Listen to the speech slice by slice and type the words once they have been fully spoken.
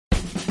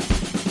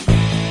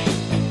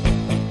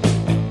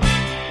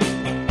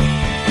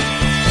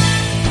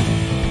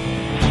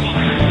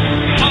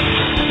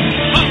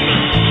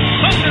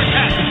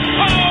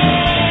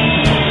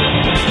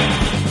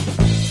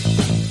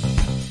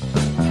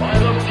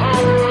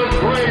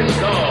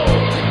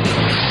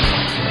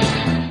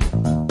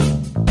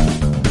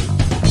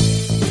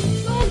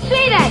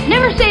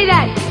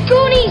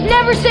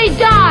never say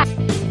die!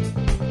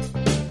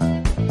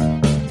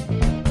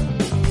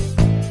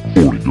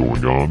 40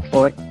 going on.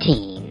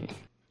 14.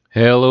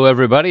 Hello,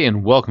 everybody,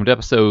 and welcome to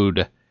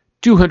episode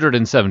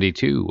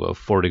 272 of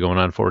 40 Going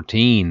on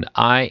 14.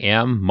 I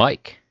am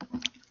Mike.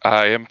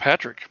 I am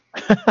Patrick.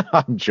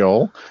 I'm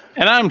Joel.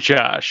 And I'm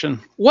Josh. And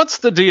what's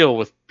the deal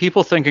with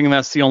people thinking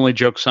that's the only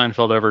joke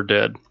Seinfeld ever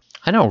did?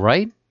 I know,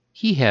 right?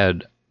 He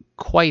had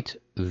quite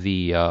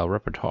the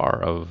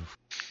repertoire of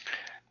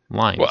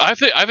lines. Well, I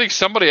think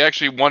somebody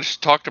actually once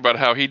talked about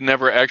how he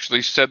never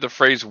actually said the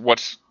phrase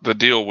 "What's the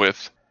deal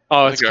with?"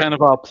 Oh, it's kind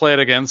of a play it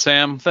again,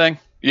 Sam thing?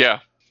 Yeah.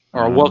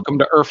 Or a welcome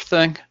to Earth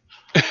thing?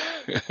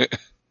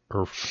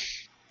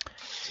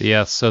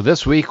 So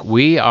this week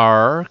we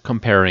are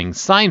comparing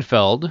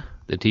Seinfeld,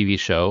 the TV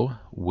show,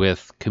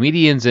 with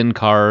comedians in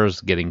cars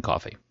getting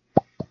coffee.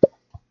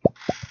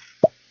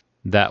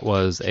 That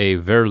was a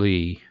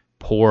very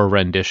poor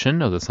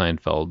rendition of the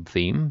Seinfeld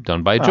theme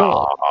done by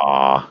Joel.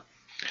 Aww.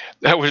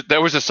 That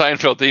was a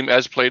Seinfeld theme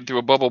as played through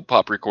a bubble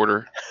pop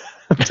recorder.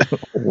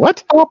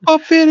 What?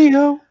 Pop-up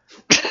video.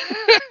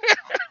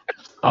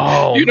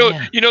 Oh, you know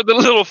man. the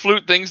little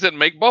flute things that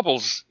make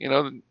bubbles.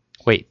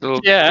 Wait,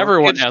 Little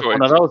Everyone kids' has toys.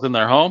 one of those in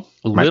their home.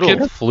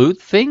 little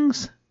flute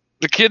things?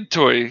 The kid's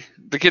toy.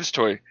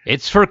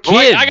 It's for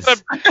Well, kids. I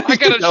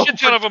got a No, shit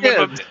ton of for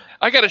them. kids.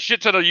 I got a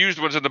shit ton of used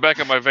ones in the back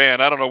of my van.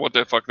 I don't know what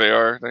the fuck they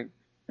are.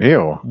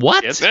 Ew.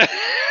 What?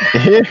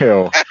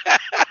 Ew.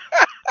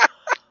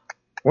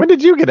 When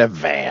did you get a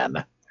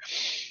van?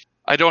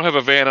 I don't have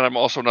a van, and I'm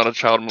also not a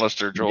child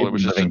molester, Joel. It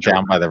was just a Living joke.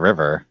 down by the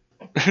river.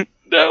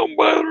 Down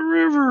by the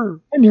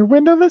river. In your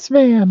windowless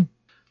van.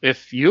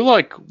 If you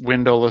like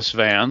windowless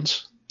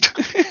vans,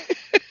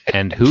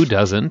 And who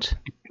doesn't?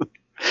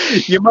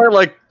 you might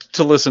like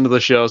to listen to the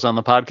shows on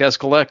the Podcast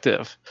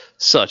Collective,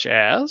 such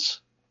as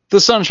The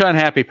Sunshine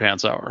Happy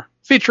Pants Hour,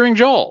 featuring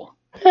Joel.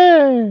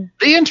 Hey.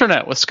 The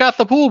Internet with Scott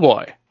the Pool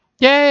Boy.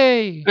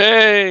 Yay!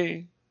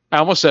 Hey. I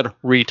almost said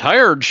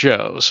retired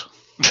shows.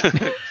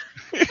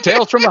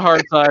 Tales from the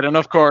Hard Side, and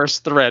of course,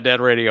 the Red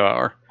Dead Radio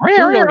Hour. We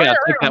really got to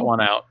take that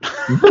one out.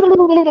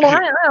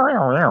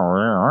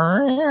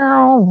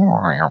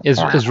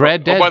 Is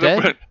Red Dead by the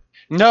dead? way,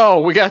 No,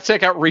 we got to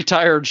take out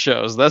retired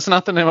shows. That's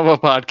not the name of a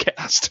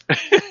podcast.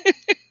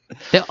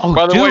 Oh,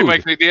 by the way,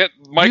 dude.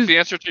 Mike, the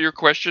answer to your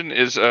question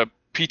is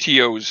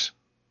PTOs.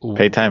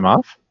 Pay time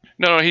off?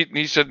 No,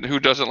 he said who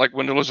doesn't like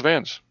windowless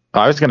vans?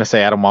 I was going to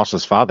say Adam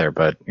Walsh's father,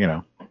 but,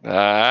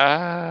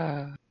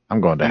 Ah, I'm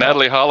going to hell.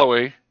 Natalie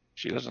Holloway.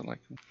 She doesn't like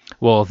them.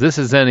 Well, if this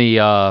is any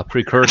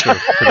precursor to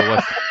the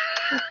West...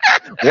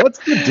 What's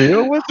the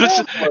deal with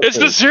It's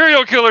the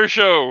serial killer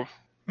show.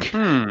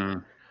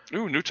 Ooh,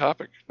 Ooh, new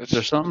topic. is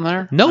there something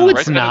there? No, it's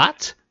Write that in-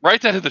 not.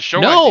 Write that in the show.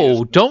 No,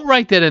 ideas. don't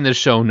write that in the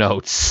show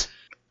notes.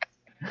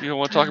 You don't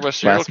want to talk about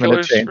serial Last minute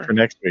killers? change for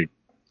next week.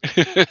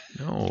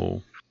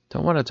 No,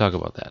 don't want to talk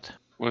about that.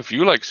 Well, if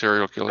you like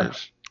serial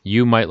killers,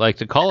 You might like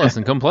to call us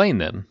and complain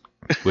then,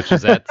 which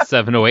is at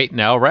 708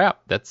 Now Rap.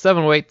 That's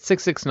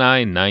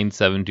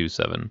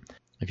 708-669-9727.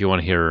 If you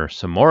want to hear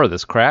some more of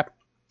this crap,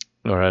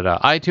 or at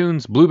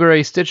iTunes,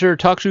 Blueberry, Stitcher,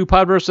 TalkShoe,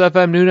 Podverse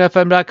FM,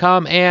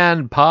 NoonFM.com,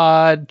 and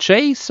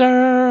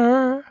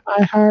Podchaser.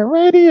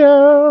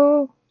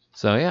 iHeartRadio.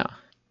 So yeah.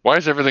 why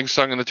is everything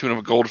sung in the tune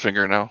of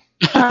Goldfinger now?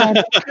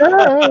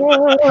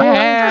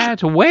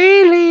 Pat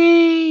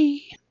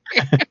Whaley.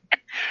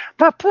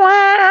 Bum,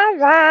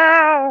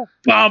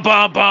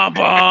 bum, bum,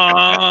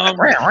 bum.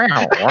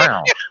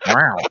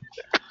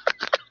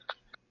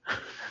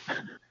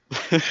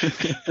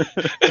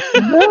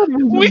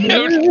 We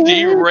have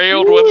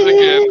derailed once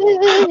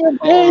again.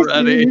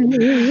 Already.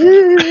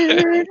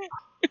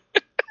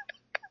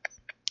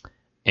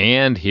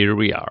 And here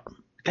we are. I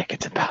think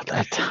it's about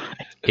that time.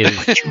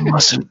 It is You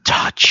mustn't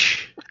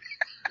touch.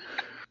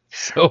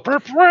 so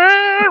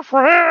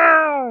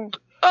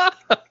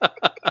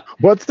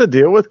What's the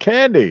deal with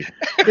candy?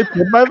 It's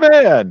in my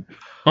van.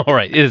 all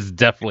right. It is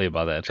definitely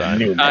about that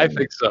time. I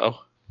think so.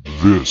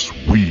 This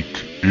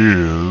week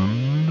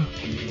in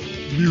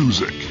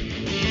music,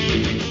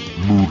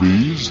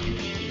 movies,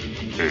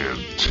 and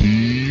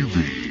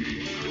TV.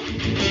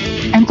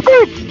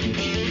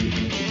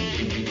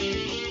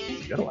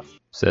 Good one.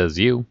 Says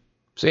you.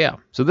 So yeah.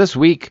 So this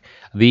week,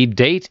 the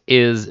date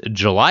is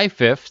July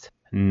 5th,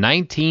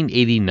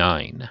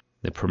 1989.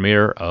 The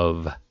premiere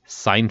of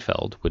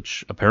Seinfeld,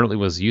 which apparently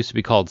used to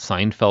be called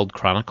Seinfeld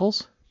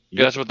Chronicles.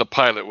 Yeah, that's what the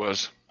pilot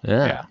was.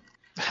 Yeah.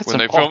 That's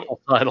When an they film-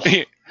 awful title.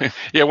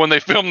 Yeah, when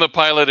they filmed the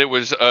pilot, it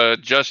was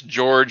just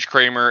George,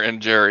 Kramer,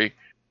 and Jerry.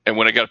 And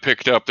when it got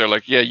picked up, they're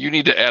like, yeah, you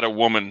need to add a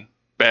woman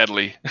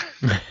badly.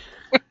 All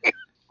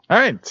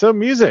right, so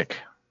music.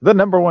 The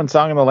number one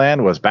song in the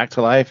land was Back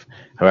to Life,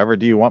 However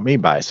Do You Want Me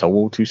by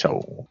Soul to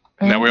Soul.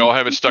 Now we all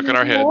have it stuck in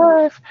our head.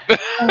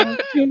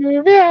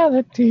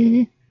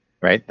 Reality.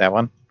 Right, that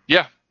one?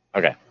 Yeah.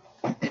 Okay.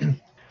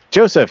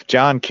 Joseph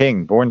John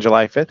King, born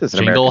July 5th, is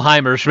an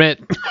Jingleheimer Schmidt.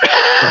 American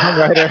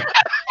songwriter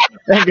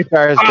and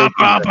guitarist. based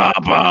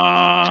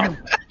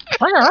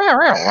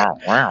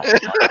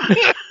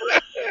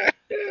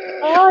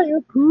in-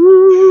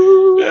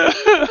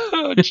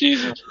 Oh,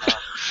 Jesus.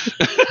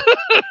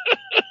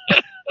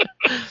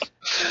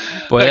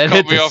 Boy, That that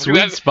hit caught me the off- sweet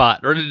that-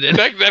 spot.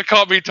 That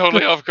caught me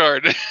totally off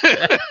guard.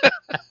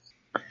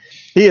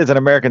 He is an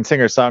American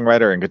singer,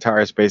 songwriter, and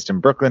guitarist based in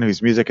Brooklyn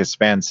whose music has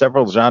spanned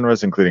several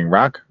genres, including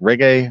rock,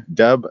 reggae,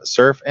 dub,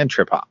 surf, and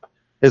trip hop.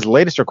 His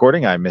latest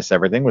recording, I Miss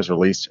Everything, was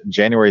released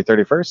January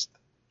 31st,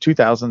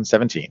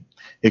 2017.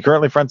 He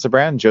currently fronts the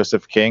band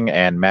Joseph King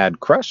and Mad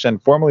Crush, and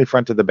formerly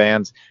fronted the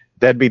bands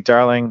Deadbeat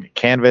Darling,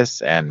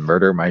 Canvas, and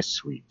Murder My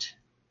Sweet.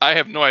 I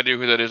have no idea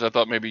who that is. I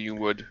thought maybe you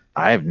would.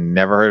 I've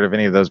never heard of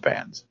any of those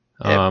bands.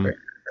 Ever.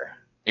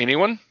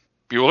 Anyone?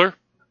 Bueller?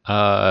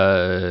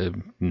 No.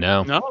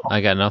 No.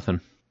 I got nothing.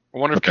 I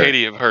wonder if Okay.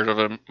 Katie might have heard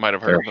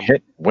Their of them.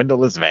 hit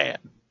Windowless Van.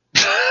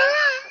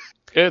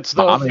 It's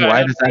the Mommy,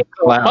 why does that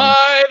clown?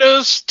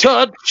 Midas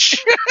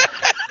touch.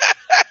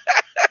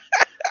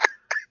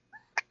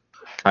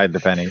 Hide the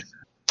pennies.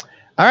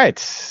 All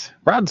right.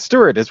 Rod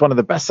Stewart is one of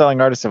the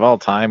best-selling artists of all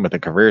time, with a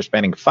career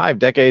spanning 5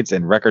 decades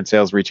and record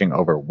sales reaching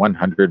over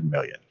 100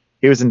 million.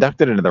 He was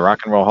inducted into the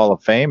Rock and Roll Hall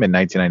of Fame in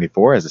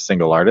 1994 as a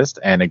single artist,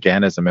 and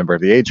again as a member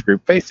of the age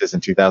group Faces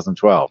in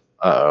 2012.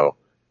 Uh-oh.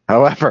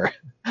 However,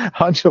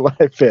 on July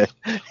 5th,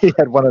 he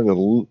had one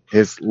of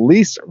his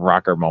least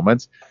rocker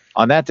moments.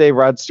 On that day,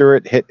 Rod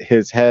Stewart hit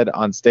his head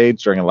on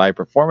stage during a live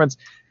performance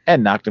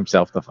and knocked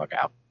himself the fuck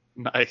out.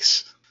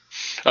 Nice.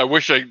 I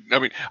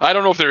mean, I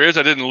don't know if there is.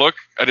 I didn't look.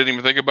 I didn't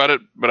even think about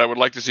it, but I would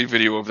like to see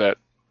video of that.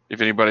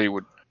 If anybody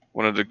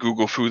wanted to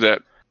Google foo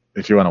that.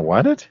 If you want to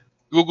what it?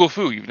 Google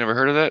foo. You've never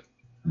heard of that?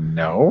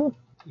 No.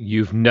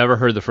 You've never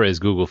heard the phrase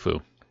Google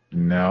foo.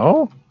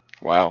 No.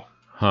 Wow.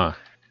 Huh.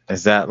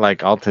 Is that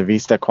like Alta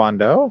Vista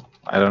Quando?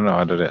 I don't know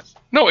what it is.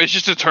 No, it's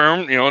just a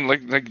term, and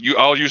like you.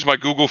 I'll use my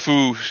Google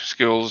foo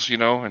skills,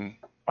 and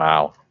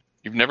Wow.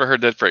 you've never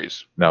heard that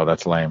phrase. No,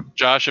 that's lame.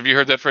 Josh, have you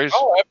heard that phrase?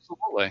 Oh,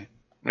 absolutely.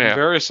 Yeah.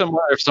 Very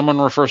similar. If someone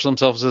refers to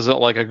themselves as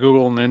like a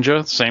Google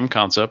Ninja, same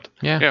concept.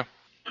 Yeah.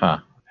 Huh.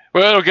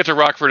 Well, it'll get to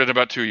Rockford in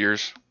about 2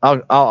 years.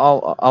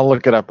 I'll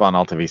look it up on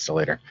Alta Vista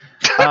later.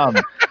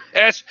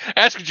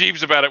 Ask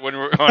Jeeves about it when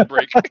we're on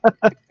break.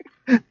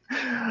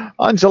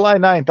 On July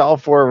 9th, all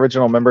 4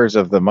 original members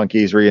of the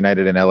Monkees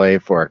reunited in LA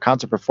for a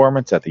concert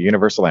performance at the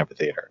Universal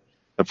Amphitheater.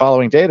 The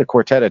following day, the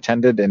quartet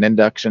attended an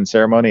induction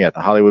ceremony at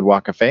the Hollywood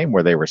Walk of Fame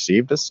where they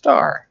received a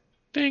star.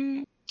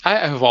 Ding. I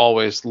have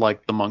always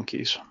liked the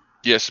Monkees.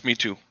 Yes, me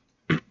too.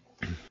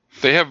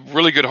 They have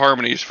really good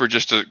harmonies for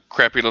just a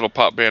crappy little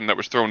pop band that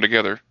was thrown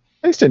together.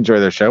 I used to enjoy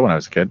their show when I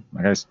was a kid.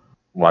 I just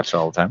watched it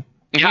all the time.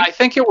 Yeah, I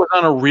think it was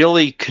on a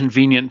really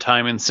convenient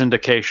time in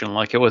syndication.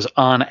 Like it was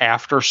on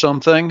after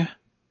something.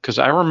 Because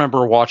I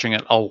remember watching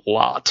it a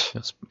lot.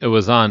 It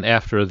was on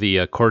after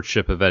the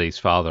courtship of Eddie's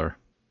father.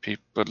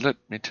 People, let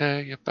me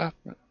tell you about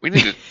it. We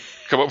need to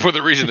come up with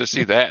a reason to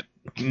see that.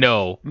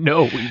 No,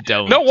 we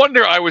don't. No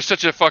wonder I was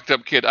such a fucked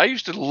up kid. I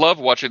used to love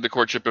watching the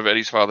courtship of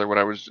Eddie's father when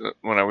I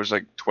was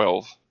like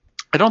 12.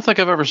 I don't think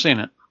I've ever seen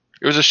it.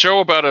 It was a show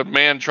about a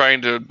man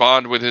trying to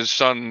bond with his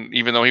son,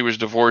 even though he was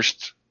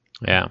divorced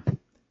Yeah.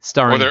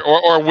 Starring.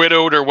 or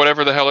widowed or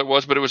whatever the hell it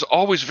was. But it was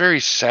always very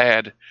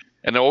sad,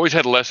 and it always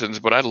had lessons.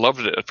 But I loved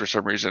it for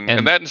some reason.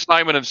 And that and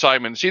Simon and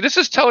Simon. See, this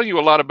is telling you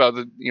a lot about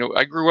the.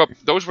 I grew up.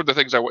 Those were the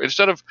things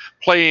instead of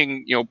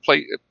playing,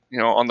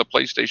 on the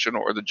PlayStation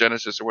or the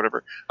Genesis or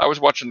whatever. I was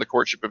watching the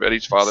courtship of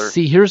Eddie's father.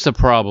 See, here's the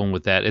problem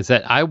with that, is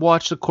that I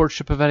watched the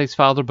courtship of Eddie's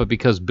father, but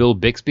because Bill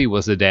Bixby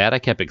was the dad, I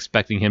kept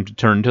expecting him to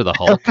turn into the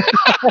Hulk.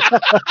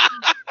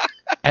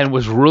 And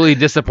was really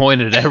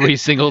disappointed every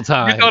single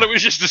time. You thought it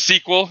was just a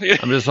sequel.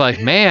 I'm just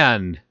like,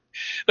 man.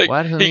 Like,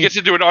 why doesn't he gets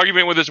into an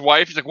argument with his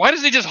wife. He's like, why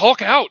doesn't he just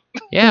Hulk out?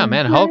 Yeah,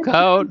 man, Hulk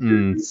out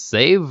and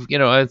save,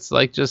 it's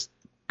like just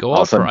go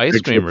out for ice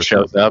cream or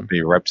shows something. up,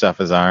 he rips off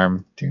his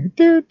arm.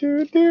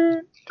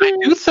 I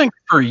do think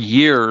for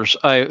years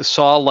I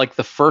saw like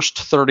the first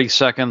 30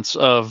 seconds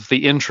of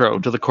the intro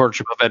to the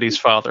courtship of Eddie's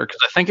father,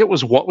 because I think it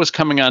was what was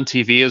coming on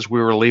TV as we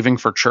were leaving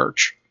for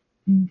church.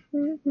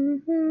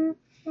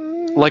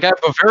 Like I have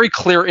a very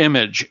clear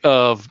image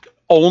of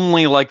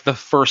only like the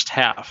first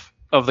half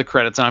of the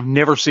credits, and I've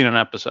never seen an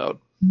episode.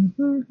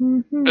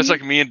 It's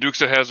like me and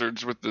Dukes of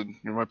Hazzards with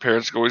my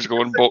parents always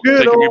going Good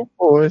taking me. old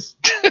boys.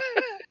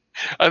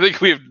 I think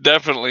we have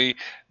definitely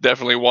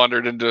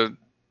wandered into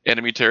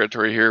enemy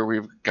territory here.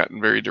 We've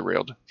gotten very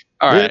derailed.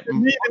 All right,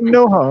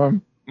 No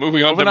harm.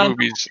 Moving on Moving to on.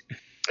 movies.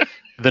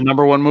 the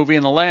number one movie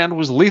in the land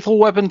was Lethal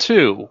Weapon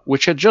 2,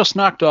 which had just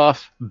knocked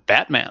off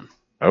Batman.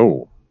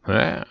 Oh.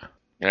 Yeah.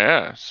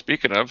 Yeah,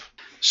 speaking of.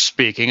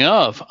 Speaking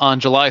of, on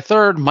July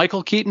 3rd,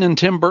 Michael Keaton and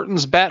Tim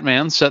Burton's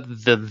Batman set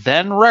the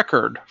then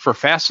record for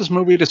fastest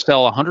movie to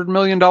sell $100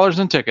 million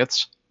in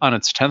tickets on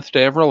its 10th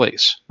day of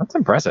release. That's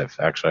impressive,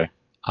 actually.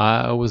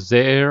 I was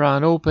there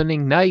on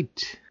opening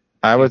night.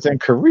 I was in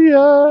Korea.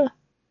 I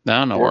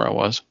don't know where I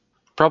was.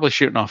 Probably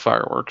shooting off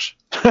fireworks.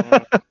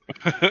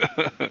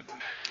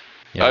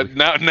 Yeah,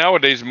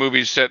 Nowadays,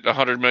 movies set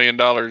 $100 million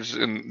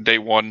in day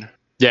one.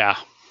 Yeah.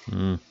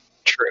 Mm.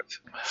 Truth.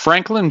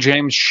 Franklin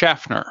James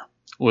Schaffner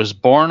was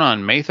born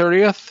on May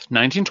 30th,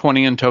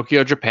 1920 in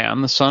Tokyo,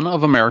 Japan, the son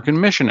of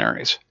American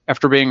missionaries.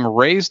 After being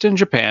raised in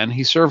Japan,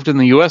 he served in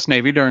the U.S.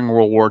 Navy during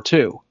World War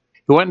II.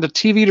 He went into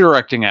TV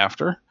directing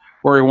after,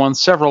 where he won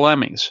several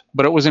Emmys,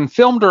 but it was in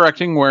film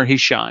directing where he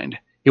shined.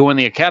 He won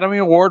the Academy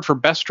Award for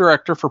Best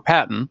Director for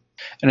Patton,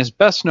 and is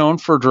best known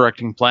for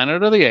directing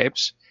Planet of the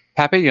Apes,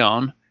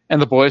 Papillon,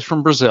 and The Boys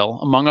from Brazil,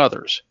 among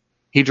others.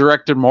 He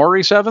directed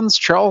Maurice Evans,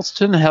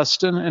 Charlton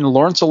Heston, and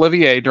Laurence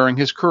Olivier during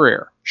his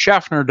career.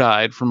 Schaffner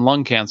died from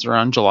lung cancer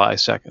on July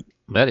 2nd.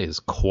 That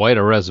is quite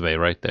a resume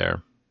right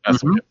there.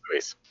 That's some good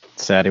movies.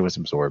 Sad he was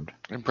absorbed.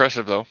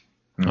 Impressive, though.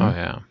 Oh,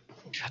 yeah.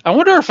 I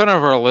wonder if any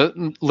of our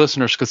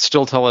listeners could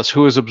still tell us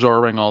who is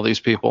absorbing all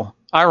these people.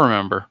 I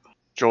remember.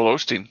 Joel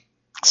Osteen.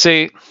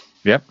 See,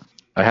 Yep.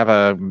 I have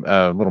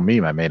a little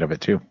meme I made of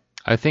it, too.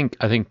 I think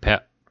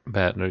Pat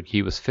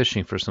he was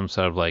fishing for some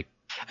sort of like.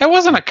 it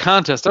wasn't a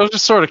contest. I was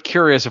just sort of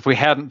curious if we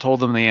hadn't told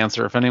them the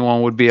answer, if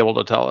anyone would be able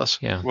to tell us.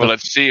 Yeah. Well,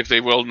 let's see if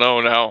they will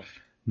know now.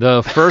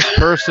 The first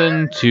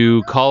person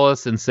to call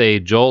us and say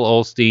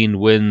Joel Osteen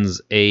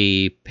wins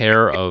a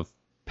pair of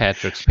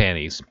Patrick's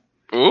panties.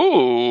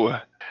 Ooh,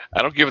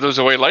 I don't give those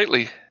away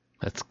lightly.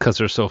 That's because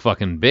they're so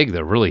fucking big.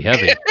 They're really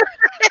heavy.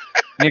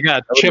 You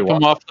got to chip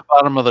them off the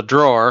bottom of the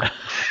drawer.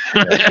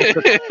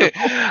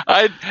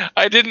 I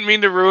didn't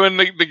mean to ruin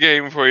the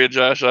game for you,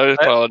 Josh. I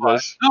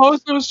apologize. No,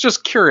 it was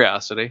just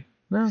curiosity.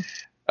 No.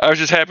 I was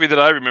just happy that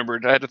I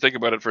remembered. I had to think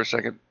about it for a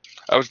second.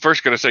 I was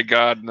first going to say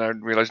God, and I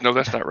realized, no,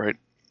 that's not right.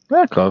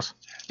 Yeah, close.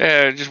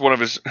 Yeah, just one of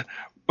his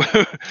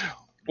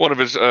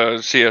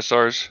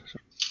CSRs.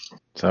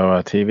 So,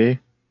 TV?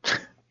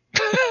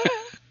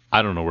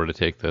 I don't know where to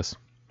take this.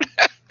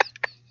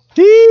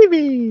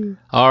 TV!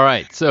 All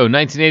right, so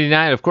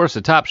 1989, of course,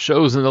 the top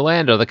shows in the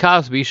land are The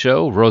Cosby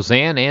Show,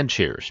 Roseanne, and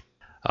Cheers.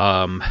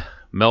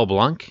 Mel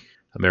Blanc,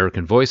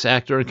 American voice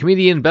actor and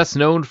comedian best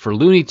known for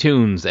Looney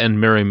Tunes and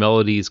Merry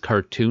Melodies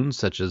cartoons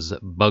such as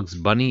Bugs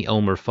Bunny,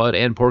 Elmer Fudd,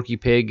 and Porky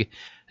Pig,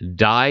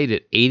 died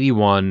at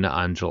 81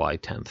 on July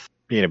 10th.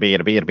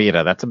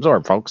 Beta. That's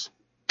absorbed, folks.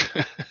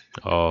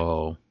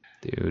 Oh,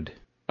 dude.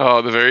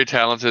 Oh, the very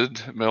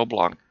talented Mel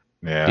Blanc.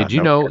 Yeah. Did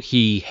you know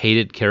he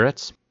hated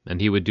carrots?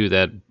 And he would do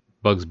that.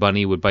 Bugs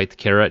Bunny would bite the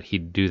carrot.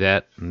 He'd do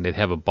that, and they'd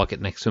have a bucket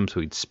next to him,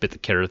 so he'd spit the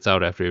carrots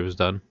out after he was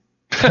done.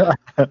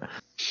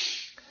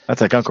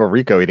 That's like Uncle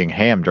Rico eating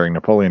ham during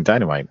Napoleon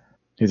Dynamite.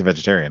 He's a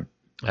vegetarian.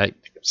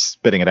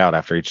 Spitting it out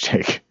after each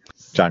take.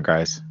 John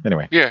cries.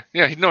 Anyway. Yeah.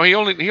 No, he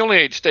only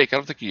ate steak. I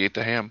don't think he ate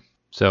the ham.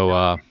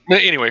 So,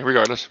 anyway,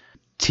 regardless.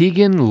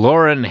 Tegan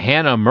Lauren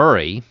Hannah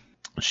Murray.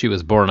 She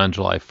was born on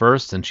July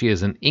 1st, and she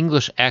is an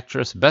English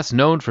actress best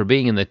known for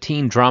being in the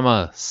teen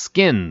drama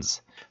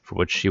Skins, for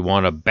which she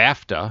won a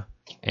BAFTA,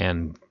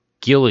 and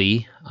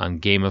Gilly on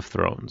Game of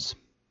Thrones.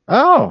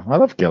 Oh, I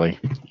love Gilly.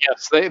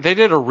 Yes, they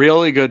did a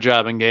really good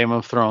job in Game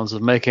of Thrones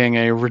of making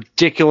a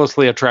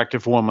ridiculously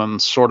attractive woman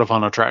sort of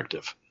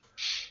unattractive.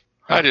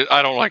 I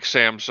don't like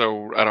Sam,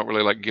 so I don't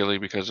really like Gilly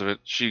because of it.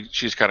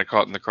 She's kind of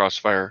caught in the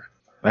crossfire.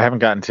 I haven't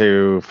gotten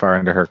too far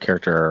into her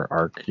character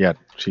arc yet,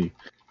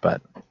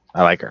 but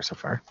I like her so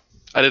far.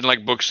 I didn't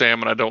like Book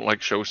Sam, and I don't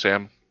like Show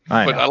Sam.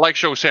 But I like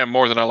Show Sam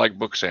more than I like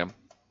Book Sam.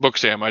 Book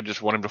Sam, I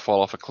just want him to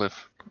fall off a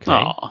cliff. Okay.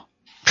 Aw.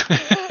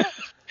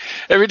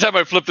 Every time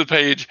I flip the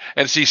page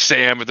and see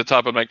Sam at the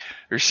top, I'm like,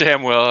 or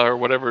Samuel, or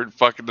whatever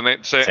fucking the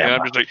name. Sam,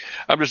 and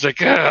I'm just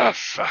like, ah,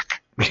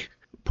 fuck.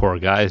 Poor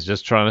guy's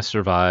just trying to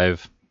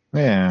survive.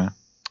 Yeah.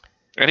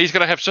 And he's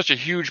gonna have such a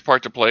huge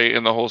part to play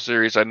in the whole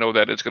series. I know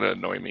that it's gonna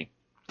annoy me.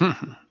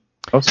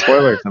 No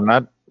spoilers. I'm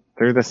not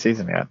through this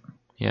season yet.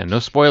 Yeah, no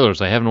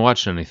spoilers. I haven't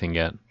watched anything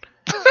yet.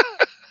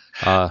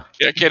 Yeah,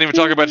 I can't even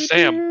talk about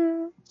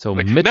Sam. So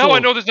Like, Mitchell, now I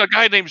know there's a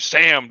guy named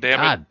Sam. Damn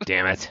it! God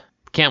damn it!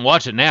 Can't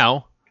watch it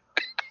now.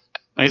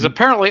 He's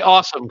apparently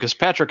awesome because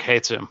Patrick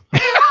hates him.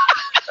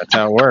 That's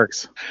how it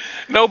works.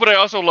 No, but I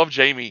also love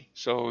Jamie.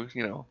 So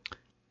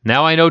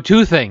Now I know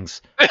two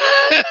things.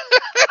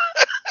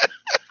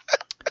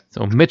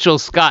 So Mitchell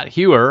Scott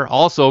Hewer,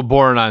 also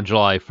born on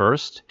July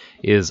 1st,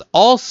 is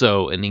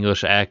also an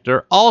English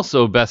actor,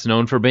 also best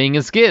known for being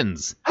in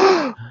Skins.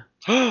 Bum,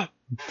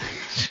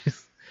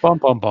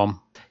 bum,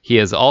 bum. He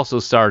has also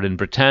starred in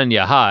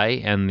Britannia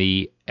High and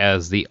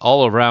as the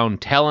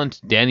all-around talent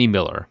Danny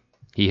Miller.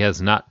 He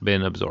has not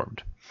been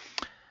absorbed.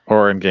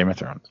 Or in Game of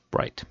Thrones.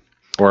 Right.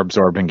 Or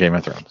absorbed in Game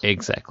of Thrones.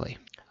 Exactly.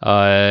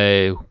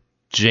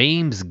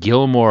 James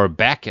Gilmore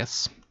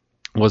Backus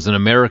was an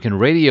American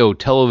radio,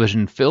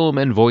 television, film,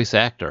 and voice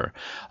actor.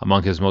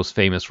 Among his most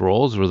famous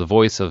roles were the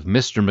voice of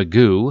Mr.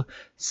 Magoo,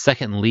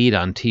 second lead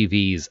on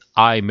TV's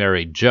I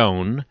Married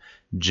Joan,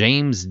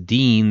 James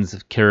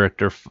Dean's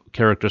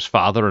character's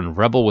father in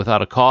Rebel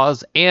Without a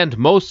Cause, and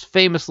most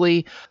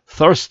famously,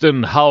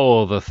 Thurston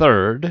Howell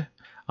III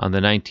on the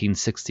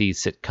 1960s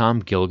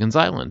sitcom Gilligan's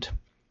Island.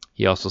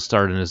 He also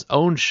starred in his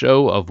own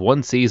show of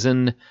one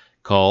season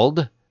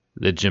called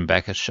The Jim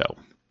Backus Show,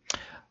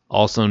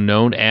 also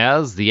known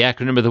as the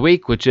acronym of the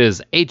week, which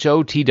is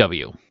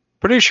HOTW.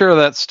 Pretty sure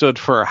that stood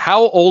for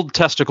How Old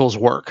Testicles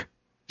Work.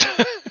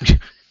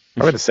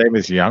 Probably the same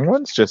as young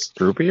ones, just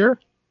droopier.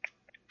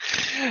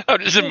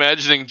 I'm just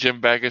imagining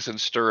Jim Backus in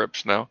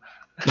stirrups now.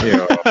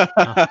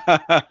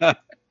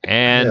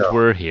 And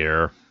we're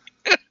here.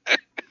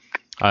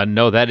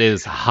 No, that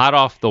is Hot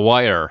Off the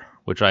Wire,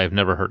 which I have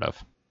never heard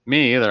of.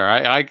 Me either.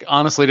 I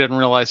honestly didn't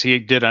realize he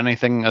did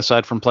anything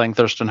aside from playing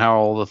Thurston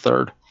Howell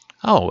III.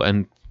 Oh,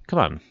 and come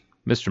on,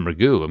 Mr.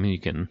 Magoo. I mean, you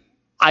can...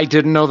 I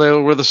didn't know they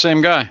were the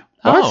same guy.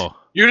 Oh.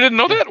 You didn't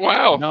know that?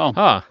 Wow. No.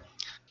 Huh.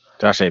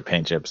 Josh ate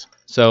paint chips.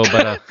 So,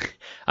 but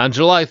on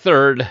July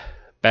 3rd,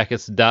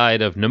 Backus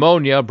died of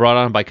pneumonia brought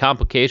on by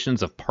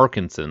complications of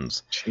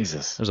Parkinson's.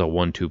 Jesus. There's a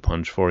 1-2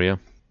 punch for you.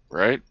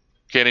 Right?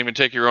 Can't even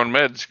take your own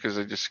meds because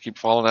they just keep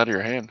falling out of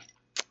your hand.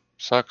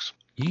 Sucks.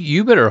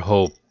 You better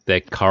hope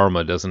that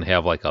karma doesn't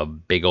have like a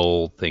big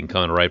old thing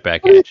coming right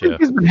back What do you at you.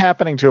 think has been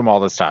happening to him all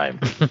this time?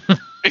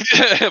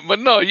 But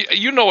no,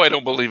 you know I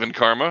don't believe in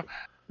karma.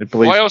 It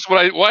believes-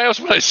 Why else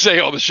would I say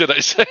all the shit I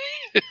say?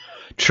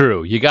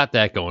 True, you got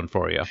that going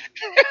for you.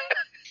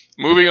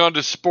 Moving on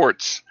to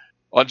sports.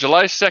 On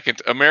July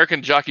 2nd,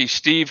 American jockey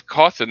Steve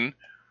Cawthon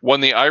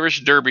won the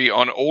Irish Derby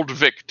on Old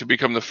Vic to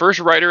become the first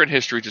rider in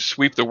history to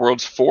sweep the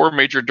world's 4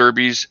 major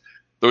derbies,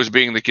 those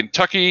being the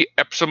Kentucky,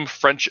 Epsom,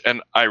 French,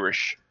 and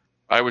Irish.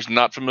 I was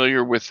not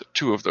familiar with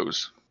 2 of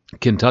those.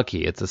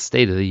 Kentucky, it's a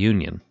state of the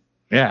union.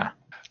 Yeah.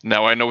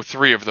 Now I know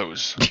 3 of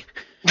those.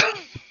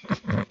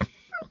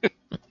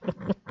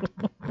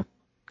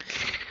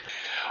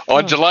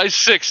 On July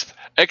 6th,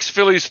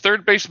 ex-Phillies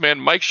third baseman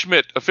Mike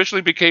Schmidt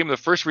officially became the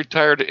first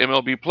retired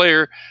MLB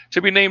player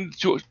to be named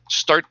to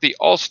start the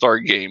All-Star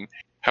game.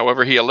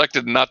 However, he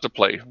elected not to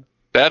play.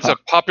 That's a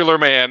popular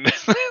man.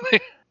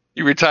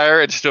 You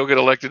retire and still get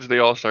elected to the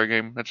All-Star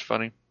game. That's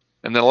funny.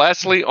 And then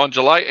lastly, on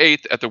July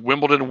 8th at the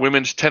Wimbledon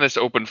Women's Tennis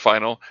Open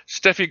Final,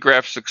 Steffi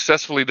Graf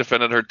successfully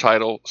defended her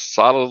title,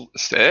 solidly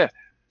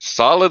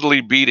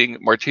beating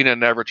Martina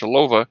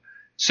Navratilova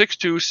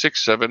 6-2,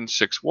 6-7,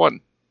 6-1.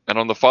 And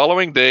on the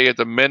following day at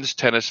the men's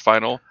tennis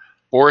final,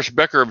 Boris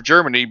Becker of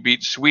Germany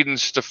beat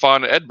Sweden's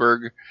Stefan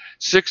Edberg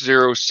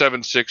 6-0,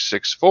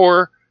 7-6,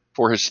 6-4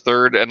 for his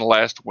third and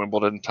last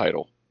Wimbledon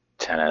title.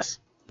 Tennis.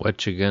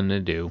 What you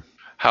gonna do?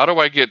 How do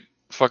I get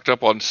fucked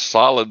up on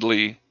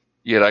solidly,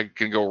 yet I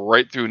can go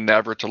right through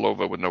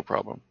Navratilova with no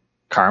problem?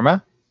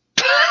 Karma?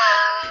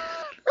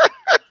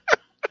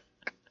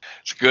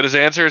 As good as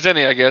answer as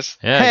any, I guess.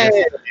 Yeah, I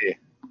guess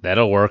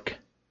that'll work.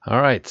 All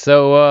right,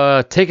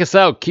 so take us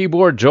out,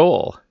 Keyboard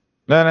Joel.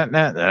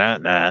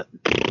 No.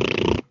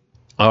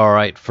 All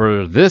right,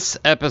 for this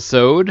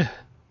episode,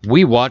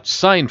 we watched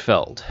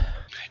Seinfeld.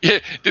 Yeah,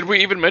 did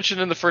we even mention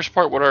in the first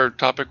part what our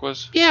topic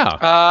was?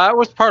 Yeah, It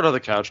was part of the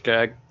couch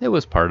gag. it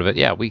was part of it.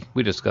 Yeah, we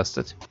discussed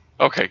it.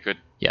 Okay, good.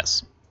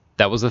 Yes,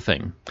 that was the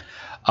thing.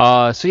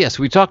 So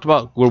we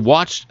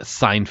watched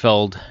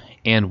Seinfeld,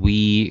 and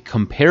we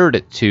compared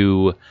it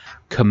to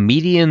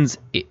comedians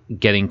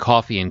getting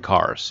coffee in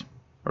cars,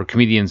 or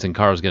comedians in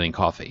cars getting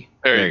coffee.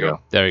 There you go.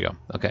 There you go.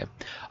 Okay.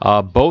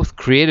 Both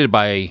created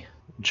by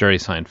Jerry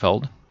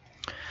Seinfeld,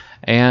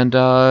 and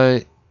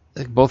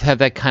both have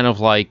that kind of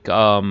like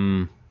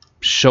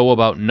show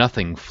about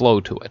nothing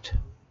flow to it.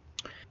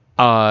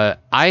 I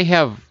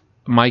have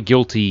my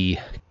guilty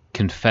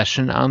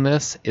confession on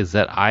this is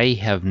that I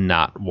have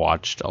not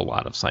watched a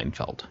lot of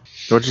Seinfeld.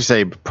 What'd you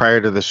say?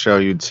 Prior to the show,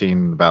 you'd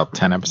seen about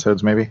 10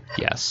 episodes, maybe?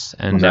 Yes,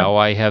 and Okay. now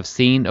I have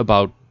seen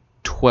about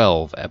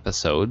 12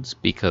 episodes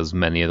because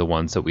many of the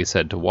ones that we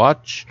said to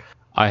watch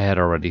I had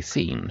already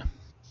seen,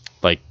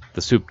 like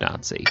the Soup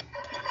Nazi.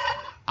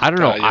 I don't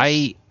know.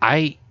 Yes.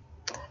 I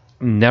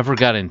never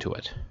got into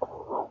it.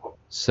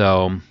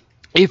 So,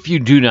 if you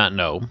do not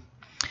know,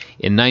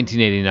 in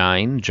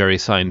 1989, Jerry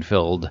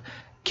Seinfeld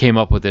came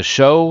up with this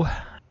show,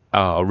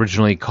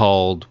 originally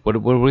called, what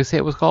did we say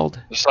it was called?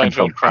 The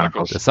Seinfeld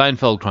Chronicles. The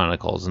Seinfeld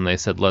Chronicles, and they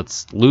said,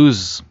 let's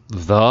lose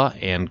the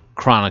and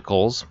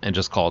Chronicles and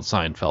just call it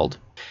Seinfeld,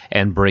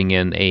 and bring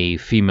in a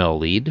female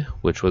lead,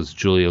 which was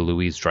Julia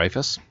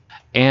Louis-Dreyfus.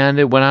 And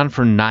it went on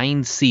for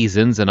 9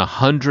 seasons and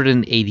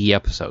 180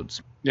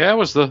 episodes. Yeah, it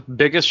was the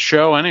biggest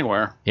show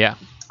anywhere. Yeah.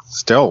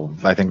 Still,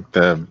 I think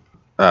the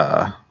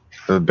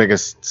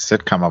biggest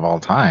sitcom of all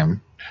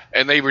time.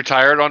 And they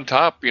retired on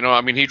top. You know,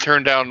 I mean, he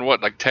turned down,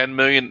 what, like $10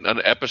 million an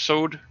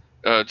episode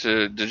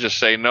to just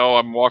say, no,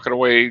 I'm walking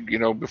away, you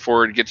know,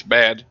 before it gets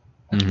bad.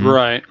 Mhm.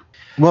 Right.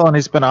 Well, and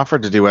he's been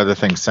offered to do other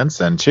things since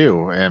then,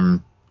 too.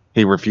 And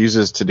he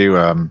refuses to do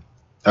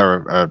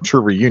a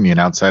true reunion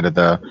outside of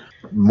the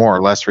more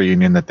or less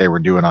reunion that they were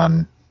doing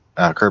on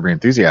Curb Your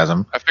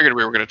Enthusiasm. I figured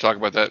we were going to talk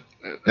about that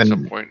at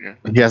some point. Yeah.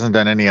 He hasn't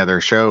done any other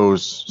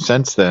shows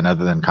since then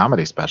other than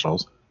comedy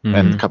specials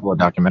and a couple of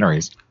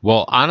documentaries.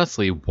 Well,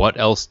 honestly, what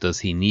else does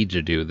he need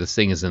to do? This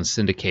thing is in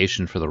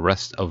syndication for the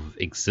rest of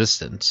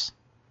existence.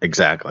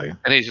 Exactly.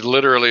 And he's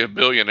literally a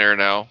billionaire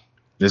now.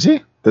 Is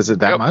he? Does it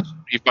that Yep. much?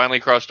 He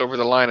finally crossed over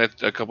the line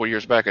a couple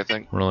years back, I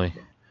think. Really.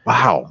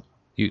 Wow.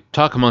 You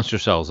talk amongst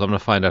yourselves. I'm going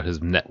to find out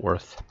his net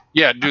worth.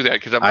 Yeah, do that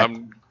because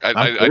I'm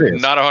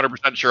curious. not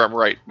 100% sure I'm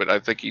right, but I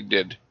think he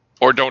did.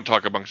 Or don't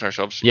talk amongst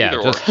ourselves. Yeah,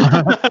 Either just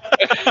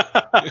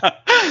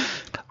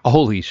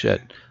holy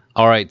shit.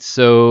 All right,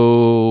 so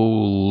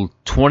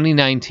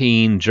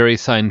 2019, Jerry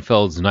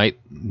Seinfeld's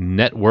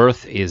net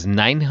worth is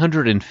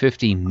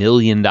 $950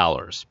 million.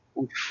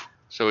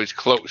 So he's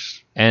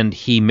close. And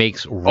he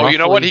makes roughly... Oh, you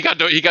know what? He got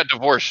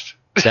divorced.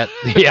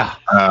 Yeah.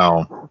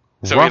 Oh.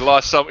 So he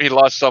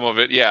lost some of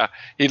it. Yeah.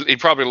 He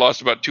probably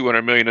lost about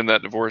 $200 million in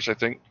that divorce, I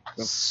think.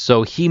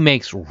 So he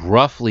makes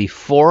roughly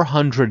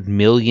 $400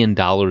 million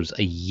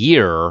a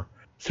year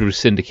through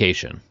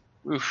syndication.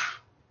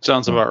 Oof.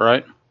 Sounds about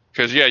right.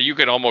 Because, yeah, you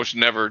can almost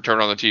never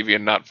turn on the TV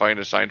and not find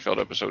a Seinfeld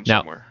episode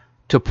somewhere.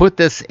 To put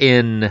this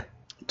in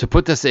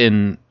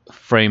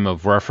frame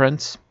of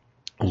reference,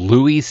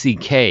 Louis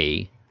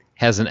C.K.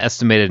 has an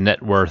estimated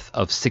net worth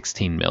of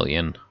 $16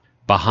 million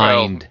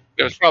behind... Well,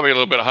 it was probably a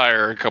little bit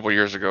higher a couple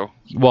years ago.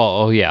 Well,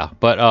 oh yeah,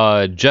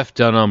 but Jeff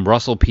Dunham,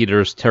 Russell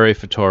Peters, Terry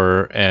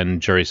Fator,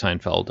 and Jerry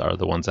Seinfeld are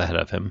the ones ahead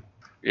of him.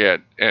 Yeah,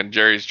 and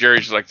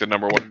Jerry's like the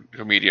number one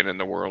comedian in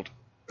the world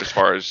as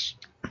far as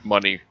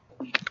money.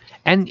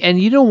 And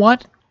you know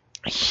what?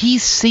 He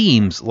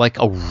seems like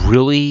a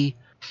really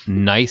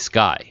nice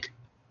guy.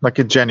 Like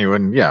a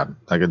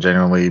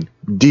genuinely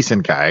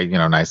decent guy,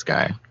 nice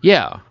guy.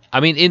 Yeah. I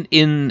mean,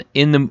 in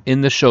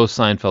the show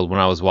Seinfeld,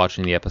 when I was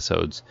watching the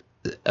episodes,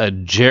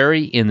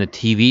 Jerry in the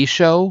TV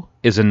show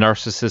is a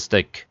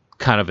narcissistic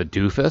kind of a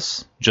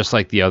doofus, just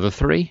like the other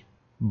three.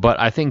 But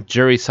I think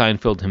Jerry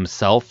Seinfeld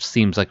himself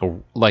seems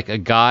like a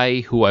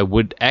guy who I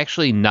would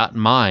actually not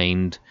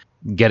mind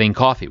getting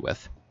coffee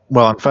with.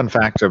 Well, a fun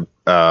fact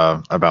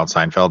about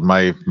Seinfeld,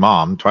 my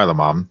mom, Twyla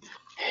mom,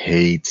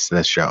 hates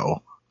the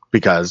show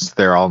because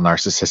they're all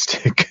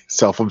narcissistic,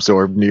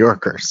 self-absorbed New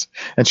Yorkers,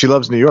 and she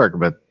loves New York,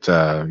 but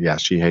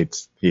she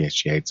hates the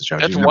show.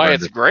 That's why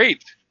it's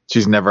great.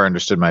 She's never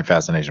understood my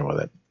fascination with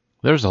it.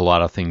 There's a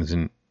lot of things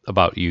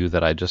about you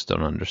that I just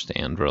don't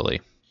understand,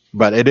 really.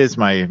 But it is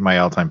my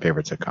all-time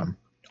favorite sitcom.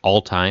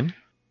 All time?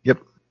 Yep.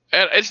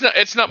 And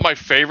it's not my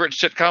favorite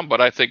sitcom, but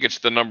I think it's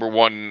the number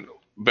one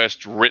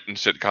best written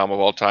sitcom of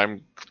all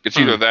time. It's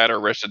either that or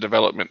Arrested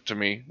Development to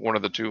me, one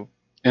of the two.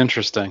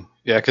 Interesting.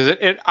 Yeah, because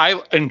I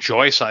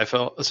enjoy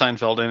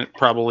Seinfeld, and it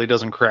probably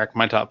doesn't crack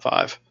my top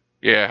 5.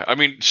 Yeah, I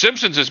mean,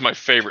 Simpsons is my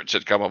favorite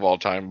sitcom of all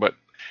time, but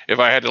if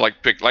I had to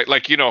pick,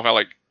 like how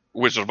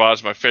Wizard of Oz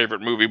is my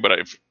favorite movie, but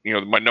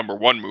my number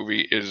one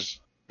movie is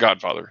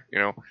Godfather.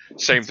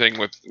 Same thing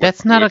with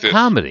that's not with a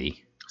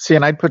comedy. See,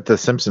 and I'd put The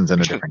Simpsons in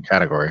a different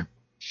category.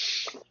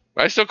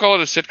 I still call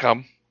it a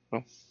sitcom.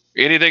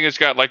 Anything that's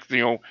got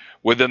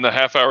within the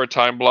half-hour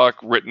time block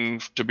written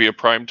to be a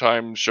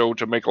primetime show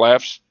to make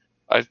laughs,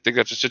 I think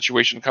that's a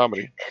situation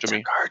comedy to me.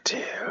 It's a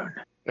cartoon.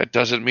 That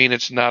doesn't mean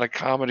it's not a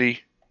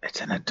comedy.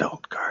 It's an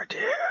adult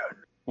cartoon.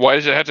 Why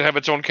does it have to have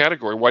its own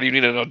category? Why do you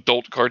need an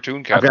adult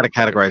cartoon category? I've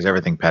got to categorize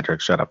everything,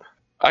 Patrick. Shut up.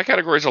 I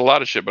categorize a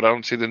lot of shit, but I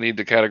don't see the need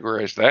to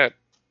categorize that.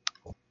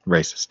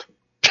 Racist.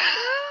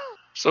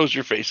 So's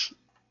your face.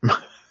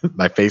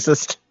 My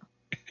facist?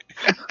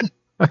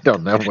 I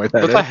don't know what that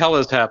is. What the hell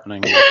is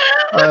happening?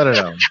 I don't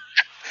know.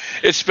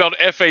 It's spelled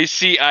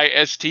Facist.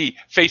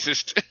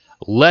 Facist.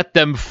 Let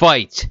them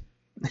fight.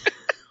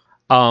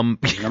 No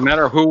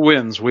matter who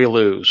wins, we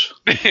lose.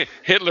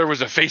 Hitler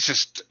was a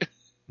fascist.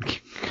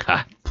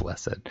 God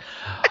bless it.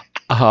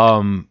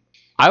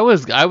 I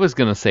was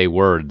gonna say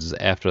words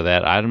after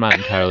that. I'm not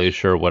entirely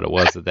sure what it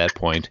was at that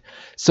point.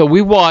 So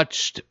we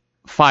watched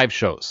 5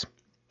 shows.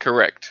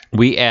 Correct.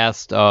 We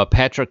asked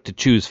Patrick to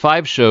choose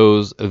 5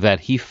 shows that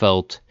he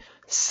felt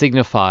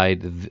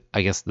signified,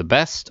 I guess, the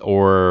best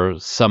or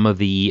some of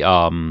the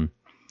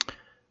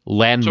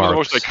landmarks. Some of the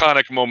most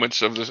iconic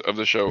moments of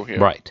the show. Yeah.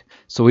 Right.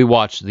 So we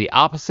watched The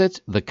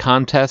Opposite, The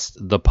Contest,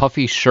 The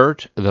Puffy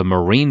Shirt, The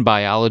Marine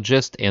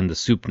Biologist, and The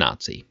Soup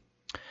Nazi.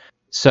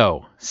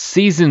 So,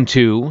 Season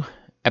 2,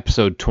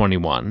 Episode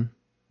 21,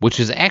 which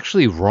is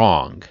actually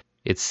wrong.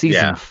 It's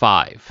Season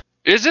 5.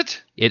 Is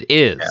it? It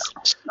is.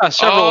 Yeah.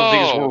 Several of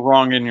these were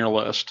wrong in your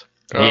list.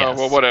 Yes.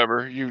 Well,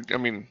 whatever.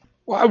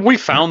 Well, we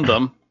found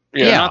them.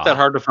 Yeah. Not that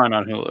hard to find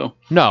on Hulu.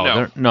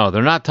 No,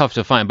 they're not tough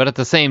to find. But at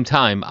the same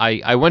time,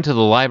 I went to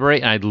the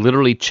library and I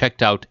literally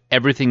checked out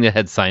everything that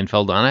had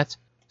Seinfeld on it.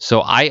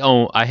 So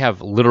I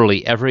have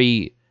literally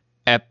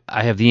I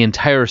have the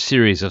entire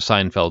series of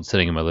Seinfeld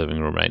sitting in my living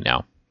room right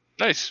now.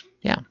 Nice.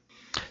 Yeah.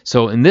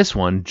 So in this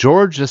one,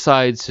 George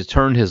decides to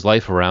turn his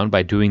life around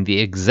by doing the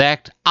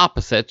exact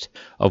opposite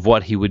of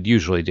what he would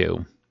usually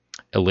do.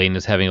 Elaine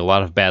is having a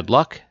lot of bad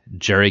luck.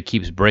 Jerry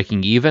keeps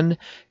breaking even.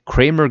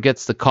 Kramer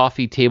gets the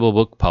coffee table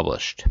book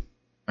published.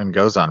 And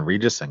goes on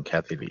Regis and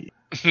Kathy V.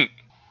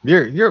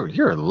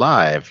 You're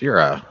alive. You're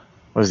a,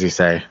 what does he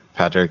say,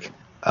 Patrick?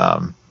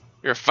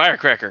 You're a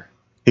firecracker.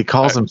 He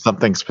calls him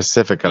something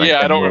specific.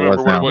 I don't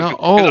remember what it was.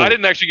 No, I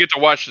didn't actually get to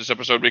watch this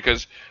episode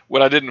because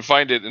when I didn't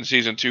find it in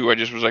Season 2, I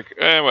just was like,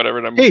 whatever,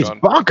 and I moved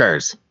on.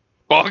 Bonkers.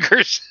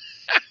 Bonkers?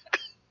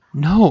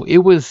 No, it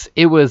was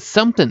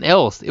something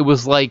else. It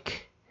was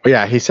like...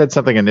 Yeah, he said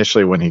something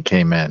initially when he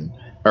came in.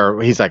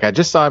 Or he's like, I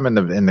just saw him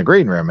in the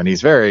green room, and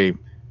he's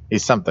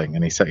something.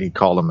 And he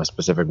called him a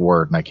specific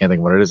word, and I can't think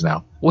of what it is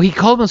now. Well, he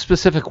called him a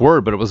specific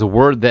word, but it was a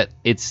word that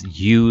it's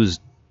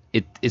used...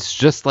 It's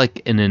just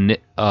like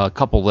a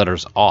couple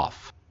letters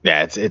off.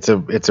 Yeah, it's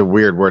a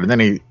weird word, and then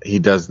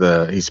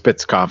he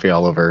spits coffee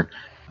all over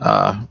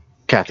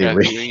Kathy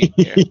Reed,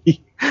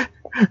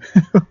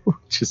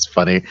 which is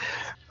funny.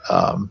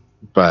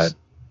 But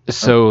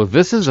so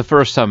this is the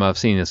first time I've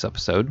seen this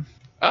episode.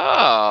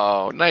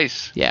 Oh,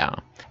 nice. Yeah,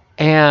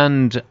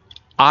 and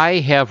I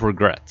have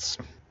regrets.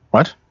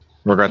 What?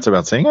 Regrets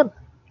about seeing it?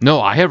 No,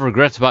 I have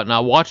regrets about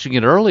not watching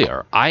it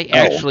earlier.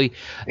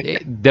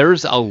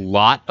 There's a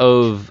lot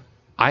of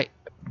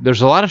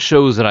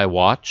shows that I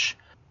watch,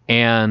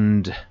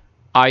 and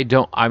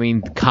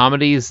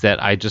comedies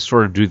that I just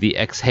sort of do the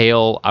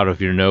exhale out of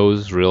your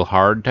nose real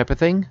hard type of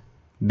thing.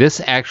 This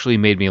actually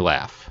made me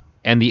laugh.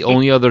 And the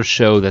only other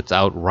show that's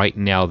out right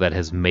now that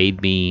has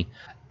made me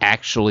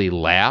actually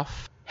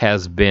laugh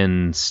has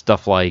been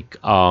stuff like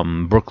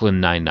Brooklyn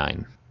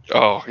Nine-Nine.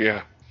 Oh,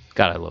 yeah.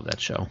 God, I love that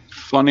show.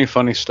 Funny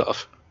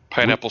stuff.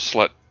 Pineapple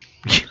slut.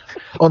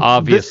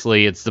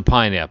 Obviously, it's the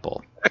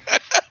pineapple.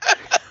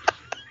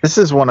 This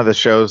is one of the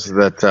shows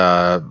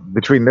that,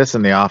 between this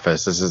and The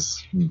Office, this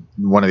is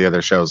one of the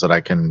other shows that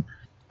I can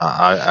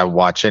I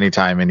watch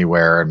anytime,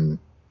 anywhere, and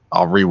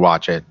I'll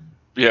rewatch it.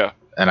 Yeah.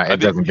 And it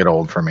doesn't get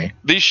old for me.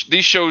 These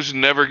shows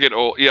never get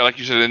old. Yeah, like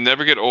you said, they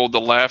never get old.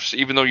 The laughs,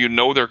 even though you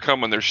know they're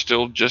coming, they're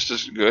still just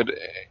as good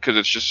because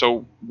it's just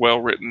so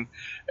well written.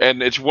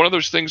 And it's one of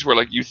those things where,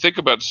 like, you think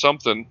about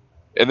something,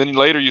 and then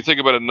later you think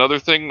about another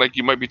thing, like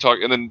you might be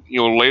talking, and then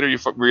later you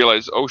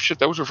realize, oh shit,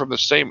 those were from the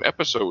same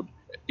episode.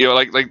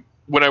 Like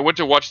when I went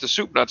to watch the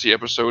Soup Nazi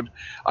episode,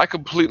 I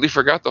completely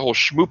forgot the whole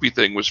schmoopy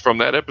thing was from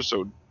that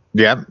episode.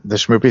 Yeah, the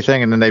schmoopy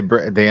thing, and then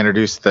they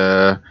introduced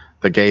the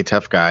gay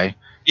tough guy.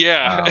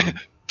 Yeah.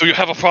 Do you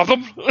have a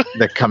problem?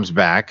 That comes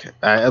back.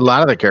 A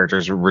lot of the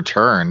characters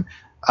return.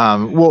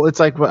 Well, it's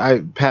like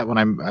Pat,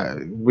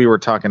 when we were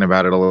talking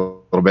about it a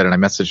little bit, and I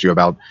messaged you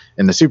about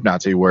in the Soup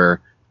Nazi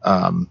where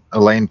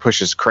Elaine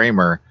pushes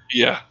Kramer.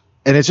 Yeah.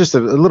 And it's just a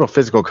little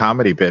physical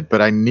comedy bit,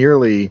 but I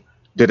nearly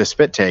did a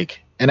spit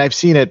take, and I've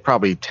seen it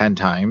probably 10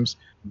 times,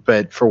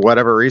 but for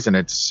whatever reason,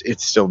 it's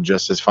still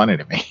just as funny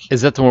to me.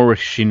 Is that the one where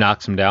she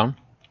knocks him down?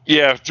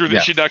 Yeah,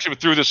 she knocks him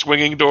through the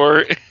swinging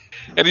door,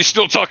 and he's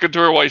still talking to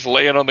her while he's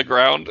laying on the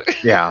ground.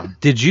 Yeah.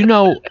 Did you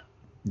know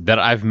that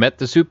I've met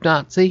the Soup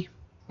Nazi?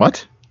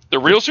 What? The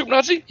real Soup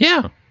Nazi?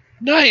 Yeah.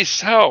 Nice.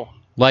 How?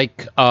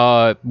 Like,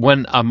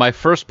 when my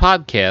first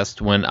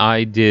podcast, when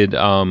I did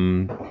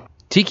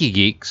Tiki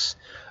Geeks,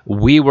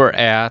 we were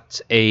at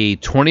a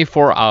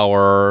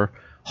 24-hour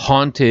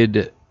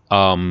haunted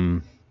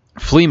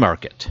flea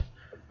market.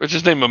 What's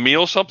his name,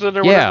 Emil something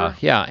or whatever?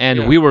 Yeah.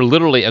 And we were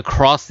literally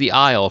across the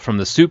aisle from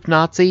the Soup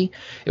Nazi.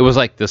 It was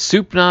like the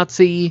Soup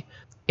Nazi,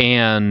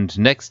 and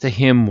next to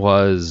him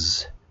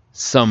was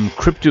some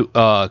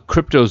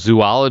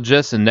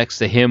cryptozoologist, and next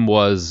to him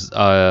was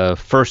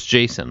First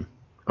Jason.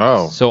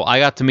 Oh. So I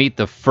got to meet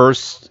the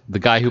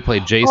guy who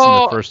played Jason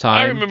the first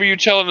time. I remember you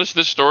telling us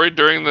this story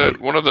during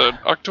one of the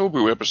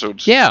Octobu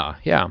episodes. Yeah.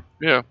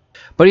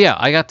 But yeah,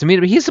 I got to meet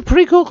him. He's a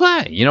pretty cool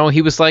guy.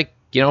 He was like,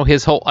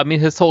 his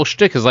whole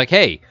shtick is like,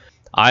 hey,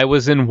 I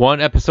was in one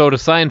episode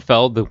of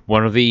Seinfeld,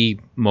 one of the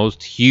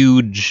most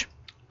huge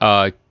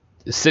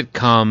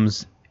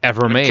sitcoms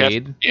ever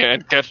made.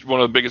 And one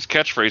of the biggest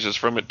catchphrases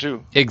from it,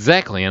 too.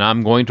 Exactly, and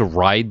I'm going to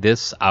ride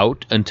this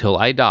out until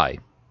I die.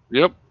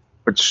 Yep.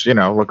 Which,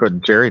 look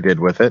what Jerry did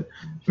with it.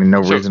 I mean,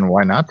 no reason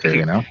why not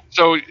to,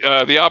 So,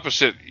 the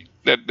opposite,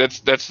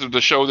 that's the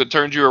show that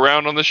turned you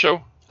around on the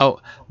show? Oh,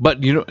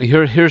 but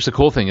here's the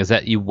cool thing is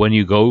that when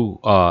you go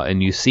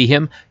and you see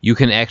him, you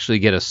can actually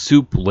get a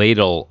soup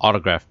ladle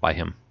autographed by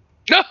him.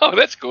 Oh,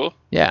 that's cool.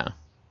 Yeah.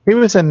 He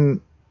was in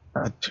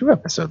 2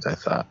 episodes, I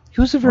thought. He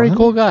was a very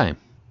cool guy.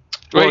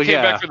 Well, he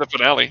came back for the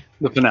finale.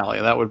 The finale,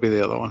 that would be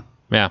the other one.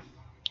 Yeah.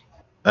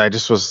 I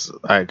just was,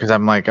 because I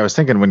was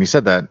thinking when you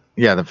said that,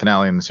 yeah, the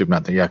finale and the Soup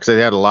Nazi, yeah, because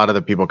they had a lot of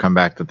the people come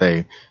back that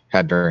they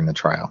had during the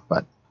trial,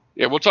 but.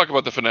 Yeah, we'll talk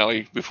about the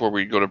finale before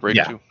we go to break,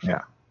 too.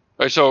 Yeah.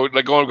 All right, so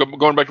like going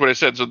back to what I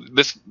said, so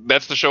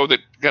that's the show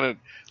that kind of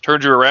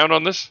turned you around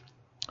on this?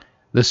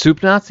 The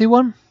Soup Nazi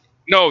one?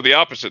 No, the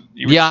opposite.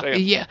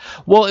 Yeah.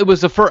 Well, it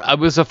was the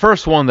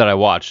first one that I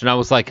watched, and I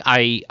was like,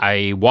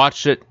 I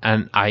watched it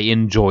and I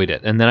enjoyed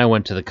it, and then I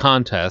went to the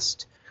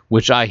contest,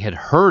 which I had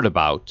heard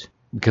about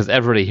because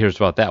everybody hears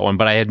about that one,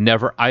 but I had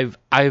never.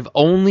 I've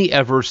only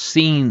ever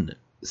seen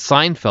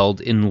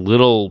Seinfeld in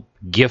little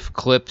GIF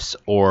clips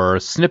or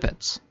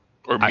snippets.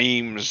 Or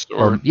memes.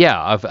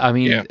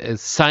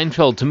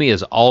 Seinfeld to me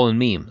is all in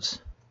memes.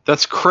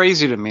 That's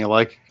crazy to me.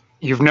 Like,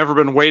 you've never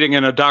been waiting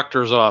in a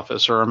doctor's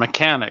office or a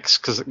mechanic's,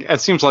 because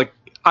it seems like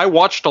I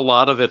watched a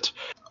lot of it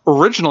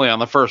originally on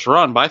the first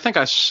run, but I think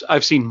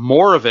I've seen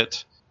more of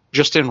it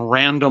just in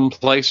random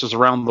places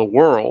around the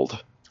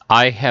world.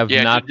 I have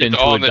not been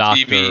to a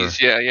doctor. TVs.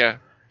 Yeah.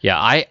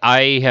 Yeah,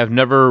 I have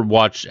never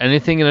watched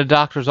anything in a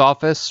doctor's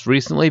office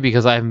recently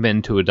because I haven't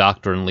been to a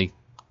doctor in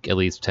at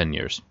least 10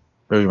 years.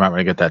 Maybe you might want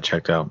to get that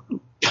checked out.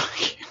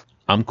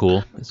 I'm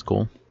cool. It's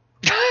cool.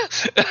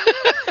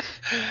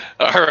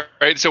 All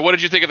right. So what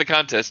did you think of the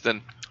contest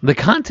then? The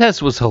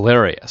contest was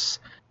hilarious.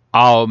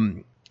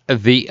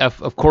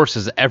 Of course,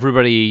 as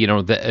everybody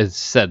that has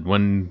said,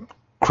 when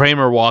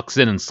Kramer walks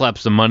in and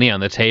slaps the money on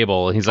the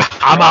table, he's like,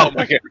 "I'm out."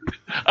 My God.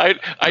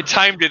 I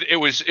timed it. It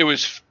was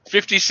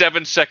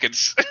 57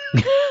 seconds.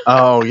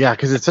 Oh yeah,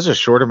 because it's such a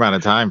short amount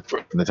of time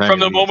from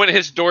the moment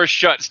his door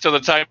shuts till the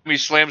time he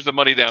slams the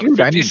money down. Dude,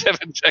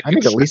 57 seconds. I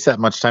need at least that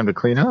much time to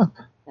clean up.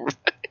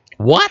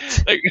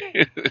 What?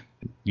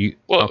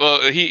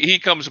 He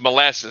comes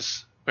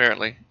molasses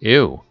apparently.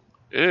 Ew.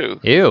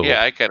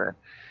 Yeah, I kind of.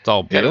 It's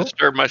all Kind of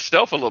disturbed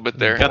myself a little bit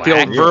there. Got the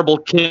old verbal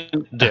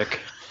kid dick.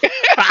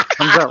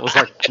 Comes out, was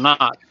like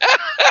not.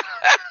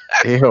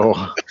 Ew,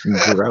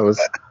 gross.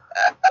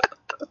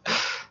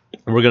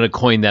 We're gonna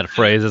coin that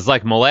phrase. It's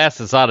like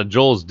molasses out of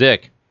Joel's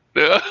dick.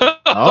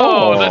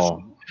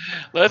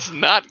 Let's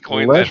not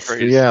coin that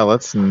phrase. Yeah,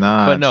 let's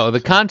not. But no, the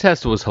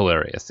contest was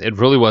hilarious. It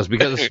really was,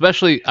 because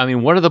especially, I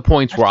mean, one of the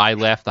points where I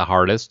laughed the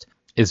hardest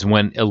is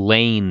when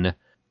Elaine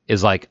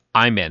is like,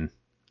 "I'm in,"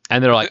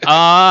 and they're like,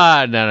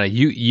 no,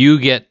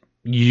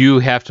 you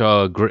have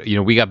to agree,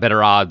 we got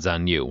better odds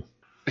on you.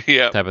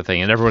 Yeah. Type of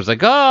thing. And everyone's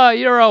like,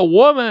 you're a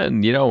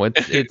woman.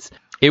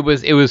 It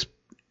was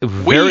very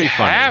funny. We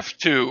have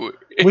to.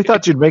 We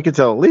thought you'd make it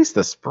till at least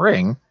the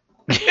spring.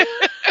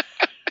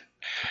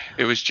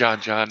 It was John.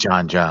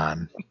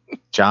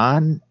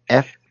 John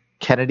F.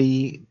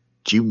 Kennedy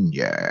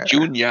Jr.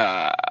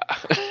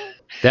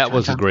 That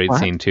was a great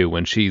scene too,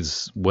 when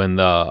the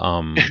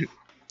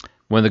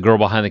girl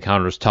behind the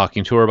counter is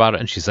talking to her about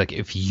it, and she's like,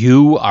 "If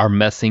you are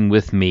messing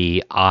with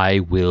me, I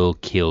will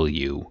kill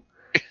you."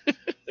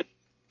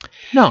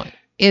 No,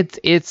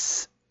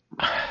 it's.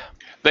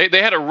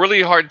 They had a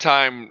really hard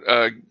time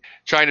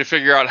trying to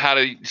figure out how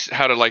to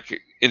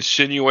like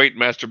insinuate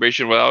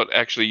masturbation without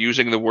actually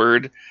using the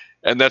word,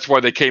 and that's why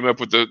they came up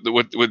with at the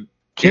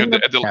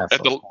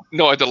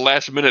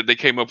last minute they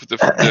came up with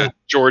the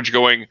George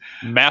going,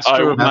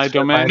 "Master of my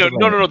domain."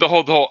 No, the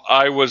whole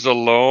I was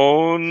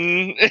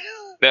alone.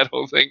 That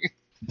whole thing,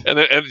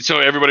 and so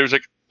everybody was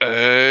like,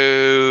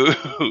 "Oh."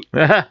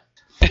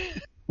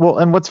 Well,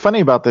 and what's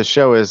funny about this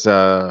show is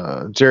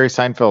Jerry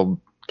Seinfeld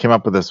came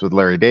up with this with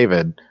Larry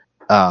David,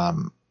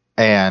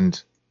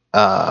 and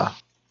a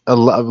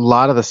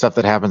lot of the stuff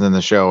that happens in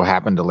the show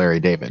happened to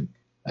Larry David.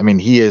 I mean,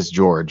 he is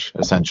George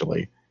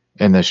essentially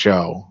in the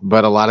show,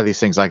 but a lot of these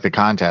things, like the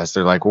contest,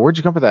 they're like, "Well, where'd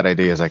you come up with that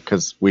idea?" It's like,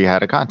 because we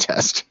had a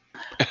contest.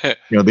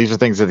 These are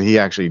things that he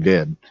actually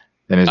did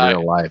in his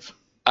real life.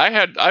 I've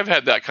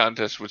had that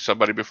contest with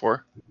somebody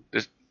before.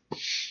 This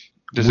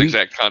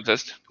exact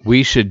contest.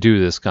 We should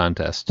do this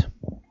contest.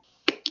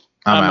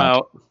 I'm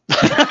out.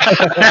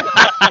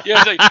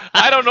 Yeah, like,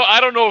 I don't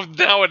know if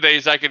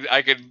nowadays I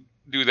could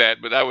do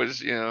that, but I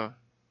was, You're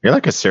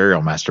like a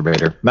serial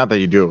masturbator. Not that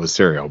you do it with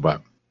cereal,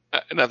 but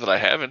not that I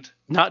haven't.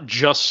 Not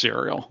just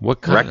cereal. What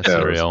kind of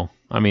cereal?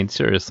 I mean,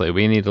 seriously,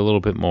 we need a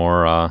little bit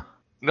more.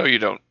 No, you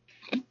don't.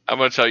 I'm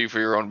going to tell you for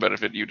your own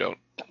benefit, you don't.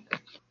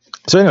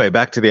 So anyway,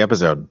 back to the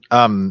episode.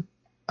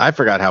 I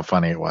forgot how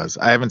funny it was.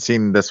 I haven't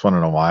seen this one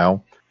in a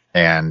while,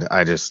 and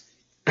I just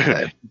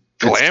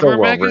Glamour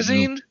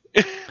magazine.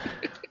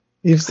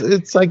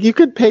 It's like you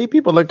could pay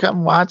people to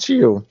come watch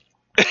you.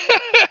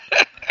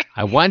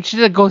 I want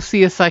you to go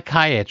see a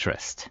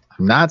psychiatrist.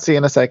 I'm not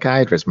seeing a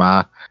psychiatrist,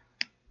 Ma.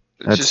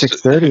 At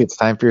 6:30, it's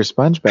time for your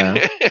sponge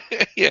bath.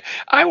 Yeah,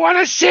 I want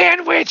a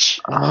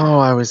sandwich. Oh,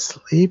 I was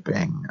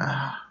sleeping.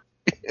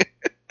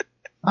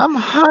 I'm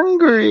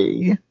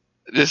hungry.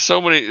 There's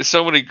so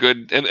many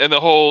good, and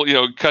the whole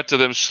cut to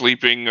them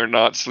sleeping or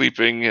not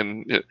sleeping,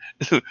 and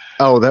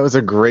oh, that was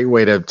a great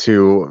way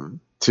to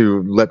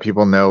let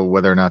people know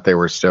whether or not they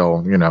were still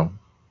and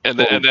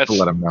that's to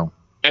let them know.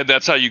 And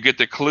that's how you get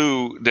the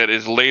clue that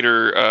is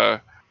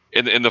later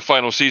in the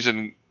final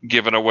season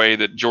given away,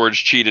 that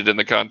George cheated in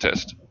the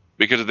contest,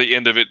 because at the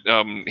end of it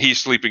he's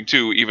sleeping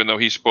too, even though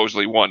he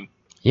supposedly won.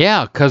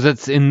 Yeah, because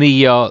it's in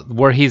the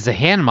where he's a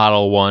hand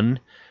model one,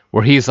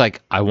 where he's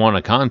like, "I won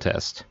a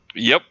contest."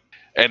 Yep.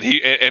 And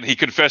he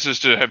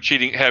confesses to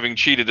having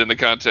cheated in the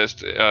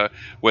contest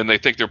when they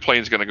think their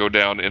plane's going to go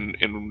down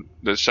in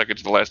the second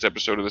to the last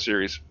episode of the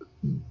series.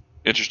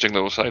 Interesting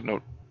little side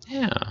note.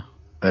 Yeah.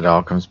 It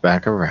all comes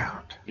back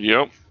around.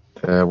 Yep.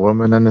 The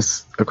woman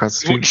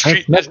across the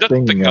street has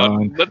nothing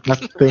on.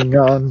 Nothing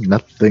on.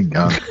 Nothing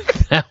on.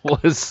 That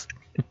was...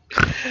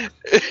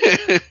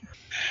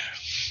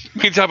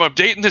 Meantime, I'm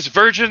dating this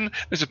virgin.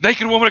 There's a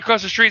naked woman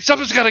across the street.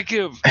 Something's got to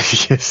give.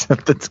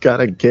 Something's got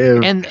to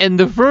give. And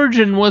the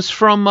virgin was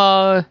from...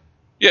 Yeah,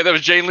 that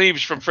was Jane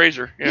Leaves from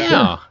Frasier.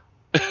 Yeah.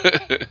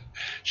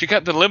 She got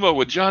in the limo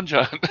with John.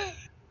 That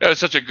was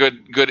such a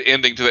good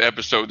ending to the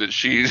episode, that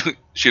she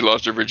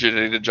lost her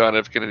virginity to John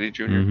F. Kennedy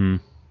Jr. Mm-hmm.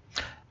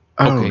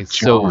 Okay,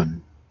 so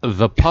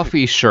the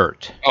puffy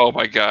shirt. Oh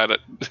my God! I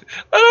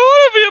don't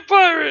want to be a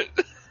pirate.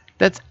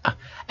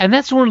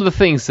 That's one of the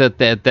things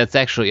that's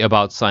actually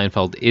about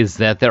Seinfeld, is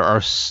that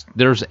there's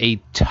a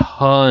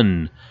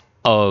ton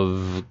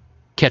of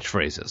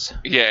catchphrases.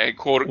 Yeah,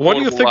 what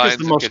do you think is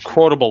the most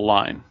quotable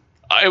line?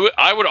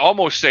 I would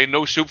almost say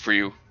 "no soup for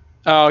you."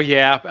 Oh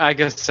yeah, I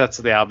guess that's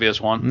the obvious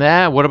one.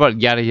 Nah, what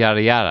about yada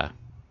yada yada?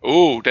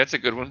 Ooh, that's a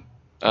good one.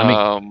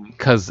 I mean,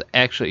 because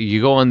actually,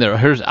 you go in there.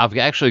 I've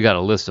actually got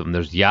a list of them.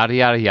 There's yada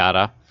yada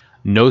yada.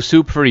 No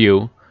soup for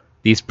you.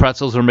 These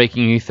pretzels are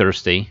making you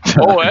thirsty.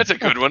 Oh, that's a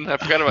good one. I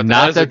forgot about that.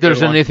 Not that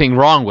there's anything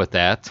wrong with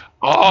that.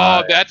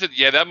 Oh, that's it.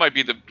 Yeah, that might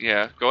be the.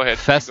 Yeah, go ahead.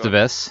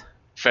 Festivus.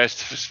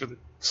 Festivus.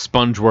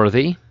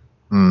 Spongeworthy.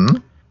 Mm-hmm.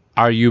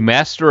 Are you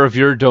master of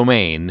your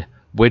domain?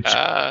 Which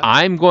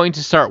I'm going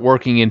to start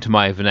working into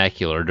my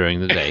vernacular during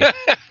the day.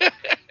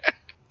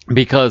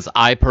 Because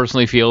I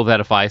personally feel that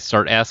if I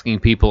start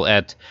asking people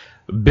at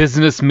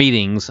business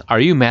meetings, are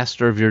you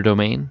master of your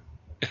domain?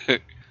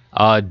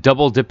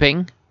 Double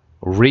dipping,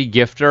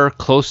 regifter,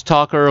 close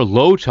talker,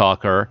 low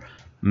talker,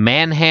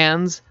 man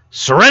hands,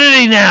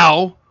 serenity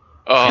now,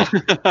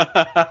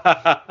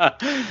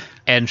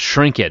 and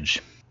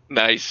shrinkage.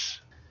 Nice.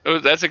 Oh,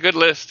 that's a good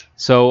list.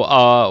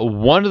 So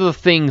one of the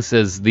things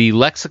is the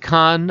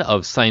lexicon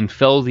of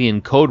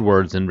Seinfeldian code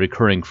words and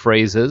recurring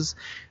phrases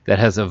that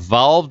has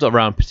evolved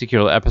around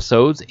particular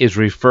episodes is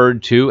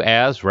referred to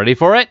as, ready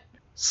for it,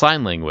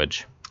 sign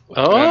language.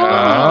 Oh.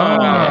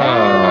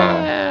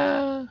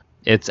 Yeah.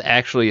 It's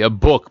actually a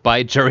book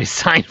by Jerry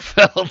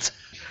Seinfeld.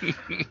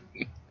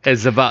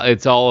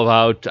 It's all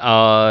about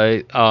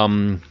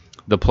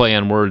the play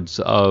on words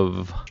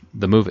of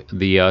the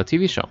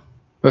TV show.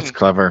 That's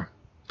clever.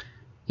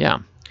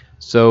 Yeah.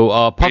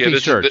 So puffy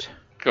shirt.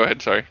 Go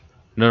ahead. Sorry.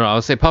 No.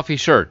 I'll say puffy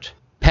shirt.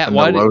 Pat,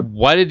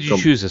 why did you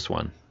choose this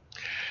one?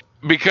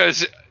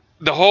 Because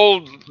the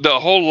whole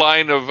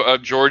line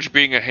of George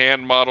being a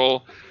hand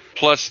model,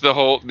 plus the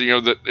whole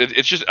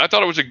it's just, I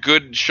thought it was a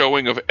good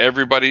showing of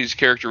everybody's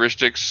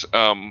characteristics.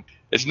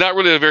 It's not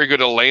really a very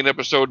good Elaine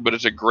episode, but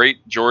it's a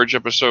great George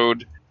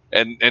episode,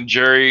 and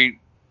Jerry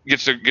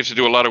gets to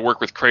do a lot of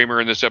work with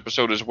Kramer in this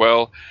episode as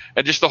well,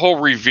 and just the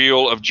whole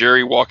reveal of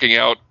Jerry walking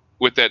out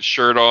with that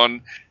shirt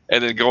on,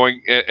 and then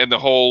going, and the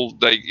whole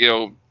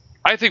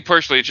I think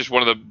personally it's just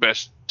one of the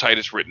best,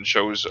 tightest written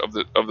shows of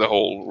the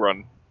whole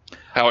run.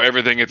 How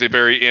everything at the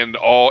very end,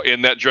 all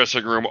in that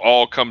dressing room,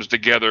 all comes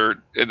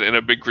together in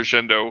a big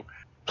crescendo.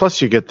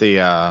 Plus, you get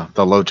the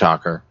low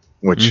talker,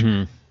 which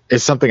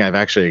is something I've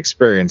actually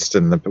experienced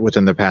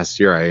within the past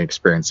year. I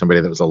experienced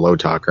somebody that was a low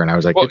talker, and I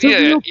was like,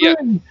 yeah.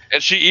 And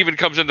she even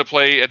comes into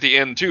play at the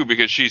end too,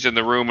 because she's in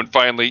the room, and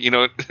finally,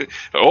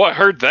 oh, I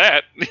heard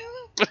that.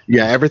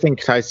 Yeah, everything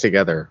ties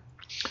together.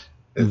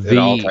 It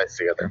all ties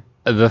together.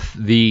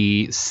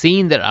 The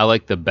scene that I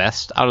like the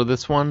best out of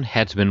this one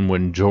had to have been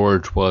when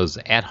George was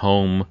at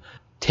home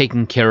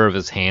taking care of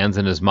his hands,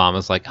 and his mom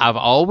is like, I've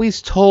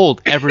always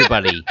told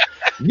everybody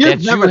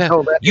You've never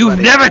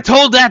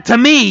told that to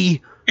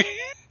me.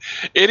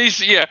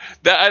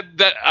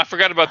 That I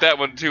forgot about that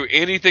one too.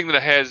 Anything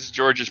that has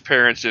George's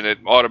parents in it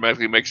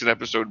automatically makes an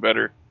episode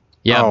better.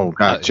 Yeah. Oh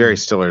god, Jerry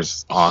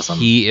Stiller's awesome.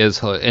 He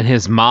is, and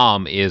his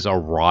mom is a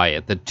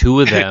riot. The two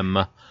of them.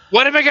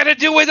 What am I gonna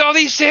do with all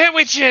these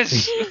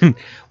sandwiches?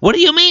 What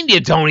do you mean you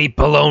don't eat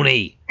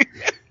bologna?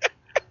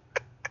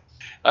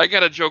 I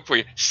got a joke for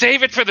you.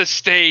 Save it for the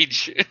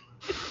stage.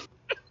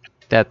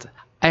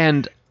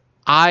 I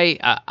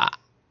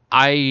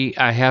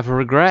have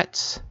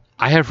regrets.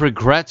 I have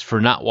regrets for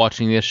not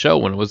watching this show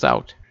when it was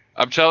out.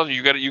 I'm telling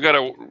you, you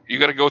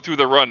gotta go through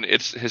the run.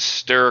 It's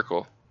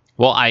hysterical.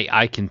 Well,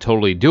 I can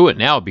totally do it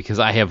now because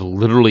I have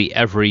literally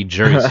every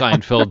Jerry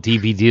Seinfeld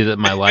DVD that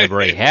my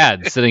library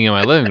had sitting in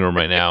my living room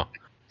right now.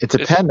 It's a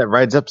pen that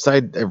writes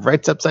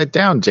upside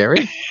down,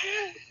 Jerry.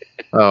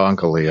 Oh,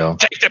 Uncle Leo.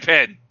 Take the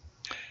pen.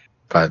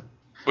 But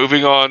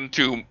moving on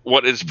to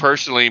what is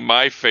personally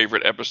my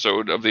favorite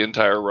episode of the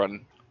entire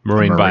run.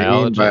 Marine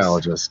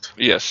biologist.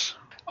 Yes.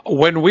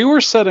 When we were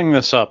setting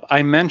this up,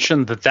 I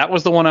mentioned that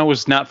was the one I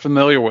was not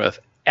familiar with.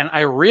 And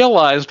I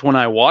realized when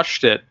I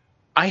watched it,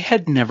 I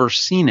had never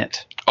seen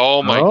it.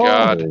 Oh my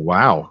God.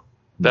 Wow.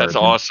 That's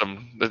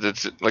awesome.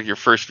 That's like your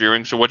first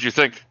viewing. So what'd you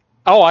think?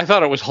 Oh, I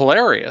thought it was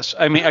hilarious.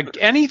 I mean,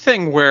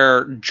 anything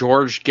where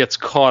George gets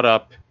caught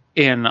up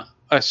in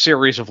a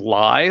series of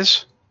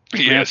lies.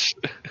 Yes.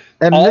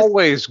 And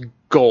always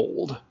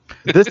gold.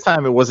 This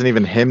time it wasn't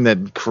even him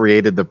that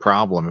created the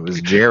problem. It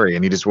was Jerry,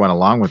 and he just went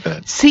along with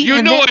it. See,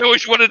 I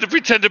always wanted to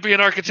pretend to be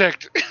an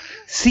architect.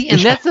 See, and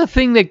that's the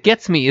thing that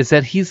gets me is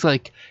that he's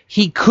like,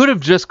 he could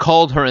have just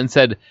called her and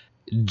said,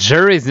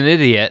 Jerry's an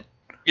idiot.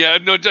 Yeah,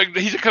 no,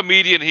 he's a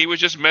comedian. He was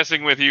just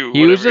messing with you.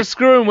 He was just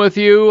screwing with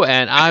you,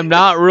 and I'm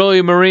not really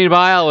a marine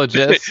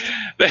biologist.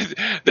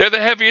 They're the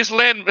heaviest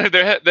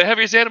they're the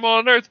heaviest animal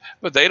on Earth,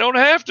 but they don't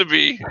have to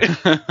be.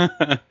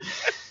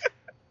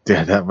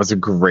 Yeah, that was a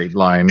great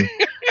line.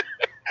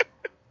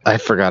 I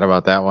forgot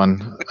about that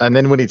one. And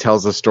then when he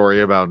tells the story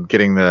about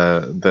getting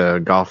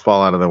the golf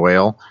ball out of the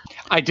whale.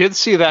 I did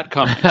see that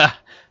coming.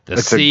 The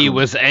sea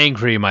was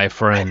angry, my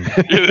friend.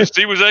 Yeah, the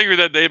sea was angry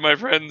that day, my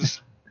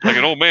friends. Like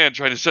an old man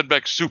trying to send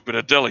back soup in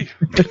a deli.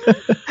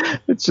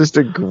 It's just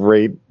a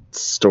great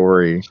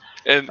story.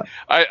 And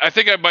I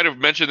think I might have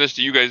mentioned this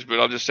to you guys, but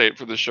I'll just say it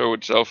for the show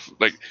itself.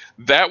 Like,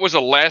 that was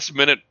a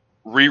last-minute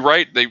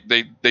rewrite.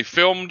 They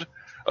filmed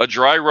a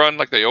dry run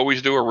like they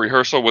always do, a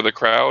rehearsal with a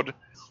crowd.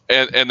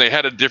 and they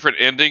had a different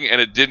ending,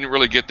 and it didn't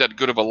really get that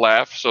good of a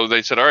laugh. So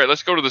they said, all right,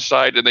 let's go to the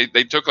side. And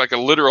they took like a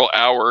literal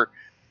hour,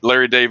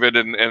 Larry David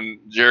and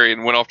Jerry,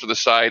 and went off to the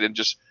side and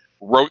just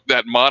wrote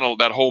that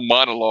whole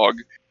monologue.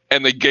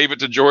 And they gave it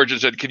to George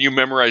and said, can you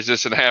memorize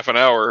this in half an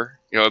hour?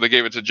 They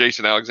gave it to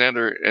Jason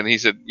Alexander, and he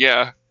said,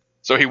 yeah.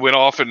 So he went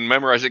off and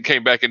memorized it,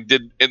 came back and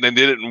then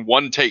did it in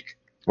one take.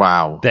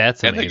 Wow.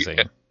 That's amazing.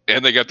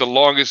 And they got the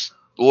longest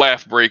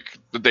laugh break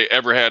that they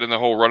ever had in the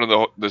whole run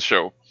of the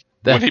show.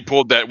 When he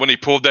pulled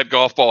that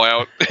golf ball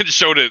out and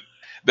showed it,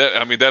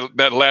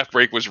 that laugh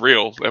break was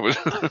real. That was.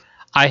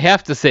 I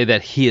have to say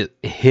that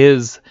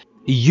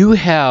you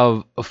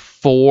have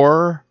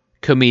 4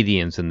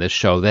 comedians in this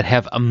show that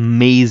have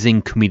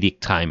amazing comedic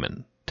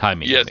timing.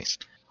 Yes.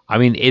 I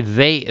mean,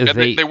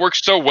 they work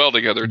so well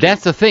together.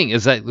 That's the thing,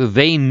 is that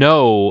they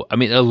know. I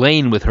mean,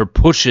 Elaine with her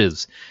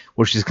pushes,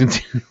 where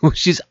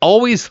she's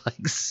always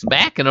like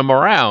smacking them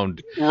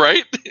around.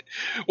 Right.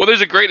 Well,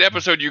 there's a great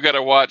episode you got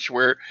to watch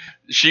where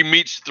she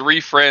meets 3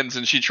 friends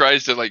and she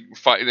tries to like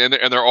fight, and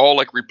they're all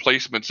like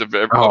replacements of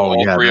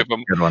all 3 of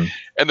them. Good one.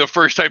 And the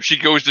first time she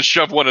goes to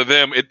shove one of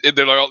them,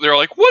 they're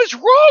like, "What is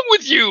wrong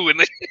with you?" And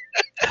they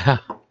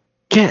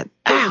get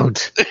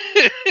out.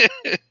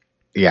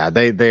 Yeah,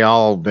 they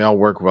all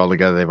work well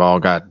together. They've all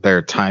got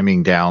their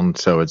timing down,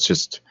 so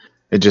it's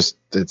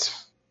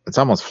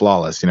almost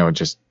flawless. It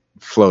just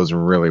flows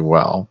really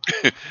well,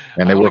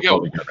 and they work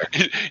well together.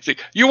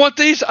 You want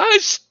these? I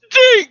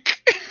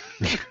stink.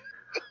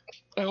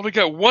 I only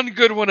got one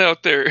good one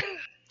out there.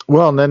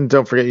 Well, and then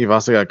don't forget, you've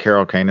also got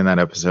Carol Kane in that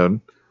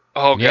episode.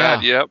 Oh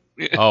God, yep.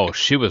 Oh,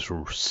 she was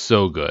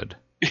so good.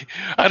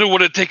 I don't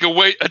want to take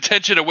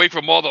attention away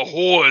from all the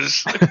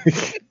whores.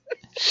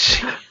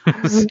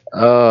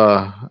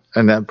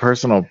 And that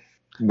personal,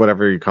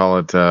 whatever you call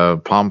it,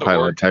 Palm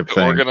Pilot type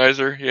thing.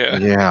 Organizer, yeah.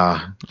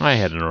 Yeah. I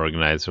had an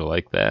organizer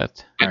like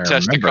that. And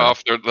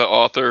Testikoff, the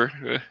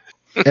author.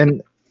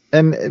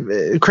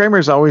 And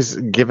Kramer's always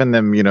given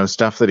them,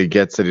 stuff that he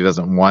gets that he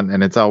doesn't want,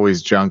 and it's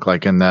always junk.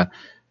 Like in the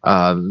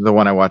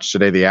one I watched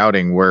today, The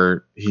Outing,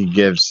 where he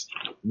gives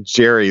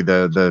Jerry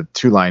the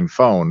 2-line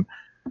phone,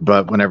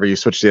 but whenever you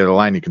switch to the other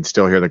line, you can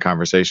still hear the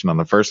conversation on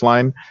the first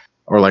line.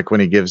 Or like when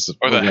he gives...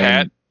 Or the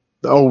hat.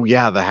 Oh,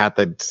 yeah, the hat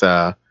that's...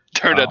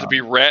 turned out to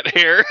be rat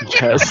hair.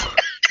 Yes.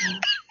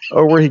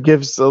 Or where he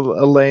gives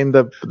Elaine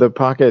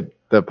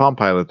the Palm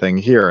Pilot thing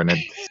here, and it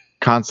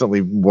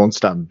constantly won't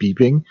stop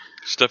beeping.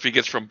 Stuff he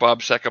gets from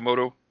Bob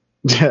Sakamoto.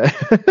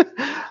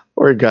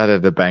 Or he got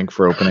at the bank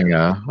for opening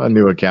a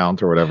new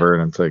account or whatever,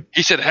 and it's like...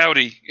 He said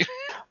howdy.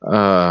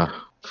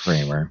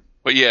 Kramer.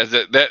 But yeah,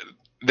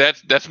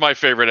 that's my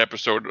favorite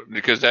episode,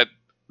 because that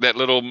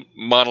little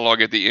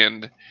monologue at the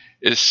end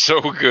is so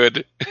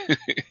good.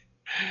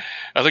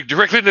 I look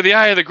directly into the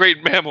eye of the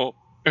great mammal,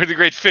 or the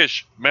great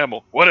fish,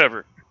 mammal,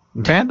 whatever.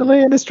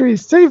 Vandalay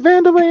Industries, say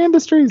Vandalay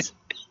Industries.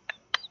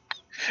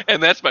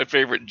 And that's my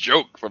favorite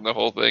joke from the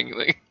whole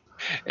thing.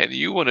 And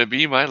you want to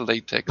be my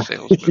latex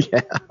salesman.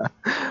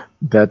 Yeah,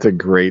 that's a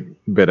great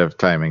bit of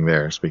timing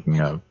there.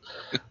 Speaking of,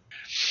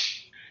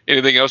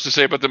 anything else to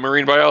say about the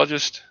marine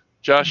biologist,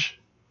 Josh?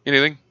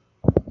 Anything?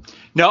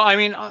 No, I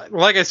mean,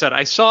 like I said,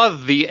 I saw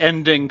the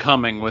ending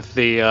coming with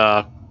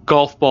the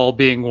golf ball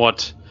being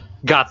what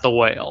got the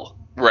whale.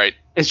 Right.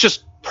 It's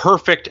just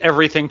perfect.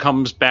 Everything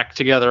comes back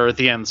together at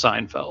the end,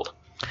 Seinfeld.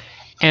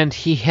 And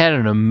he had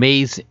an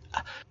amazing...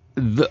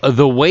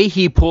 The way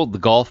he pulled the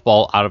golf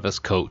ball out of his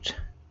coat.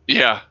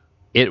 Yeah.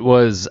 It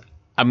was...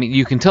 I mean,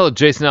 you can tell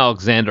Jason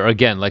Alexander,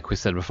 again, like we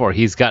said before,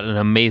 he's got an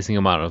amazing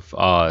amount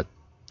of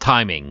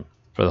timing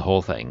for the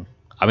whole thing.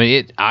 I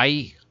mean,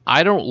 I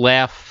don't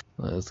laugh...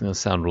 It's going to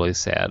sound really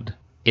sad.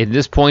 At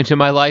this point in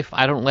my life,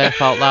 I don't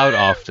laugh out loud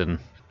often.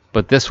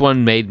 But this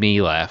one made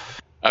me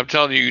laugh. I'm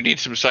telling you, you need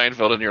some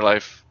Seinfeld in your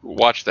life.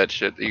 Watch that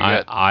shit that you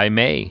got. I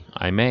may.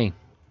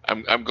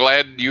 I'm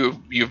glad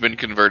you've been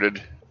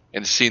converted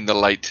and seen the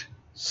light.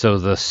 So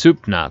the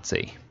Soup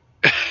Nazi.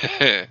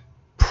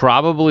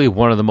 Probably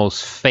one of the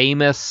most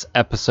famous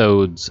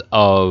episodes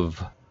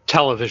of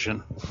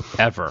television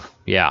ever.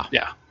 Yeah.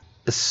 Yeah.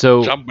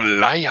 So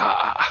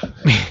Jambalaya.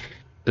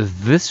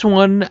 This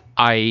one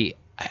I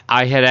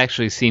had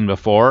actually seen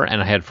before,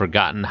 and I had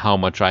forgotten how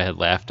much I had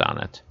laughed on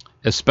it.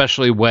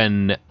 Especially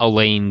when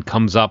Elaine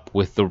comes up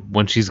with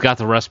when she's got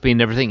the recipe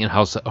and everything, and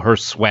how her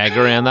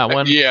swagger on that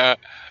one. Yeah.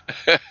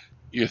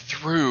 You're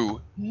through.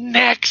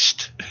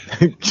 Next.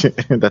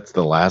 That's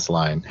the last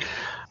line.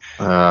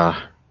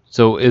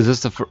 So is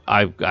this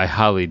I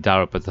highly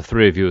doubt it, but the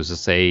 3 of you, is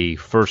this a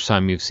first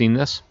time you've seen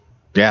this?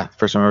 Yeah,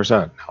 first time I ever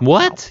saw it.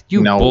 What?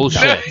 No,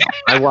 bullshit. No.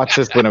 I watched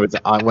this when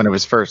it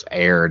was first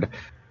aired.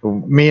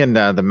 Me and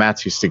the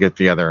Matts used to get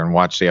together and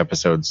watch the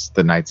episodes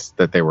the nights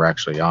that they were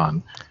actually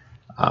on.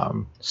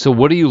 So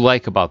what do you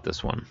like about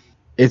this one?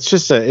 It's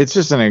just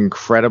an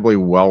incredibly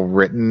well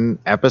written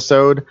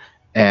episode,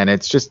 and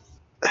it's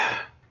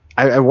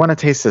I want to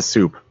taste the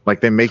soup.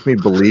 Like, they make me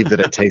believe that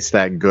it tastes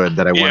that good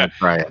that I Yeah. want to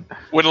try it.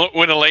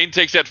 When Elaine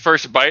takes that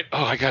first bite,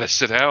 I gotta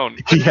sit down.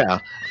 Yeah,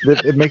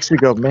 it makes me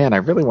go, man, I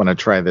really want to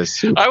try this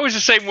soup. I was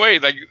the same way.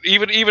 Like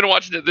even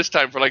watching it this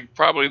time for like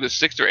probably the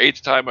 6th or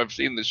 8th time I've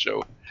seen this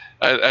show,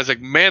 I was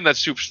like, man, that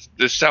soup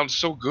this sounds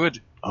so good.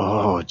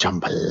 Oh,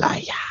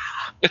 jambalaya.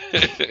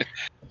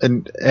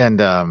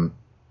 and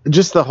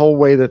just the whole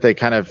way that they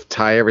kind of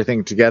tie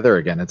everything together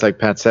again. It's like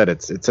Pat said,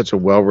 it's such a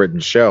well-written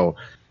show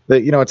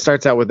that, it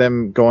starts out with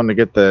them going to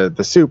get the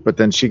soup, but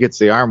then she gets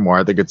the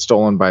armoire that gets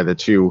stolen by the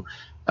two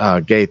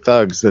gay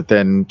thugs that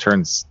then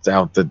turns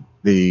out that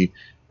the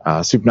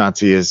soup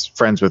Nazi is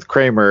friends with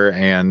Kramer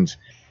and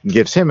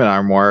gives him an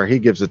armoire. He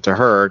gives it to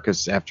her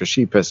because after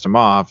she pissed him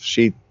off,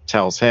 she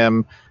tells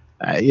him,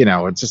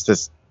 it's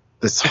just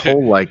this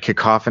whole like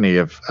cacophony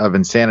of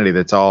insanity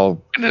that's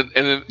all and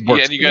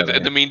you got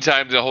in the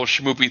meantime the whole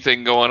schmoopy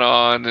thing going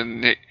on,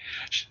 and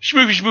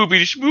schmoopy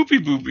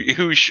boopy,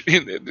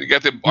 you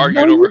got them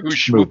arguing over who's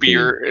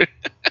schmoopier.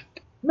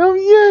 No,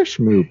 yeah,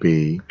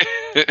 schmoopy.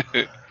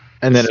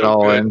 And then it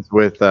all ends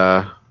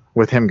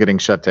with him getting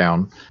shut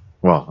down.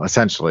 Well,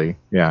 essentially,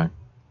 yeah,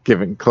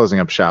 closing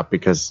up shop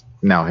because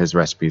now his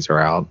recipes are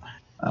out.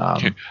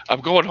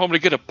 I'm going home to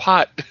get a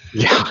pot.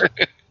 Yeah,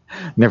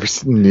 never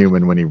seen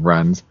Newman when he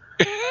runs.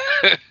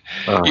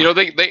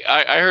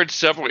 I heard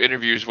several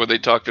interviews where they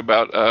talked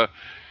about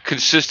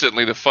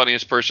consistently the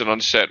funniest person on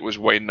set was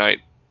Wayne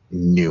Knight.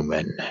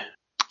 Newman.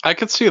 I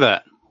could see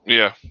that.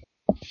 Yeah.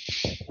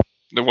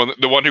 The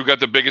one who got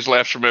the biggest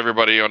laughs from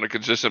everybody on a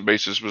consistent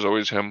basis was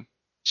always him.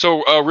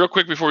 So real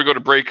quick before we go to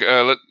break,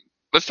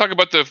 let's talk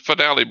about the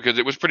finale because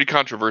it was pretty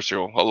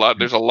controversial.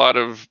 There's a lot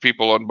of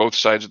people on both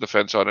sides of the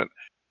fence on it.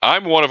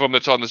 I'm one of them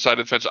that's on the side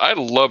of the fence. I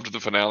loved the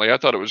finale. I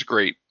thought it was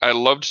great. I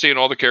loved seeing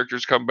all the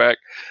characters come back.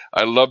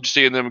 I loved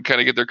seeing them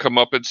kind of get their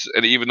comeuppance.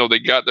 And even though they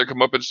got their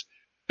comeuppance,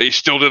 they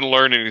still didn't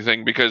learn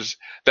anything because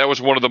that was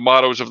one of the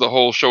mottos of the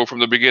whole show from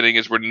the beginning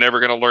is we're never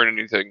going to learn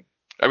anything.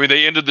 I mean,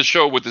 they ended the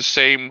show with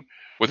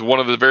one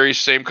of the very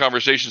same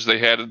conversations they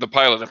had in the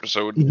pilot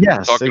episode.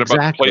 Yes, talking exactly.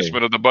 about the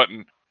placement of the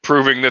button,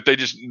 proving that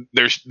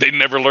they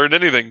never learned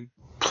anything.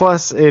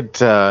 Plus,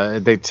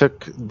 they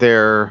took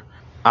their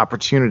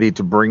opportunity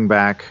to bring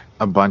back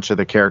a bunch of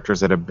the characters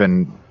that have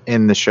been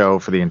in the show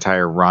for the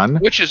entire run,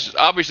 which is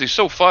obviously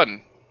so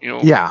fun.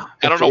 Yeah,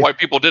 I don't know why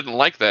people didn't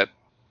like that.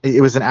 It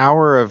was an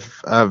hour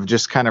of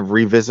just kind of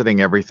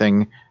revisiting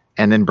everything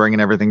and then bringing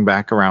everything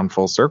back around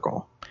full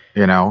circle.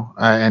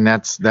 And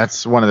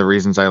that's one of the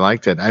reasons I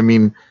liked it. I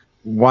mean,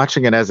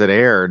 watching it as it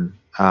aired,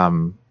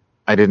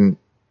 I didn't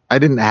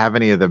have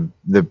any of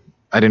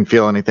I didn't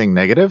feel anything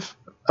negative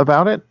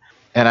about it,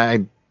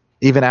 and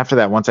even after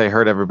that, once I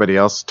heard everybody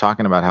else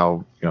talking about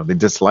how they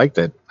disliked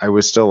it, I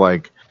was still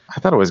like, I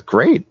thought it was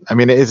great. I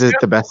mean, is it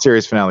the best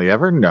series finale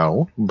ever?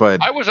 No,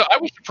 but I was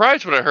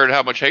surprised when I heard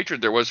how much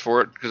hatred there was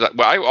for it because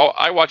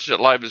I watched it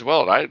live as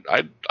well, and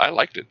I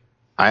liked it.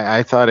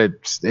 I thought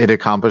it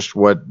accomplished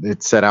what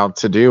it set out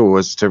to do,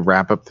 was to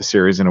wrap up the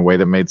series in a way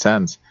that made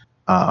sense.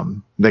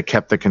 That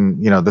kept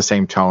the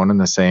same tone and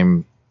the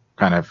same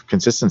kind of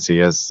consistency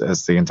as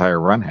the entire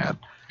run had.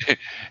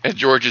 And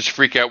George's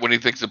freak out when he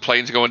thinks the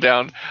plane's going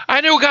down.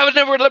 I knew God would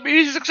never let me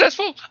be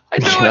successful. I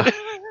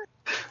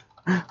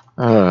knew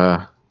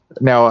it.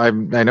 Now I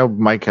know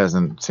Mike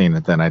hasn't seen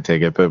it. Then I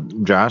take it,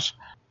 but Josh.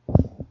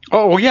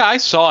 Oh yeah, I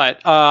saw it.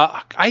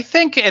 I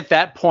think at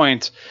that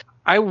point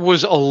I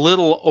was a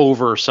little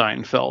over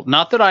Seinfeld.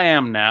 Not that I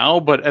am now,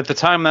 but at the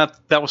time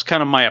that was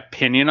kind of my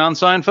opinion on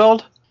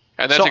Seinfeld.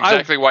 And that's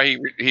exactly why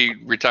he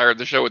retired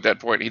the show at that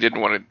point. He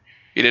didn't want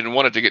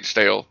it to get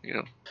stale.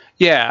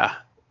 Yeah.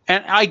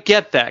 And I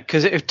get that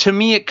because to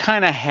me it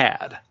kind of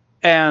had,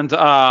 and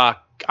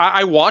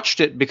I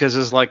watched it because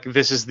it's like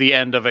this is the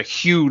end of a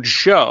huge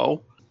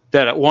show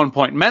that at one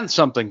point meant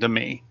something to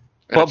me.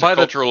 But by a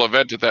cultural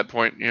event at that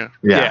point,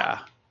 yeah,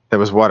 that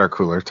was water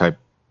cooler type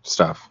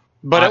stuff.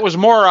 But it was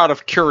more out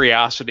of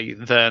curiosity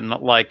than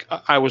like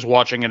I was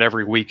watching it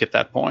every week at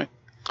that point.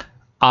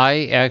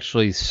 I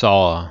actually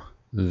saw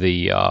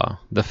the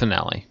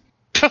finale.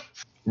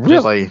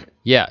 Really?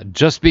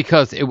 Just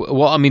because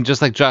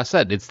just like Josh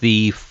said, it's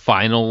the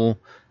final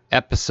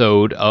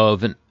episode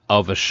of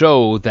a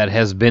show that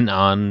has been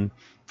on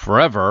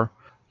forever.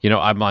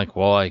 I'm like,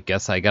 well, I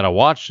guess I gotta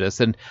watch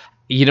this. And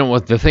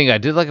what the thing I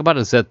did like about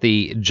it is that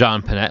the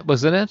John Panette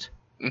was in it,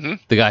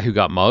 the guy who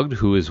got mugged,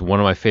 who is one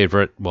of my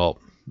favorite. Well,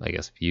 I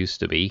guess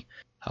used to be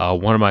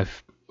one of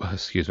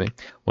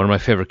my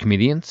favorite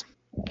comedians.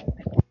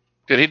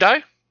 Did he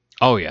die?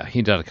 Oh yeah,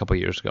 he died a couple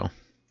years ago.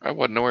 I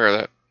wasn't aware of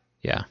that.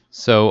 Yeah.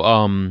 So,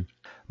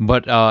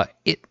 but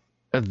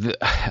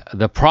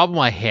the problem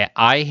I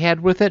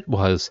had with it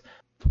was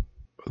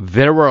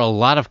there were a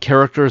lot of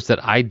characters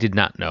that I did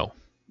not know.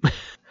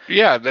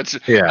 Yeah, that's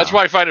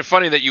why I find it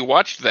funny that you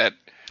watched that.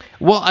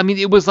 Well, I mean,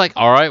 it was like,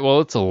 all right,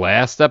 well, it's the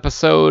last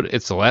episode.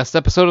 It's the last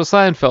episode of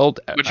Seinfeld.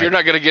 But you're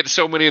not going to get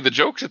so many of the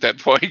jokes at that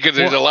point because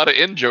there's a lot of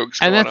in jokes.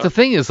 And that's the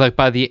thing is, like,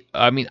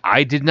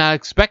 I did not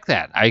expect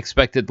that. I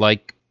expected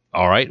like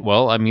All right.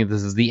 Well, I mean,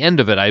 this is the end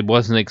of it. I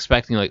wasn't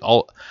expecting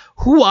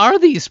who are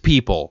these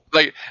people?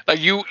 Like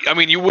you. I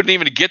mean, you wouldn't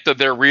even get that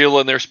they're real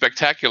and they're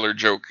spectacular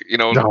joke.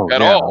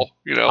 At all.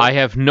 I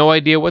have no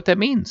idea what that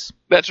means.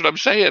 That's what I'm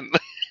saying.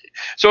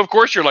 So of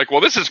course you're like,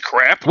 well, this is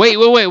crap.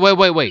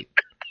 Wait.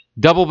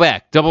 Double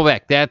back.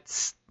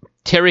 That's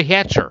Terry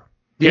Hatcher.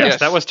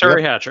 Yes, that was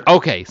Terry Hatcher.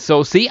 Okay,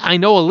 so see, I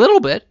know a little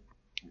bit.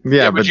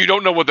 Yeah, but you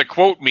don't know what the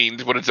quote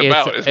means. What it's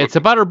about. It's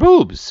about her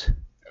boobs.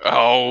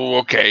 Oh,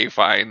 okay,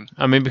 fine.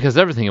 I mean, because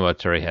everything about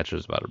Terry Hatcher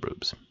is about her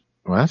boobs.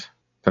 What?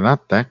 They're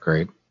not that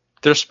great.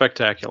 They're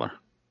spectacular.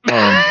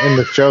 In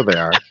the show they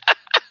are.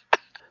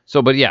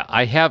 So, but yeah,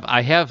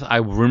 I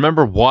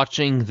remember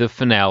watching the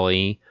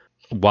finale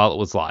while it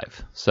was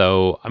live.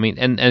 So, I mean,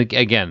 and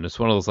again, it's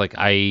one of those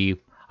I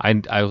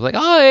was like,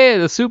 oh, hey,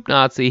 the soup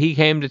Nazi, he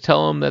came to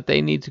tell them that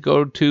they need to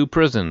go to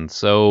prison.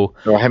 So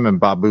him and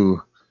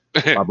Babu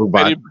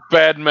Very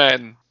bad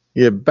man.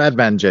 Yeah, bad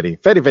man, Jetty.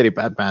 Very, very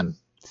bad man.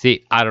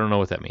 See, I don't know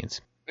what that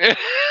means.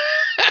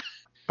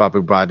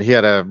 Babu Bad. He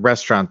had a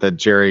restaurant that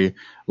Jerry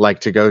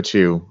liked to go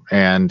to,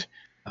 and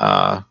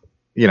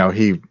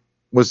he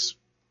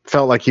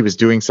felt like he was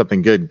doing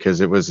something good because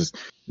it was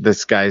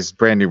this guy's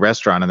brand new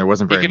restaurant, and there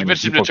wasn't very many people coming.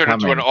 He convinced him to turn it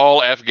into an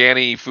all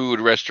Afghani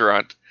food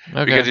restaurant.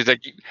 Okay. Because he's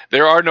like,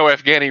 there are no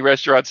Afghani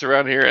restaurants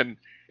around here, and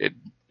it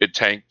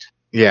tanked.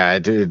 Yeah,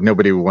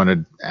 nobody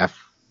wanted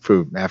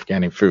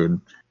Afghani food.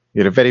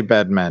 You're a very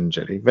bad man,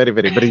 Jerry. Very,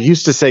 very. But he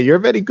used to say, "You're a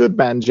very good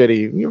man,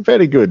 Jerry. You're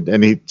very good."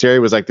 And Jerry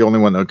was like the only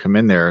one that would come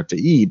in there to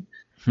eat.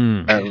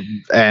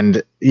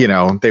 And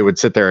they would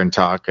sit there and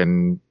talk,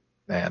 and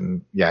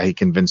he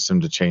convinced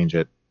him to change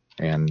it,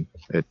 and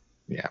it.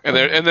 Yeah,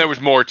 and there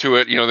was more to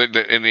it,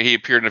 and he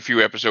appeared in a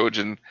few episodes,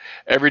 and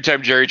every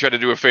time Jerry tried to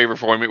do a favor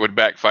for him, it would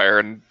backfire,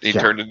 and he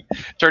turned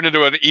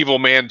into an evil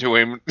man to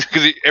him,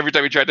 because every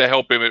time he tried to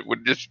help him, it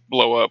would just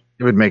blow up.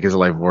 It would make his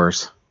life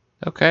worse.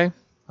 Okay.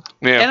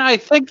 Yeah. And I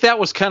think that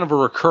was kind of a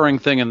recurring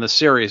thing in the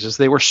series, is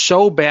they were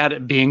so bad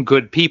at being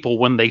good people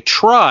when they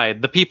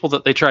tried, the people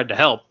that they tried to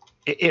help,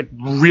 it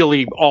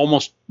really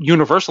almost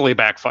universally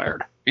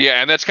backfired.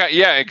 Yeah, and that's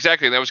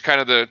exactly. That was kind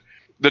of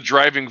the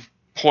driving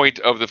point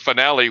of the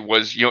finale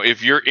was,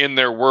 if you're in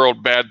their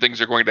world, bad things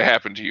are going to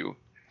happen to you.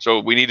 So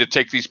we need to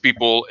take these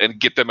people and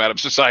get them out of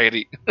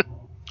society.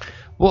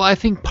 Well, I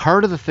think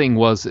part of the thing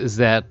is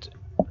that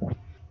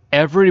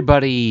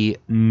everybody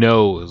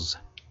knows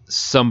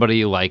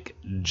somebody like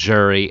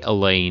Jerry,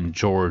 Elaine,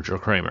 George, or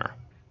Kramer.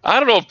 I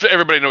don't know if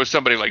everybody knows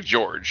somebody like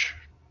George.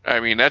 I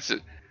mean, that's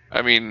it.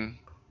 I mean,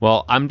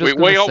 well, I'm just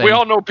we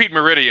all know Pete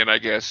Meridian, I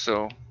guess.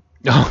 So.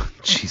 Oh,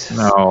 Jesus.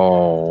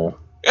 No.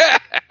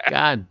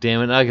 God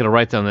damn it! I gotta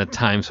write down that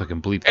time so I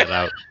can bleep that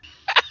out.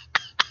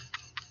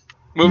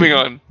 Moving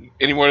on.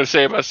 Any more to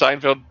say about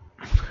Seinfeld?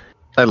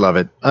 I love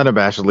it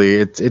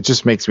unabashedly. It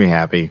just makes me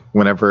happy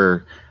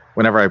whenever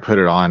I put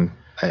it on.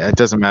 It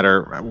doesn't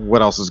matter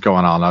what else is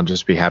going on. I'll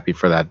just be happy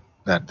for that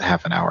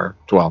half an hour,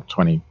 12,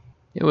 20.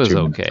 It was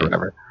okay.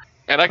 Whatever.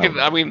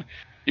 And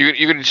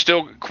you can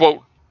still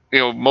quote,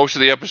 most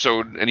of the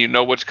episode, and you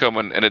know what's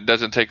coming, and it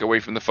doesn't take away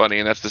from the funny,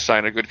 and that's the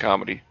sign of good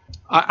comedy.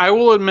 I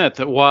will admit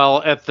that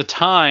while at the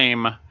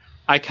time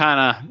I kind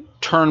of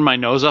turned my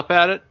nose up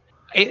at it,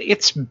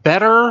 it's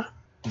better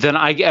than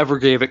I ever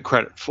gave it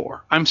credit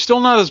for. I'm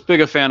still not as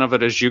big a fan of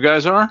it as you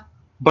guys are,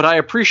 but I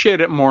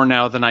appreciate it more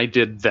now than I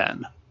did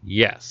then.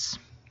 Yes.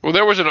 Well,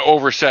 there was an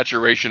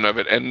oversaturation of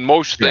it, and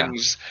most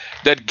things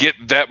that get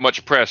that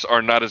much press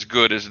are not as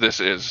good as this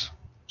is.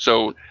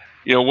 So,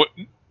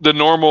 the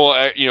normal,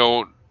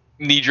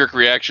 knee-jerk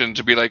reaction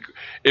to be like,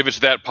 if it's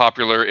that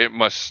popular, it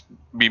must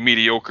be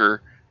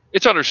mediocre.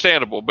 It's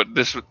understandable, but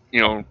this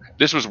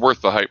was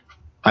worth the hype.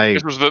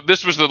 This was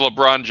the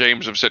LeBron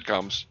James of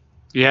sitcoms.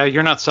 Yeah,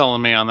 you're not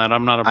selling me on that.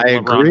 I'm not a I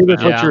LeBron agree with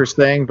fan. what you're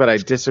saying, but I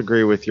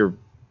disagree with your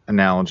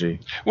analogy.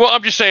 Well,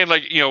 I'm just saying,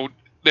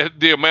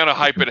 the amount of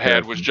hype it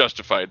had was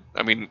justified.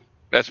 I mean,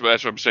 that's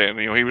what I'm saying.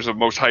 He was the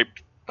most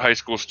hyped high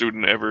school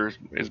student ever,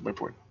 is my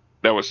point.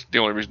 That was the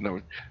only reason.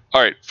 All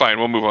right, fine,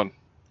 we'll move on.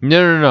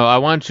 No. I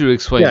want you to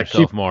explain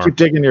yourself more. Keep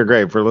digging your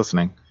grave. We're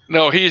listening.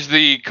 No, he's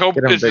the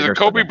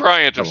Kobe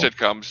Bryant of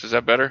sitcoms. Is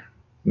that better?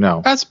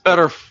 No. That's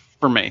better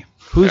for me.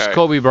 Who's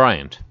Kobe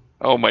Bryant?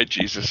 Oh, my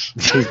Jesus.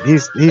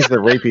 he's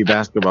the rapey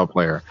basketball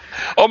player.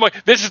 Oh, my.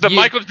 This is the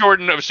Michael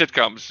Jordan of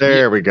sitcoms.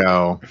 There we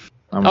go.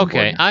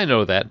 Okay, I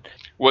know that.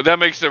 Well, that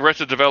makes the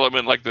Arrested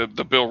Development like the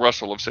Bill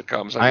Russell of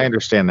sitcoms. I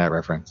understand that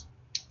reference.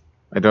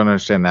 I don't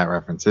understand that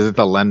reference. Is it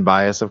the Len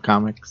Bias of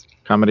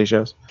comedy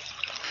shows?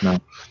 No.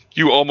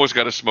 You almost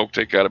got a smoke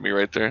take out of me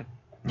right there.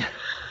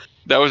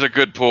 That was a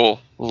good pull.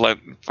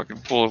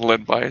 Fucking pull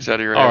Len Bias out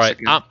of your ass. All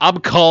right, I'm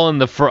calling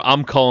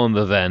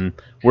the then.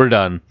 We're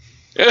done.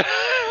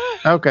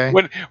 Okay.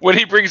 When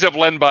he brings up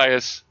Len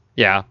Bias.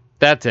 Yeah,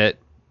 that's it.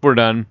 We're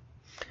done.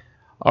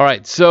 All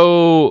right,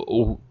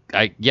 so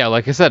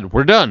like I said,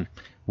 we're done.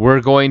 We're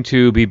going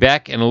to be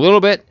back in a little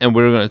bit, and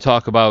we're going to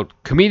talk about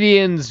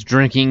comedians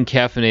drinking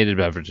caffeinated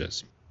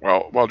beverages.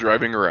 While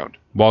driving around.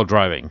 While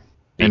driving.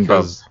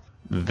 Because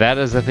that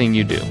is the thing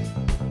you do.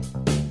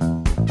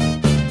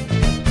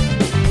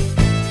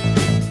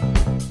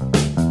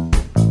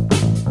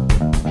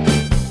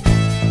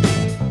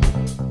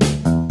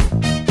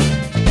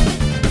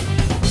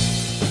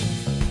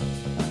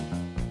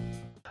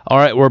 All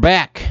right, we're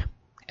back,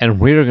 and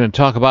we're going to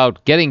talk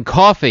about getting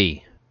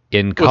coffee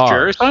in cars. With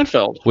Jerry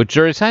Seinfeld. With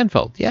Jerry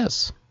Seinfeld,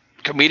 yes.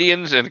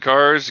 Comedians in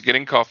cars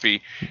getting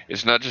coffee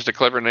is not just a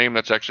clever name.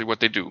 That's actually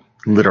what they do.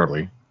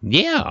 Literally.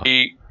 Yeah.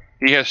 He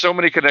has so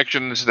many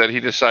connections that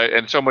he decided,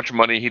 and so much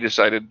money, he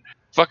decided,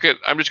 fuck it,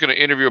 I'm just going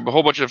to interview a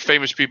whole bunch of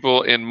famous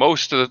people in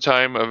most of the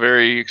time a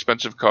very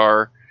expensive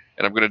car,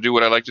 and I'm going to do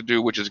what I like to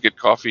do, which is get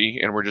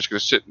coffee, and we're just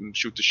going to sit and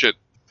shoot the shit.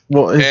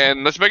 Well,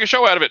 and let's make a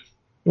show out of it.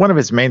 One of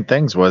his main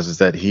things is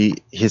that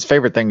his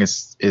favorite thing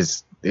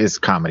is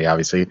comedy,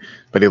 obviously,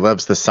 but he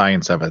loves the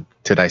science of it,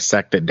 to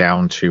dissect it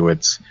down to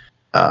its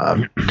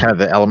kind of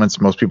the elements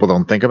most people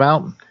don't think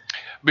about.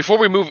 Before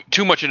we move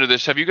too much into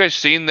this, have you guys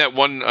seen that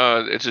one?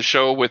 It's a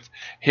show with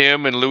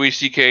him and Louis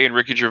C.K. and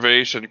Ricky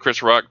Gervais and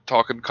Chris Rock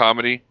talking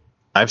comedy.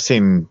 I've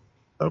seen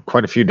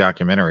quite a few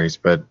documentaries,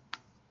 but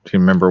do you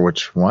remember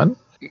which one?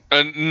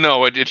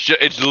 No,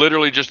 it's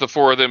literally just the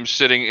four of them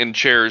sitting in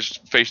chairs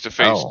face to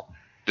face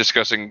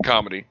discussing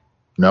comedy.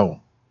 No.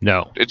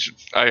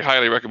 I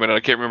highly recommend it. I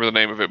can't remember the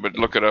name of it, but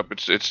look it up.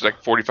 It's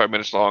like 45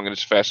 minutes long and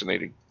it's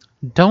fascinating.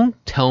 Don't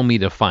tell me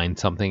to find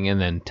something and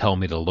then tell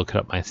me to look it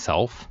up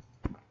myself.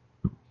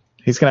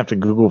 He's gonna have to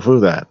Google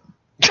foo that.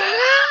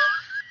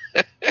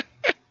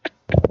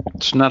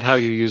 It's not how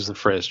you use the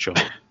phrase, Joel.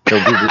 Go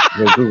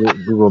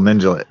Google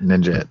Ninja it.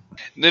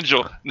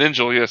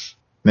 Ninja, yes.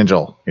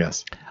 Ninja,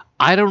 yes.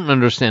 I don't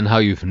understand how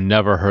you've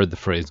never heard the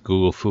phrase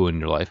Google foo in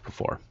your life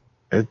before.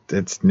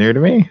 It's new to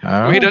me.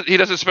 Well, he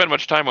doesn't spend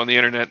much time on the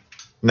internet.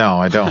 No,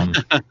 I don't.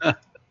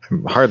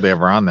 I'm hardly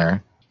ever on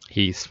there.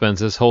 He spends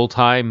his whole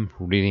time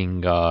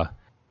reading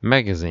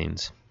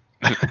magazines.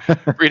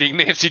 Reading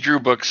Nancy Drew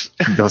books.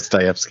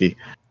 Dostoevsky.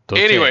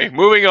 Anyway,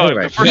 moving on.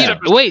 Anyway,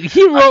 wait,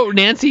 he wrote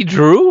Nancy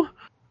Drew?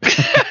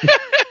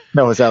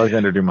 No, it's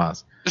Alexander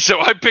Dumas. So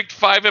I picked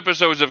 5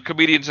 episodes of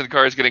Comedians in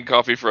Cars Getting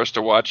Coffee for us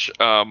to watch.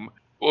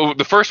 Well,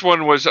 the first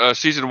one was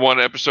season 1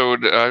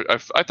 episode.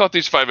 I thought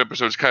these 5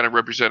 episodes kind of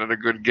represented a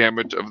good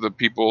gamut of the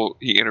people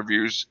he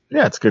interviews.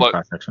 Yeah, it's good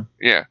cross section.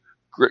 Yeah,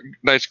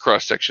 nice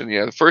cross section.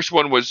 Yeah, the first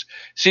one was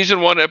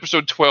season 1,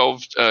 episode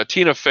 12.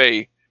 Tina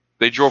Fey.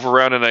 They drove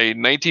around in a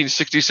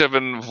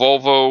 1967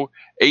 Volvo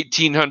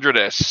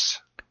 1800S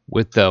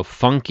with the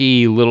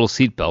funky little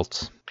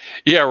seatbelts.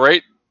 Yeah,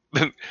 right.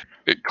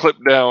 It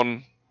clipped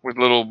down with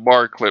little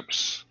bar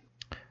clips,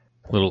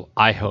 little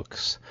eye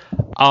hooks.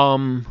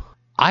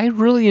 I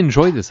really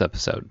enjoyed this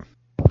episode.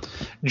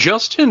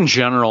 Just in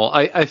general,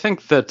 I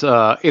think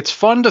that it's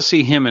fun to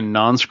see him in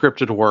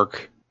non-scripted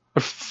work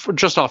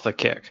just off the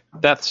kick.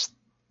 That's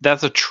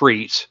a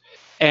treat.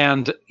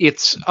 And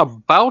it's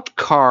about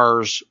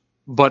cars,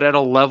 but at a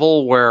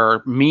level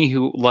where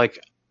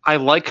I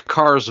like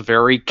cars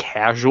very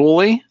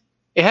casually.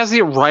 It has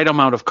the right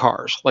amount of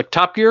cars. Like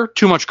Top Gear,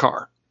 too much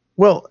car.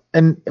 Well,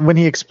 and when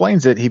he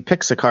explains it, he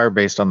picks a car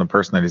based on the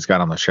person that he's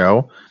got on the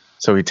show.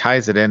 So he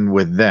ties it in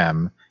with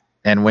them.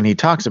 And when he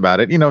talks about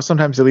it,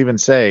 sometimes he'll even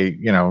say,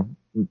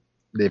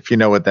 if you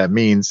know what that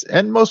means.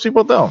 And most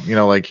people don't.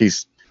 Like he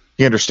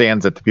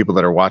understands that the people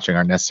that are watching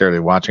aren't necessarily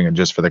watching it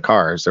just for the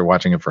cars. They're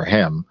watching it for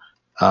him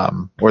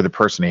or the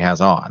person he has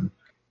on.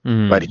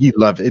 Mm. But he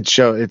loves it.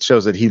 It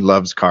shows that he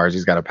loves cars.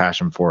 He's got a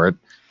passion for it.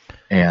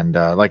 And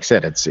like I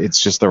said,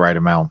 it's just the right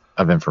amount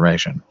of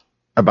information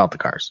about the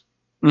cars.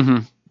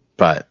 Mm-hmm.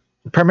 But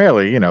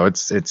primarily,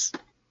 it's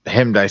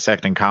him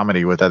dissecting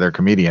comedy with other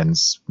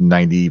comedians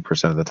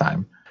 90% of the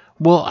time.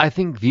 Well, I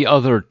think the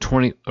other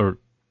 20 or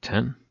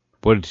 10,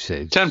 what did you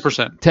say?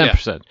 10%.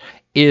 10%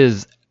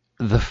 is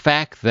the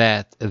fact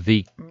that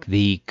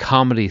the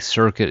comedy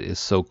circuit is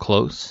so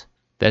close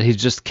that he's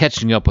just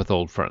catching up with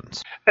old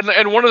friends.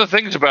 And one of the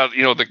things about,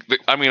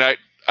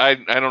 I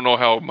don't know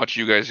how much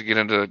you guys get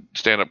into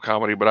stand-up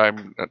comedy, but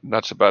I'm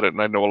nuts about it,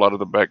 and I know a lot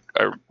of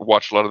I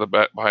watch a lot of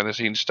the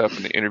behind-the-scenes stuff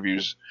and the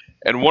interviews.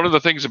 And one of the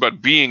things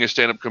about being a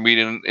stand-up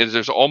comedian is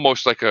there's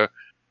almost like a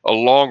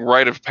long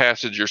rite of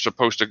passage you're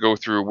supposed to go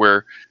through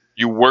where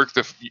you work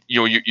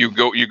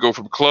you go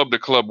from club to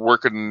club,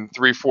 working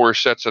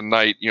 3-4 sets a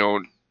night,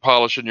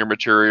 polishing your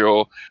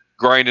material,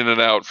 grinding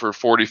it out for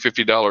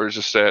 $40-$50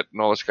 a set,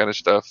 and all this kind of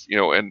stuff,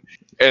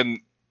 and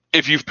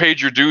if you've paid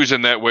your dues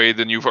in that way,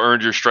 then you've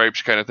earned your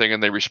stripes, kind of thing,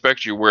 and they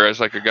respect you. Whereas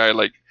like a guy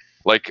like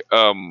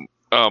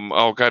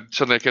oh god,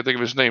 suddenly I can't think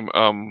of his name.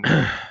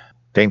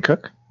 Dane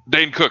Cook.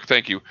 Dane Cook,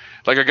 thank you.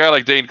 Like a guy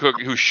like Dane Cook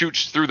who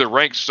shoots through the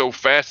ranks so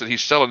fast that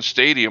he's selling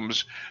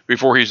stadiums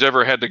before he's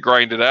ever had to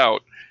grind it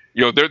out.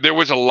 There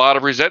was a lot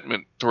of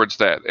resentment towards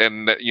that,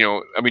 and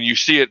you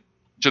see it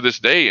to this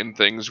day in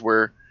things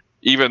where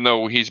even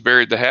though he's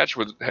buried the hatchet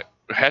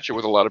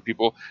with a lot of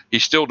people, he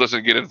still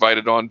doesn't get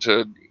invited on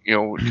to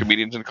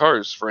Comedians in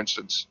Cars, for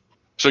instance.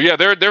 So yeah,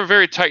 they're a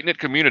very tight knit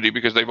community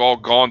because they've all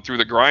gone through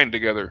the grind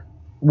together.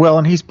 Well,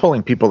 and he's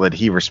pulling people that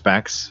he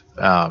respects,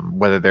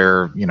 whether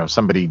they're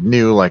somebody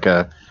new like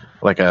a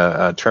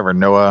Trevor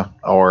Noah,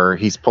 or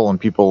he's pulling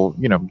people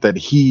that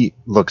he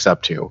looks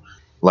up to,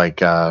 like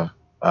the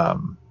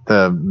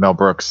Mel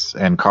Brooks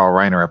and Carl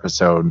Reiner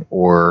episode,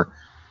 or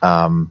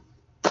who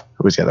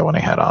was the other one I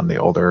had on the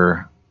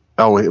older?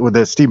 Oh, with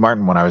the Steve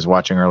Martin one I was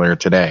watching earlier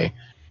today.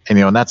 And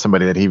and that's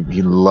somebody that he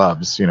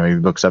loves. He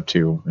looks up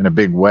to in a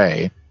big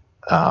way.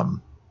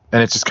 And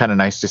it's just kind of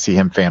nice to see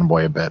him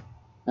fanboy a bit.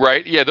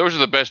 Right. Yeah, those are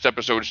the best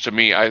episodes to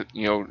me.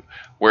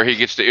 Where he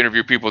gets to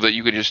interview people that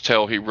you can just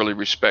tell he really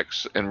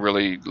respects and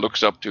really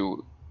looks up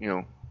to.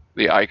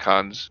 The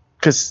icons.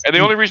 And the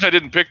only reason I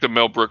didn't pick the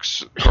Mel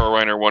Brooks, Carl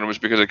Reiner one was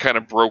because it kind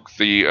of broke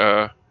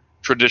the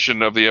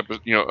tradition of the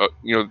episode.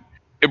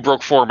 It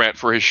broke format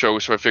for his show,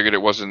 so I figured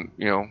it wasn't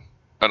an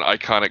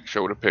iconic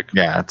show to pick.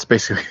 Yeah, it's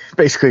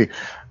basically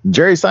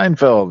Jerry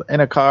Seinfeld in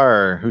a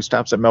car who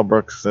stops at Mel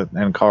Brooks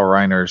and Carl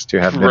Reiner's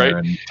to have dinner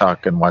and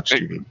talk and watch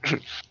TV.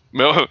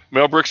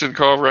 Mel Brooks and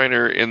Carl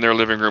Reiner in their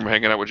living room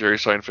hanging out with Jerry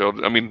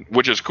Seinfeld. I mean,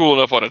 which is cool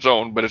enough on its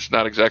own, but it's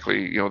not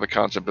exactly the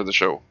concept of the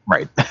show.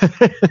 Right.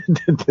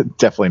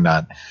 Definitely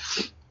not.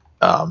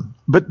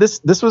 But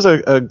this was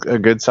a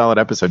good solid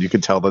episode. You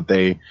could tell that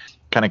they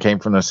kind of came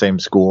from the same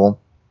school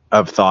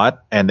of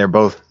thought, and they're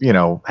both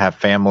have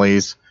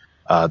families.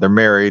 They're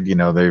married.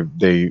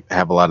 They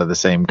have a lot of the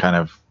same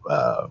kind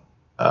of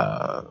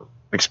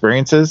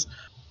experiences.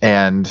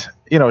 And,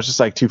 it's just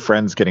like two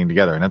friends getting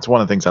together. And that's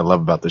one of the things I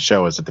love about the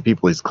show is that the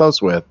people he's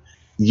close with,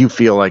 you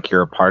feel like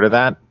you're a part of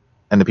that.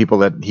 And the people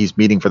that he's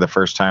meeting for the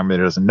first time that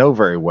he doesn't know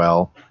very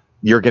well,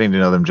 you're getting to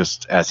know them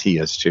just as he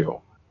is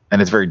too.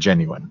 And it's very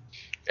genuine.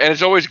 And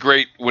it's always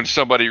great when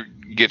somebody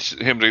gets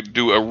him to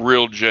do a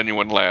real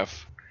genuine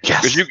laugh.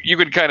 Yes. Because you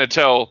can kind of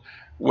tell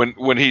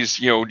when he's,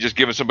 just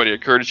giving somebody a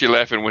courtesy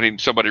laugh and when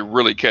somebody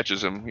really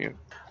catches him.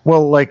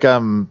 Well, like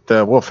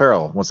the Will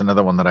Ferrell was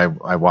another one that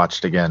I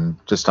watched again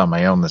just on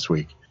my own this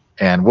week.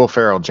 And Will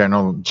Ferrell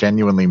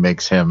genuinely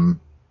makes him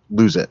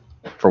lose it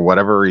for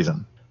whatever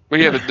reason. But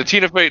yeah, the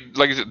Tina Fey,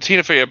 like I said,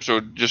 Tina Fey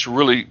episode, just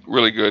really,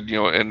 really good,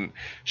 and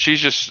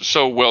she's just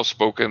so well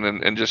spoken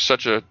and just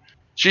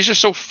she's just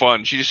so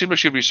fun. She just seems like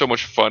she'd be so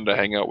much fun to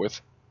hang out with.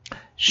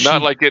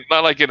 Not like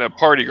in a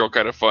party girl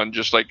kind of fun,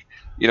 just like,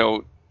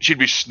 she'd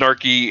be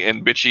snarky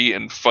and bitchy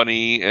and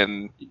funny,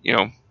 and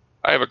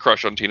I have a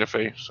crush on Tina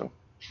Fey, so.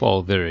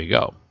 Well, there you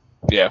go.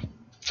 Yeah,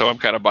 so I'm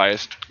kind of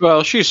biased.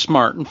 Well, she's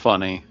smart and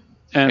funny.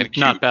 And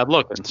not bad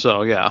looking,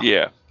 so yeah.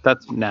 Yeah.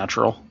 That's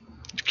natural.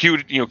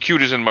 Cute,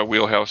 cute is in my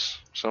wheelhouse,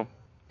 so.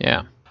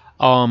 Yeah.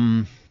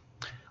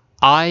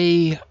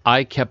 I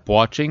kept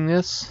watching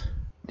this,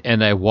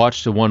 and I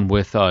watched the one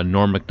with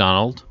Norm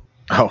Macdonald.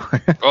 Oh.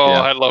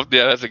 Yeah.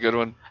 That's a good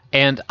one.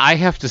 And I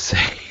have to say,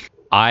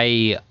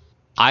 I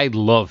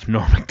love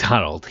Norm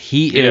Macdonald.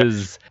 He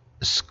is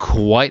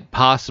quite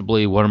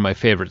possibly one of my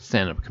favorite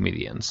stand-up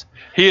comedians.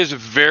 He is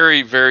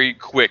very, very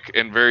quick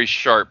and very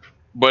sharp.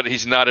 But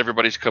he's not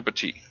everybody's cup of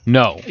tea.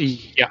 No.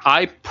 Yeah,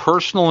 I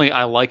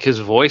like his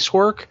voice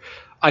work.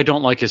 I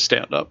don't like his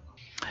stand-up.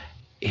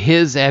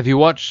 Have you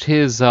watched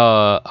his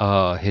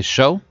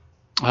show?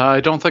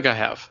 I don't think I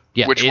have.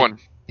 Yeah. Which one?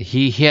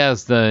 He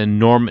has the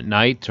Norm at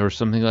Night or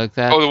something like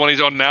that. Oh, the one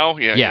he's on now?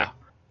 Yeah.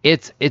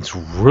 It's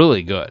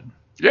really good.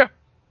 Yeah.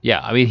 Yeah,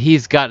 I mean,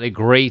 he's got a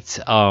great...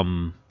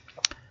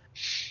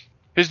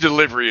 his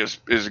delivery is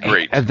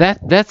great. And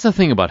that's the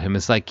thing about him.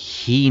 It's like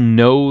he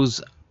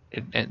knows...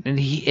 And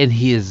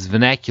his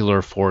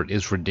vernacular for it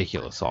is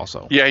ridiculous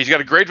also. Yeah, he's got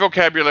a great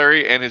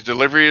vocabulary and his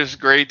delivery is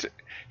great.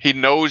 He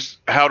knows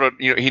how to,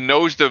 he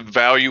knows the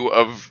value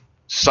of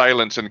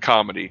silence in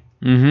comedy.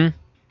 Mm-hmm.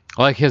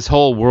 Like his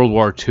whole World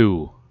War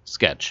II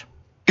sketch.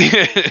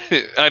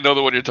 I know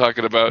the one you're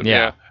talking about.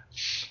 Yeah.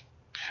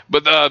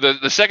 But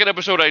the second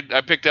episode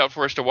I picked out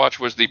for us to watch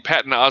was the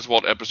Patton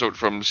Oswalt episode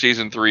from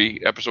season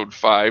 3, episode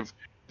 5.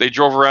 They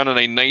drove around in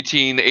a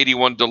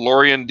 1981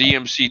 DeLorean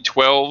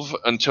DMC-12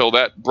 until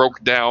that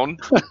broke down.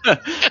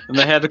 And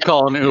they had to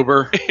call an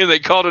Uber. And they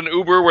called an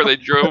Uber where they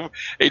drove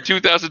a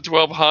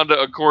 2012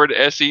 Honda Accord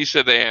SE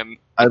sedan.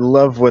 I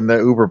love when the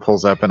Uber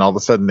pulls up and all of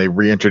a sudden they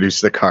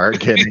reintroduce the car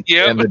again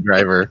and the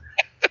driver.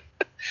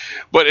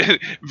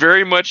 But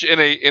very much in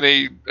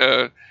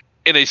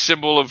a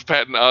symbol of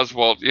Patton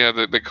Oswalt,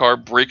 the car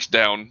breaks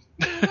down.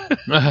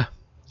 Yeah,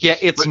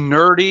 it's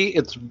nerdy.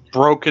 It's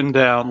broken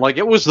down. Like,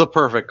 it was the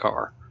perfect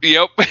car.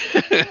 Yep.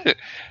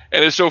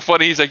 And it's so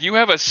funny. He's like, you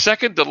have a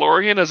second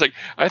DeLorean? I was like,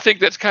 I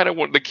think that's kind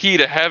of the key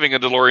to having a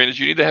DeLorean is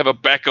you need to have a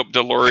backup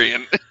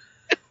DeLorean.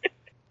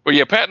 But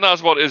yeah, Patton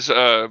Oswalt is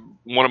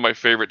one of my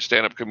favorite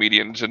stand-up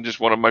comedians and just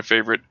one of my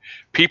favorite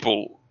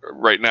people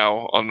right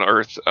now on the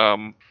earth.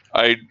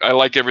 I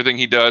like everything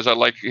he does. I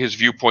like his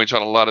viewpoints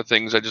on a lot of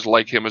things. I just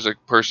like him as a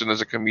person, as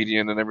a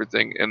comedian and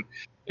everything. And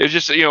it's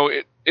just,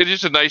 it's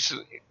just a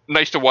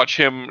nice to watch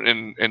him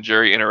and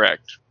Jerry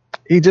interact.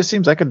 He just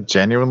seems like a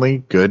genuinely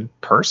good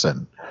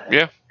person.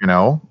 Yeah.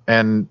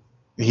 And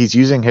he's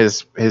using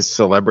his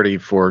celebrity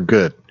for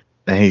good.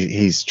 And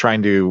he's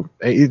trying to,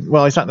 he's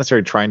not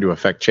necessarily trying to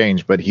affect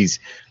change, but he's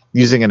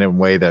using it in a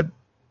way that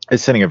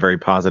is sending a very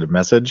positive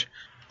message.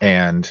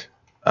 And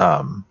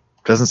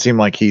doesn't seem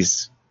like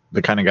he's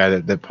the kind of guy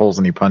that pulls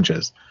any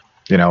punches.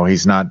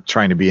 He's not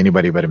trying to be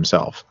anybody but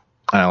himself.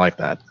 And I like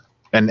that.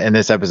 And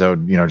this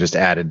episode, just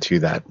added to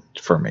that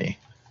for me.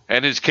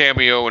 And his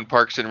cameo in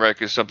Parks and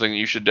Rec is something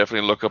you should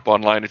definitely look up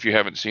online if you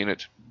haven't seen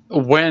it.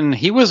 When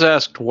he was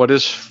asked what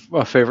his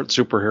favorite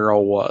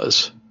superhero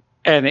was,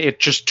 And it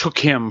just took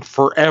him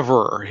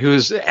forever. He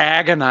was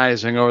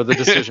agonizing over the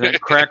decision. It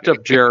cracked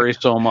up Jerry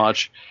so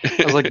much.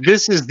 I was like,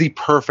 this is the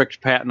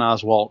perfect Patton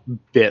Oswalt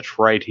bit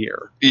right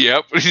here.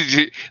 Yep.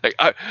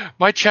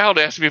 My child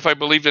asked me if I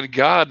believed in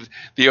God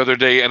the other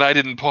day, and I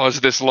didn't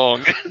pause this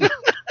long.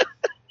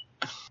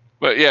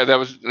 But yeah, that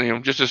was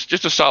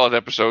just a solid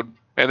episode.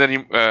 And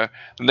then the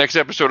next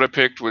episode I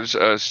picked was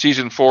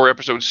season 4,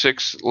 episode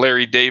 6,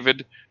 Larry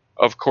David.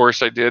 Of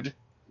course I did,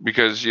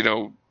 because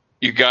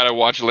you gotta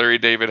watch Larry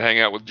David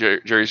hang out with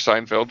Jerry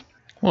Seinfeld.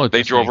 Well,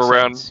 they drove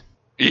around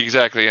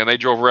exactly, and they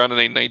drove around in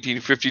a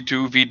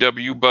 1952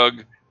 VW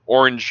Bug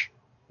orange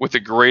with the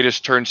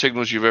greatest turn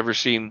signals you've ever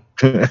seen.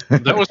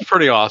 That was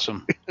pretty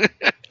awesome.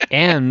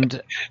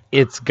 And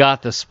it's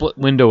got the split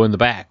window in the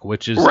back,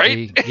 which is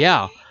right.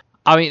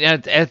 I mean,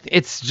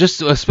 it's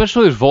just,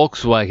 especially with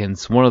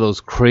Volkswagens, one of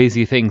those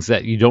crazy things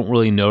that you don't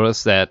really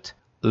notice that.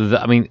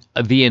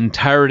 The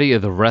entirety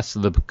of the rest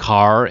of the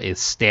car is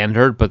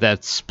standard, but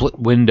that split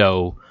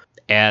window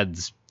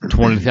adds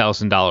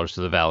 $20,000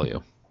 to the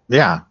value.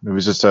 Yeah, it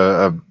was just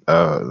a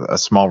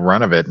small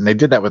run of it, and they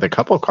did that with a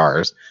couple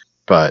cars,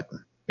 but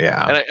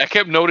yeah. And I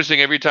kept noticing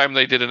every time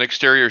they did an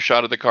exterior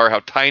shot of the car how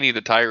tiny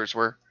the tires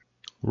were.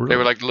 Really? They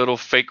were like little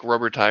fake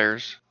rubber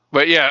tires.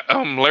 But yeah,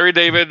 Larry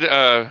David.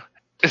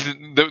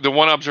 The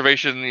one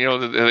observation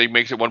that he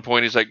makes at one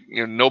point is like,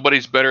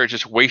 nobody's better at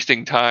just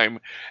wasting time,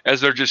 as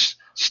they're just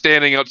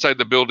standing outside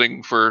the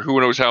building for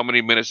who knows how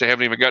many minutes. They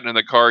haven't even gotten in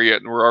the car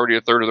yet, and we're already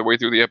a third of the way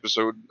through the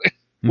episode.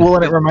 Well,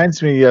 and it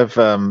reminds me of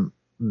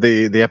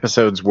the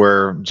episodes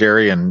where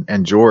Jerry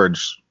and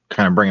George,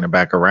 kind of bringing it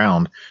back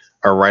around,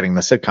 are writing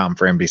the sitcom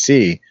for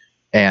NBC,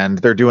 and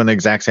they're doing the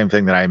exact same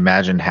thing that I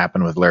imagined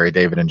happened with Larry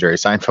David and Jerry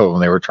Seinfeld when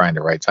they were trying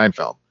to write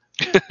Seinfeld.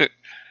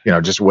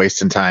 Just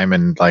wasting time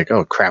and like,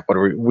 oh crap,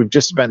 we've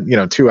just spent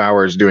 2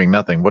 hours doing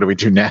nothing. What do we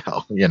do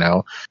now?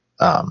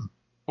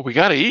 We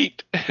gotta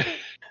eat.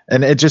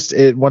 And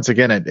it once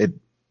again it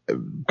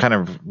kind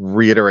of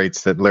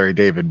reiterates that Larry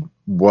David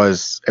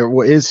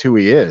is who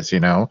he is.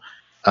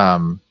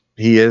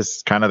 He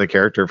is kind of the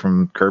character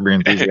from Curb Your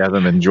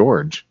Enthusiasm and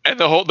George. And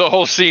the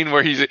whole scene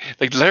where he's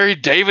like, Larry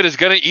David is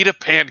gonna eat a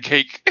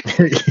pancake.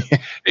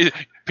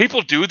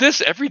 People do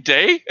this every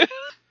day.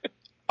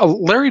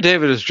 Larry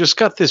David has just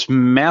got this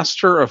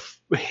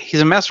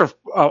he's a master of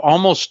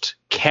almost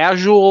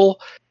casual,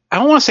 I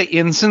don't want to say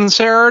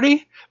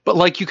insincerity, but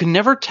like you can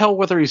never tell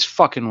whether he's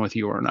fucking with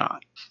you or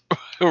not.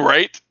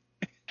 Right?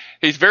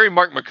 He's very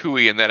Mark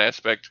McCooey in that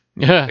aspect.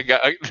 Yeah.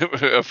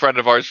 A friend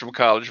of ours from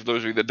college, for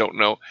those of you that don't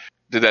know,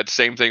 did that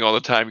same thing all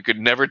the time. You could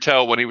never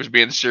tell when he was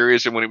being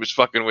serious and when he was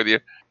fucking with you.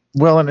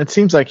 Well, and it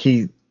seems like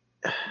he's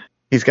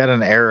got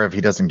an air of he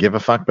doesn't give a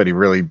fuck, but he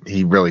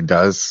really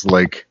does.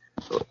 Like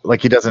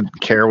he doesn't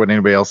care what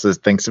anybody else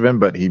thinks of him,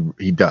 but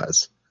he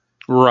does.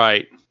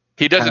 Right.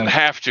 He doesn't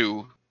have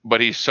to, but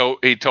he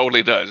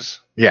totally does.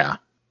 Yeah.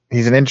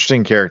 He's an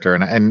interesting character,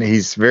 and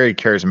he's very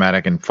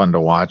charismatic and fun to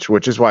watch,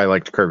 which is why I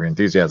liked Curb Your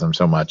Enthusiasm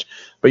so much.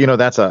 But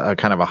that's a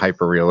kind of a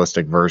hyper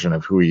realistic version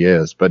of who he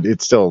is, but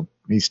he's still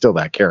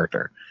that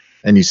character,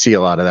 and you see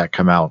a lot of that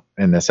come out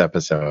in this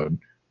episode.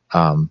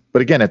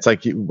 But again, it's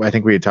like I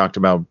think we had talked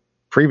about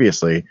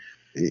previously.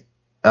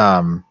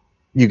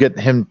 You get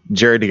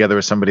Jerry together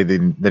with somebody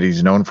that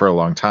he's known for a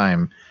long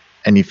time,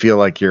 and you feel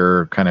like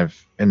you're kind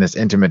of in this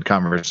intimate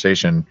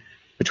conversation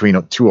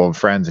between two old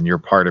friends, and you're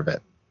part of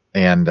it.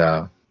 And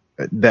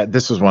that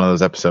this was one of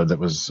those episodes that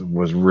was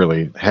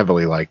really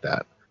heavily like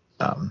that.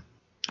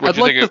 I'd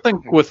like to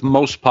think with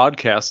most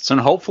podcasts, and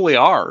hopefully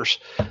ours,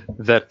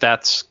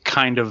 that's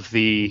kind of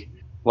the,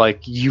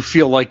 like, you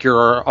feel like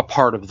you're a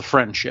part of the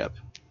friendship.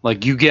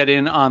 Like you get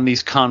in on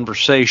these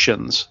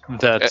conversations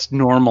that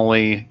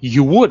normally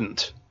you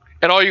wouldn't.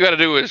 And all you got to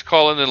do is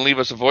call in and leave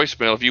us a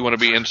voicemail if you want to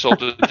be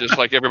insulted just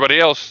like everybody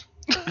else.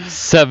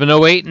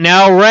 708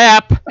 now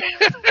rap.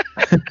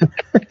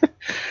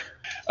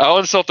 I'll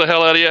insult the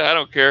hell out of you. I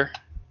don't care.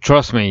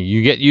 Trust me,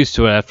 you get used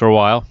to it after a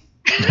while.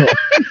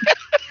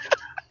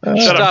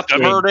 Stopped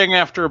hurting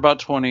after about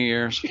 20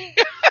 years.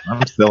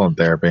 I'm still in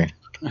therapy.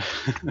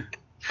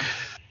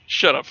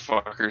 Shut up,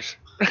 fuckers.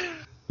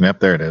 Yep,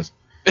 there it is.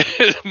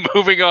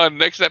 Moving on.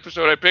 Next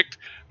episode I picked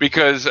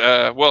because,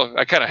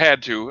 I kind of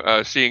had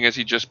to, seeing as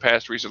he just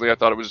passed recently. I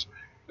thought it was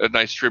a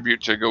nice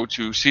tribute to go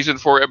to season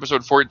 4,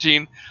 episode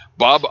 14.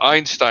 Bob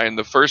Einstein,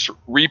 the first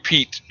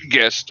repeat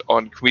guest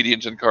on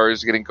Comedians in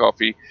Cars Getting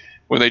Coffee,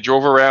 when they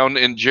drove around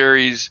in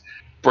Jerry's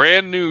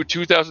brand new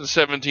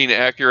 2017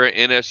 Acura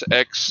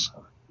NSX,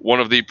 one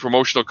of the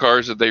promotional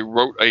cars that they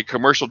wrote a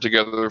commercial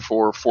together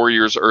for 4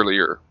 years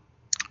earlier.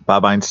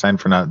 Bob Einstein,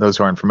 for those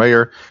who aren't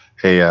familiar,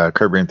 a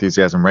Curb Your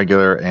Enthusiasm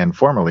regular and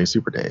formerly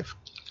Super Dave.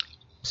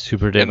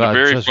 Super Dave, and a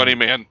very funny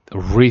man.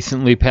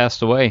 Recently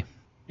passed away.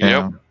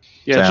 Yep.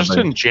 Yeah, just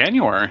in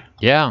January.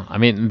 Yeah, I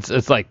mean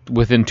it's like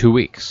within 2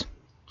 weeks.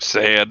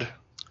 Sad.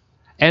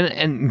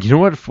 And you know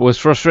what was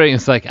frustrating?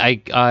 It's like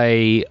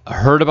I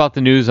heard about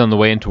the news on the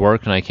way into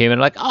work, and I came in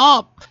like,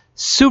 oh,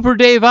 Super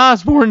Dave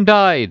Osborne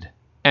died,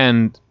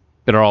 and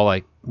they're all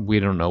like, we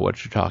don't know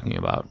what you're talking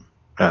about.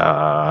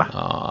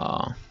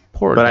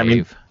 Poor Dave. I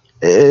mean,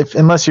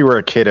 unless you were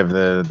a kid of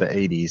the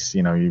 80s,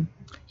 you.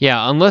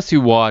 Yeah, unless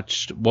you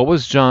watched what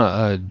was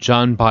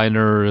John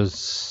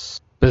Byner's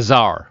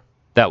Bizarre.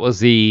 That was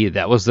the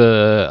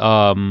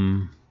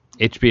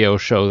HBO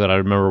show that I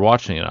remember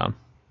watching it on.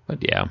 But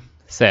yeah,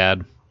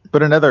 sad.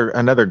 But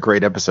another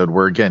great episode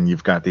where again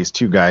you've got these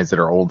two guys that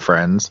are old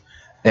friends,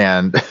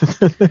 and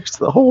there's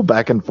the whole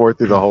back and forth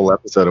through the whole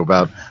episode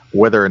about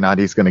whether or not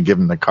he's going to give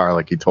him the car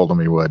like he told him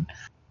he would.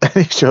 And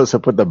he shows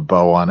up with the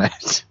bow on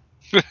it.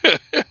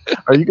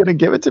 Are you going to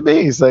give it to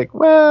me? He's like,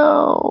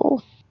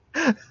 well.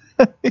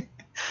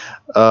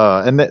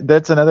 And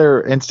that's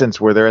another instance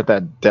where they're at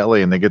that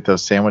deli and they get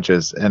those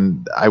sandwiches,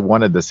 and I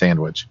wanted the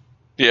sandwich.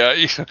 Yeah,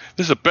 this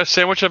is the best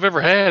sandwich I've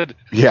ever had.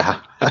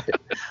 Yeah, I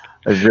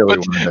really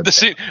wanted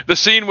it. The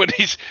scene when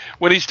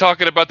he's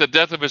talking about the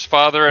death of his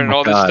father and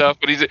all this stuff,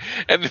 but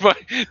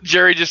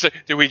Jerry just said,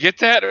 "Did we get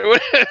that?"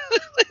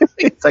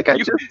 It's like I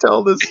just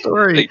told this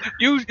story.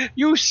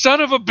 You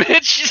son of a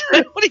bitch!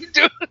 What are you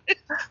doing?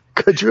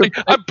 Could you?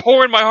 I'm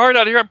pouring my heart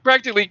out here. I'm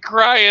practically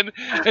crying,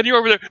 and you're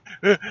over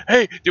there.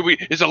 Hey,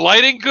 is the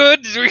lighting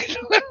good?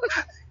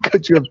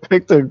 Could you have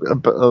picked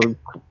a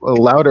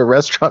louder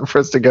restaurant for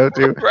us to go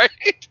to? Right.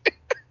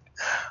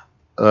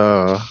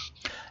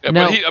 Yeah,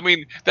 now, but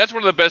that's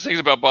one of the best things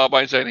about Bob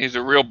Einstein. He's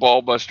a real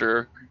ball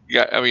buster.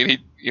 Yeah, he's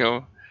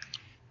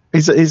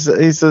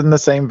in the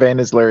same vein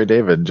as Larry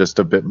David, just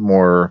a bit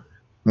more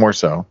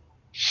so.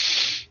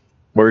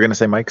 What were you going to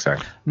say, Mike? Sorry.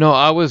 No,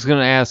 I was going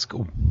to ask,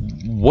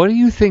 what do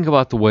you think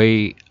about the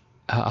way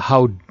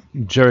how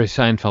Jerry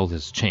Seinfeld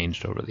has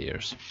changed over the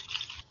years?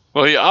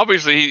 Well, he's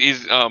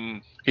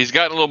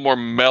gotten a little more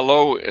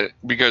mellow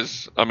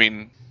because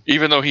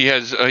even though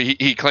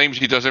he claims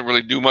he doesn't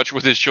really do much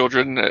with his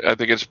children, I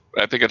think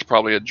it's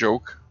probably a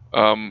joke.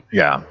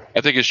 Yeah,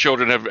 I think his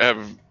children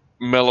have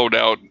mellowed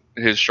out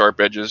his sharp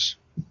edges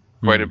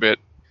quite a bit.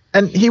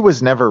 And he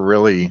was never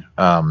really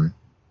a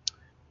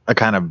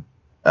kind of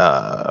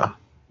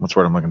what's the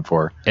word I'm looking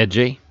for?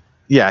 Edgy?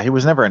 Yeah, he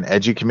was never an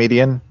edgy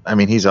comedian.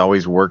 He's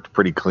always worked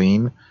pretty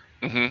clean.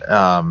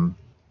 Mm-hmm.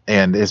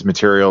 And his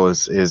material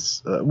is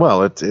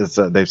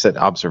they've said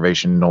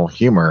observational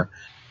humor.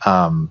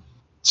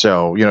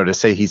 So, to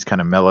say he's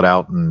kind of mellowed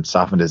out and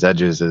softened his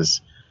edges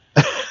is.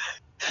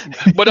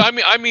 But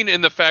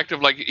in the fact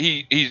of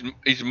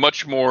he's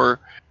much more.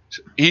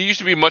 He used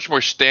to be much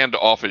more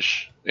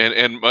standoffish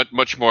and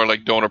much more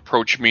like don't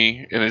approach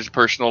me in his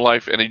personal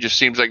life, and he just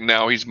seems like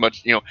now he's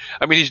much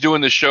he's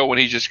doing the show and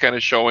he's just kind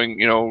of showing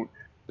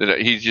that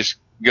he's just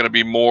going to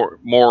be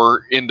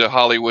more into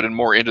Hollywood and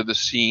more into the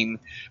scene,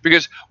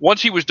 because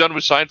once he was done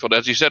with Seinfeld,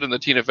 as he said in the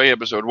Tina Fey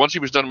episode, once he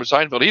was done with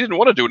Seinfeld, he didn't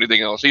want to do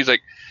anything else. He's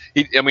like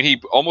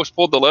he almost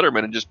pulled the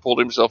Letterman and just pulled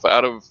himself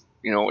out of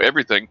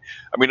everything.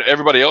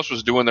 Everybody else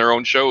was doing their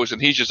own shows and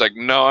he's just like,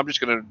 no, I'm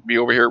just going to be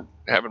over here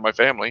having my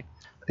family.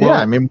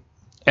 Yeah,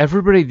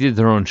 everybody did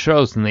their own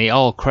shows and they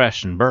all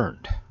crashed and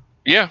burned.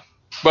 Yeah,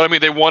 but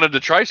they wanted to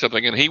try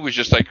something, and he was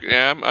just like,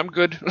 "Yeah, I'm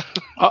good."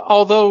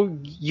 Although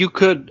you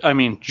could,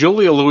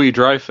 Julia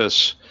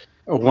Louis-Dreyfus,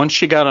 once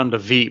she got onto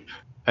Veep,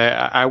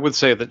 I would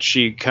say that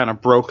she kind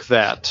of broke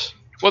that.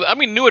 Well,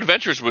 New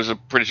Adventures was a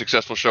pretty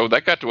successful show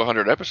that got to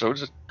 100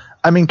 episodes.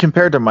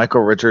 Compared to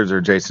Michael Richards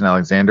or Jason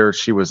Alexander,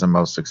 she was the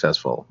most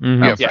successful.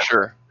 Mm-hmm. Yeah, for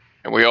sure.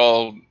 And we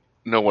all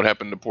know what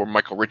happened to poor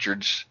Michael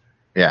Richards.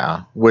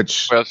 Yeah,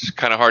 which... Well, it's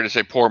kind of hard to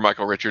say poor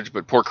Michael Richards,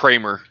 but poor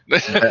Kramer.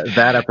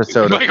 That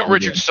episode... Michael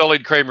Richards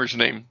sullied Kramer's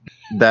name.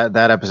 That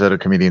episode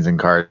of Comedians in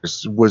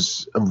Cars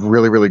was a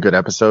really, really good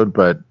episode,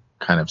 but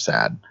kind of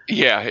sad.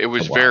 Yeah, it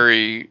was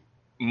very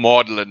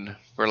maudlin,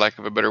 for lack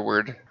of a better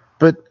word.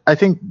 But I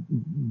think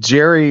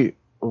Jerry,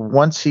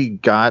 once he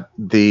got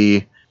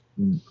the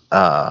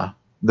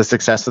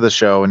success of the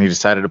show and he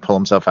decided to pull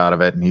himself out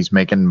of it and he's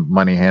making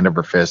money hand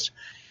over fist,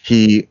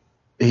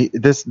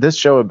 this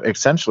show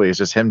essentially is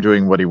just him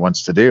doing what he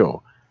wants to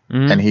do.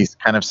 Mm-hmm. And he's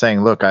kind of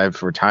saying, look,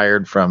 I've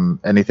retired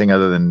from anything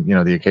other than,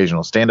 the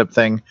occasional stand-up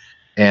thing.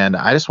 And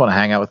I just want to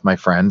hang out with my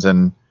friends.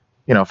 And,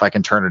 if I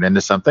can turn it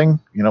into something,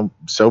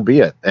 so be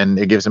it. And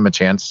it gives him a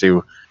chance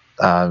to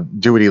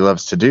do what he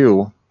loves to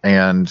do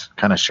and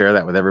kind of share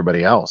that with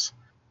everybody else.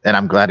 And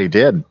I'm glad he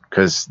did,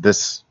 because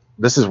this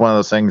is one of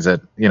those things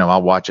that,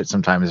 I'll watch it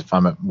sometimes if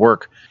I'm at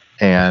work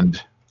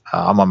and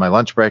I'm on my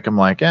lunch break. I'm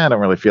like, I don't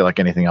really feel like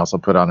anything else. I'll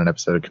put on an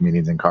episode of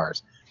Comedians in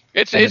Cars.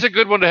 It's a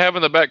good one to have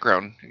in the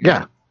background.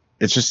 Yeah.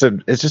 It's just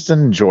an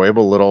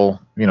enjoyable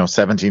little,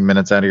 17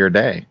 minutes out of your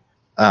day.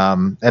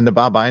 And the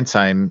Bob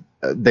Einstein,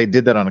 they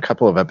did that on a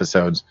couple of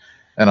episodes.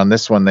 And on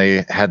this one,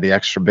 they had the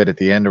extra bit at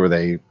the end where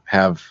they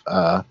have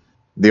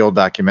the old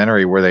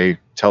documentary where they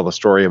tell the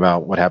story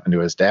about what happened to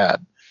his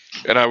dad.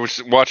 And I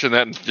was watching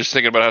that and just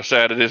thinking about how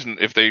sad it is. And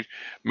if they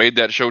made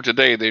that show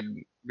today,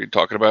 they'd be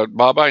talking about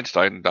Bob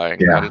Einstein dying.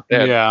 Yeah, not his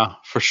dad. Yeah,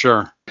 for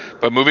sure.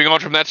 But moving on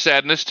from that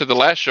sadness to the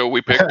last show,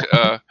 we picked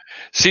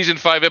season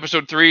 5,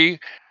 episode 3,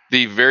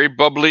 the very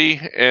bubbly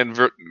and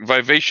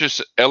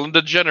vivacious Ellen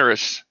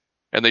DeGeneres.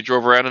 And they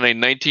drove around in a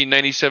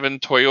 1997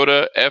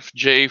 Toyota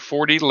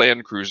FJ40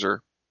 Land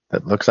Cruiser.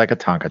 That looks like a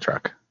Tonka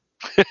truck,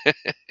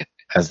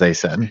 as they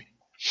said.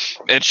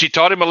 And she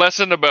taught him a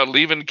lesson about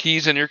leaving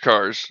keys in your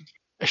cars.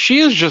 She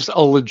is just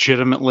a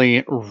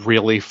legitimately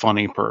really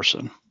funny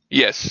person.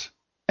 Yes.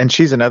 And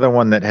she's another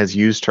one that has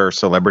used her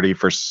celebrity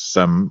for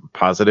some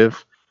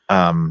positive,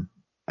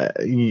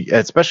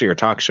 especially her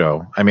talk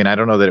show. I mean, I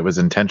don't know that it was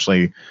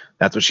intentionally,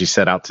 that's what she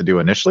set out to do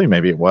initially.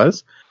 Maybe it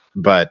was,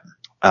 but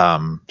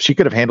she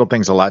could have handled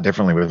things a lot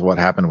differently with what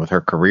happened with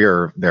her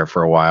career there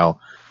for a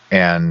while.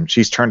 And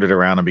she's turned it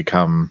around and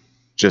become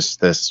just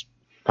this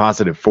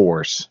positive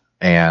force.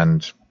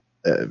 And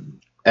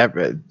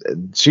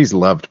she's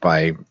loved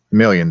by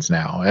millions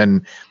now.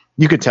 And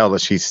you could tell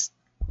that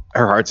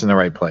her heart's in the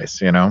right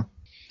place, you know?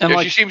 And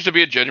yeah, she seems to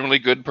be a genuinely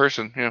good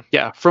person. Yeah.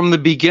 Yeah. From the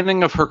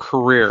beginning of her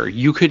career,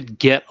 you could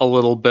get a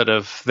little bit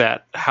of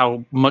that,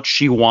 how much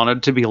she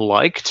wanted to be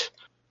liked.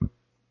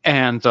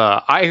 And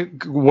I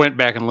went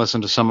back and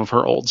listened to some of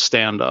her old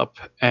stand-up.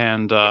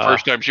 And the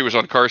first time she was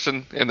on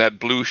Carson in that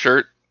blue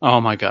shirt.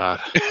 Oh, my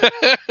God.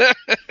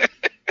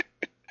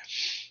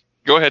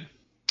 Go ahead.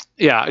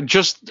 Yeah,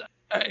 just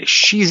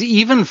she's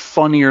even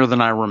funnier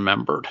than I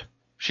remembered.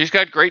 She's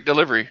got great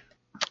delivery.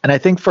 And I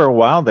think for a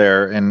while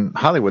there in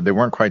Hollywood, they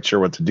weren't quite sure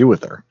what to do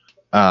with her.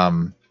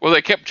 Well,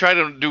 they kept trying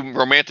to do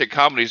romantic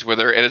comedies with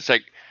her, and it's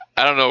like,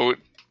 I don't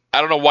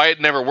know why it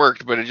never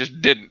worked, but it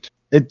just didn't.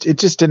 It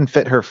just didn't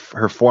fit her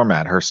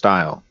format, her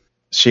style.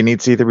 She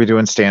needs to either be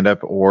doing stand-up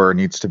or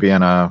needs to be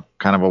in a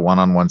kind of a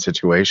one-on-one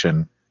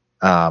situation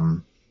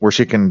where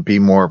she can be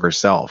more of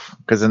herself.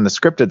 Because in the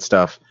scripted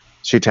stuff,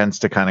 she tends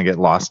to kind of get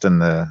lost in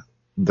the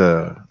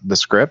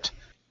script.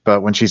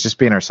 But when she's just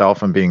being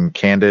herself and being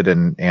candid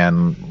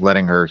and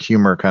letting her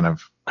humor kind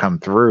of come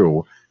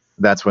through,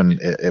 that's when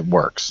it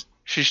works.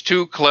 She's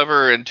too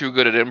clever and too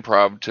good at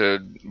improv to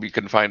be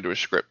confined to a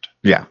script.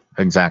 Yeah,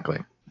 exactly.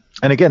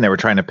 And again, they were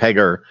trying to peg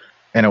her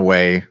in a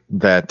way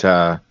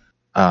that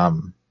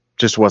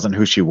just wasn't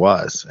who she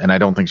was, and I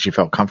don't think she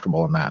felt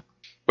comfortable in that.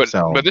 But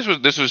this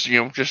was this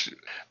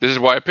is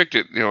why I picked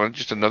it.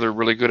 Just another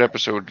really good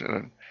episode,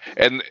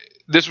 and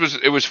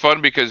it was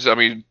fun because I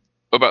mean,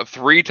 about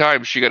 3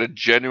 times she got a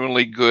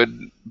genuinely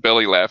good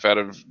belly laugh out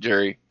of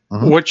Jerry.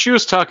 Mm-hmm. What she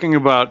was talking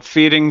about,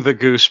 feeding the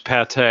goose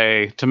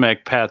pate to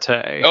make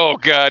pate. Oh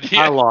God,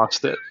 yeah. I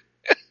lost it.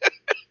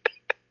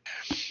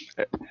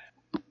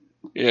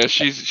 Yeah,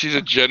 she's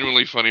a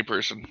genuinely funny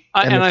person.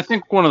 I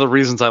think one of the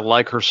reasons I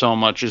like her so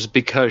much is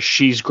because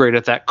she's great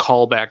at that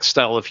callback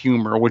style of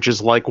humor, which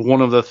is like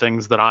one of the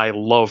things that I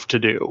love to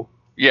do.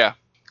 Yeah.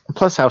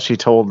 Plus how she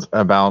told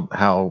about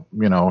how,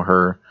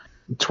 her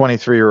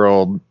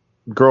 23-year-old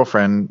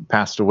girlfriend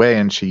passed away,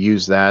 and she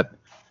used that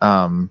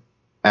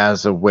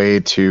as a way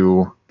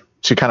to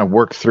kind of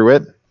work through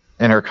it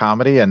in her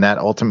comedy, and that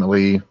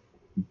ultimately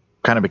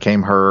kind of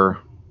became her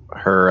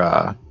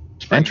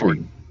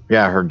entry.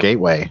 Yeah, her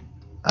gateway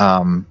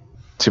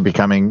to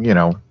becoming,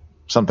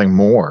 something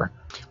more.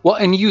 Well,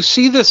 and you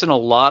see this in a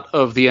lot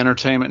of the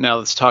entertainment now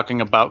that's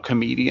talking about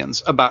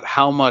comedians, about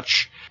how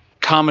much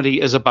comedy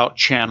is about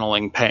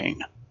channeling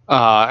pain.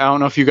 I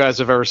don't know if you guys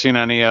have ever seen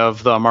any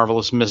of The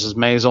Marvelous Mrs.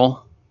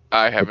 Maisel.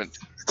 I haven't.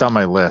 It's on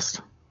my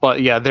list.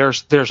 But yeah,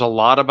 there's a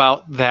lot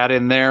about that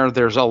in there.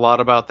 There's a lot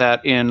about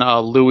that in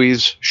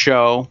Louis'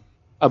 show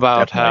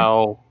about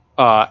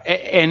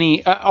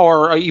Definitely. how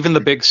or even The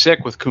Big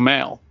Sick with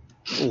Kumail,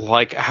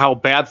 like how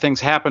bad things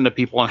happen to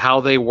people and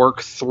how they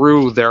work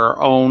through their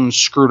own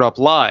screwed up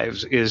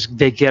lives is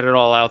they get it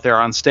all out there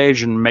on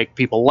stage and make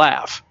people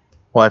laugh.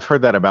 Well, I've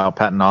heard that about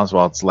Patton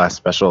Oswalt's last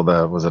special,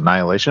 was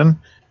Annihilation.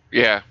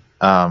 Yeah.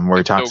 Where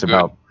he talks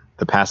about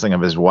the passing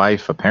of his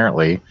wife,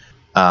 apparently.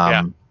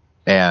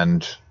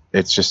 And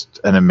it's just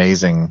an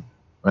amazing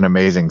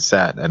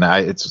set. And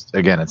it's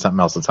something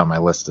else that's on my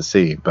list to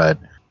see. But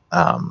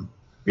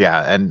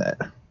and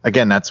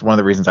again, that's one of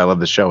the reasons I love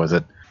the show, is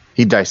that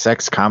he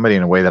dissects comedy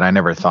in a way that I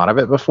never thought of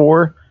it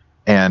before.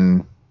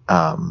 And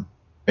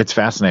it's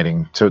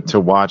fascinating to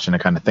watch and to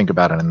kind of think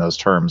about it in those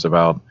terms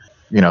about,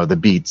 the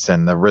beats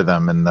and the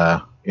rhythm and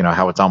the,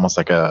 how it's almost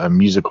like a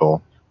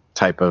musical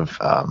type of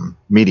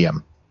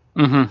medium.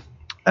 Mm-hmm.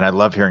 And I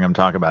love hearing him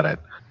talk about it.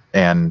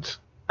 And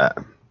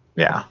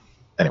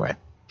anyway.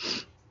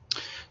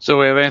 So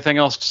we have anything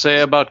else to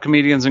say about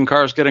comedians in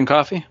cars getting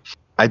coffee?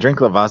 I drink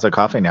Lavazza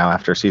coffee now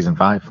after season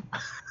 5.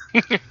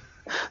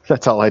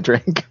 That's all I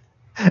drink.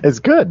 It's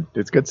good.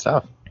 It's good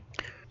stuff.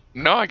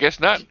 No, I guess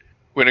not.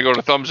 We're going to go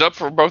to thumbs up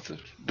for both.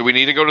 Do we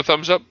need to go to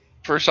thumbs up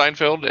for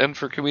Seinfeld and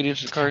for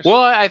comedians in cars?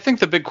 Well, I think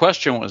the big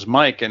question was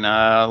Mike, and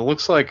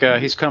looks like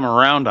he's coming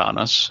around on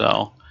us.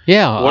 So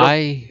yeah,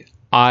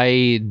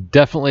 I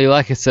definitely,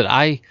 like I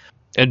said,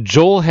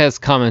 Joel has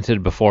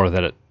commented before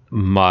that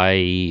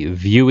my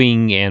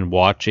viewing and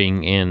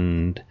watching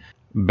and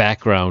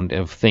background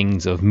of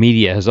things of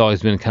media has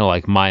always been kind of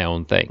like my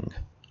own thing.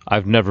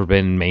 I've never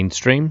been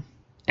mainstream,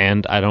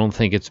 and I don't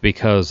think it's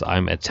because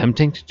I'm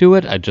attempting to do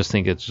it. I just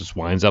think it just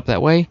winds up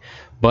that way.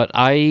 But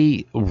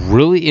I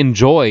really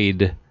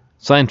enjoyed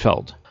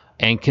Seinfeld,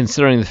 and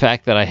considering the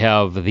fact that I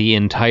have the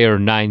entire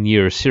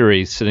 9-year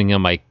series sitting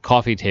on my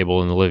coffee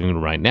table in the living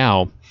room right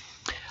now,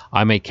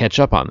 I may catch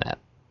up on that.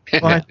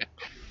 Well,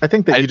 I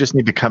think that you just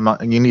need to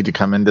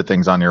come into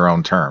things on your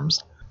own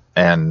terms.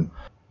 And,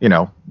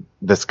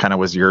 this kind of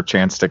was your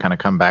chance to kind of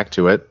come back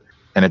to it.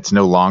 And it's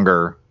no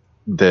longer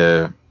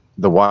the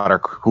water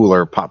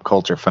cooler pop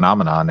culture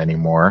phenomenon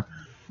anymore.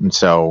 And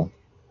so,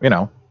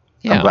 I'm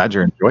glad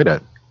you enjoyed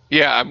it.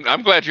 Yeah,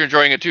 I'm glad you're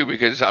enjoying it too,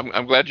 because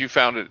I'm glad you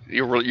found it.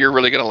 You're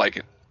really going to like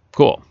it.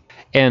 Cool.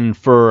 And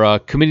for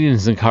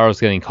Comedians in Cars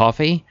Getting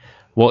Coffee,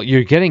 well,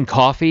 you're getting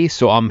coffee,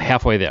 so I'm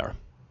halfway there.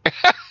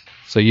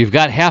 So you've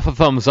got half a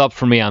thumbs up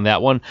for me on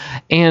that one.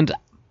 And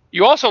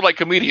you also like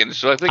comedians,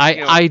 so I think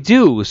I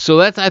do. So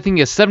that's, I think,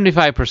 is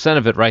 75%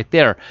 of it right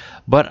there.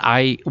 But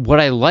what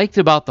I liked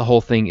about the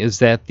whole thing is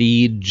that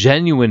the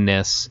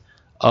genuineness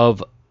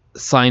of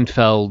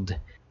Seinfeld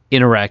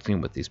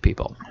interacting with these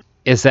people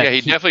is that he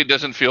definitely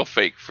doesn't feel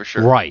fake, for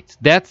sure. Right.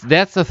 That's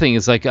the thing.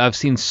 Is like I've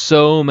seen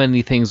so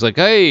many things like,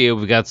 hey,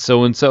 we got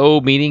so and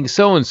so meeting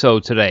so and so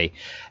today,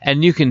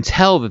 and you can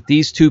tell that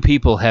these two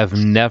people have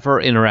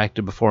never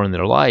interacted before in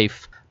their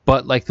life.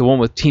 But like the one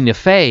with Tina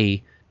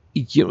Fey,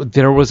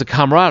 there was a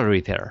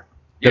camaraderie there.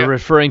 They're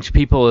referring to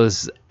people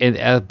as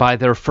by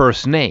their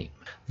first name.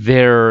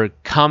 They're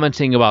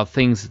commenting about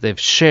things that they've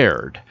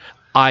shared.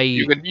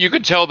 You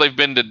can tell they've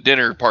been to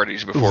dinner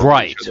parties before.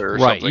 Right.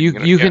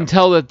 You can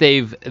tell that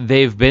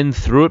they've been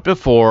through it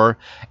before,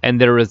 and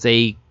there is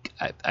I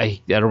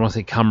don't want to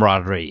say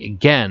camaraderie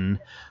again,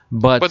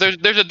 but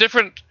there's a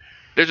different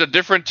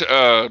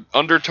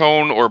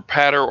undertone or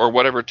patter or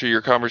whatever to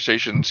your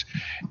conversations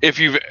if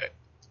you've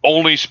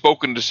only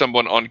spoken to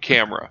someone on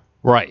camera.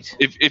 Right.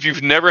 If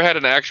you've never had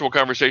an actual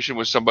conversation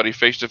with somebody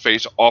face to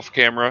face off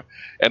camera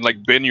and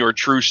like been your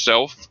true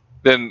self,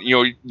 then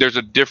there's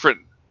a different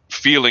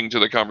feeling to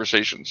the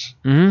conversations.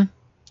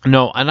 Mm-hmm.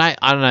 No, and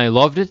I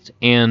loved it.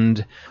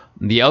 And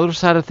the other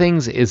side of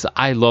things is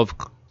I love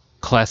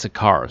classic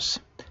cars.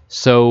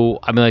 So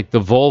I mean, like the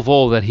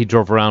Volvo that he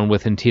drove around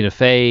with Tina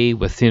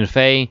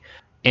Fey,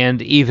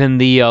 and even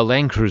the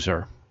Land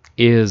Cruiser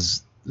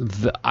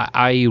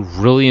I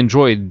really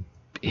enjoyed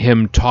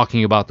him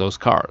talking about those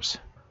cars.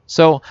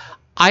 So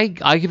I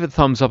give it a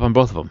thumbs up on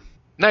both of them.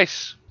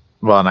 Nice.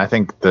 Well, and I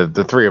think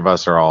the three of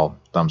us are all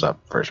thumbs up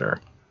for sure.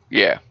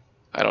 Yeah.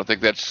 I don't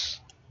think that's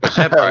a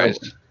surprise.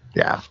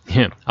 Yeah.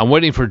 I'm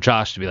waiting for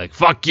Josh to be like,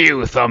 fuck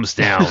you, thumbs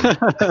down.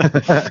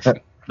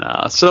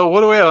 So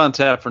what do we have on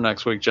tap for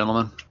next week,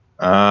 gentlemen?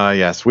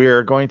 Yes, we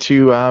are going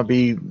to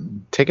be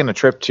taking a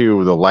trip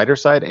to the lighter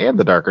side and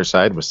the darker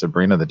side with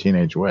Sabrina the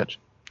Teenage Witch.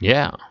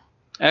 Yeah.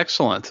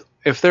 Excellent.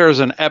 If there is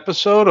an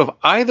episode of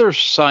either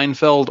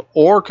Seinfeld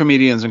or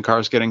Comedians in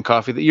Cars Getting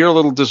Coffee that you're a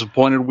little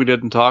disappointed we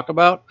didn't talk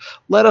about,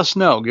 let us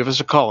know. Give us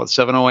a call at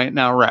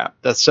 708-NOW-RAP.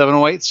 That's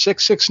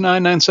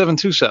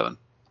 708-669-9727.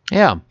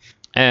 Yeah.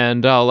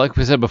 And like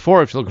we said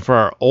before, if you're looking for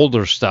our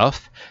older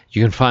stuff,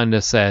 you can find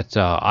us at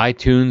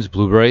iTunes,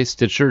 Blueberry,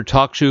 Stitcher,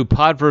 TalkShoe,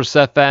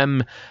 Podverse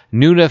FM,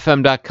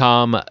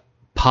 NoonFM.com,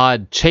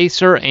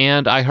 Podchaser,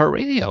 and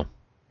iHeartRadio.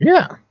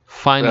 Yeah.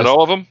 Find us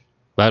all of them?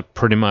 That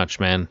pretty much,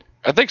 man.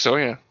 I think so,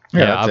 yeah.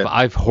 Yeah,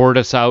 I've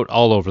hoarded us out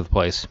all over the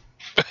place.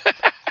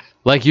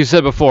 Like you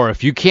said before,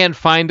 if you can't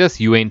find us,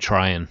 you ain't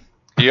trying.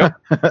 Yep.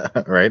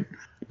 Right.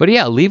 But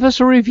yeah, leave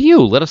us a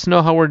review. Let us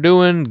know how we're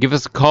doing. Give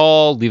us a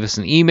call. Leave us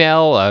an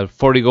email at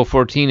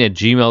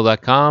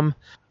 40go14@gmail.com.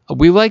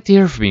 We like to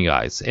hear from you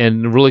guys,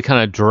 and really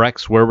kind of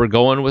directs where we're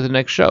going with the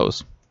next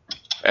shows.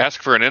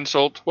 Ask for an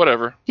insult,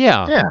 whatever.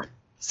 Yeah.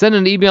 Send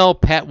an email.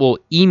 Pat will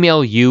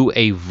email you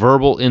a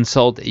verbal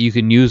insult that you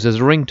can use as a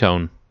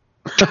ringtone.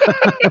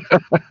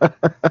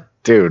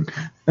 Dude,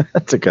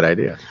 that's a good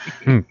idea.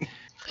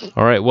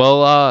 All right.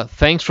 Well,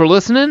 thanks for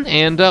listening,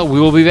 and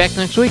we will be back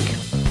next week.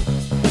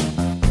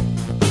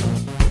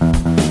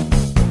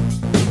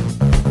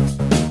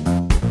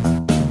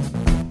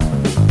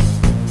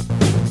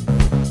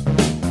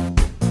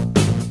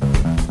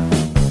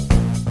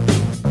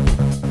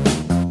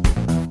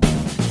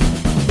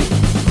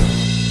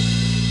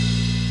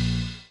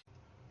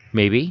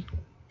 Maybe.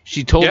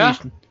 She told me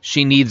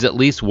she needs at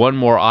least one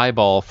more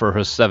eyeball for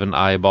her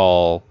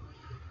 7-eyeball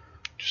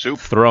soup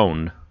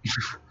throne.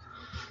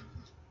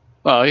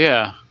 Well,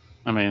 yeah.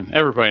 I mean,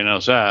 everybody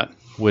knows that.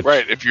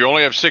 Right. If you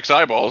only have 6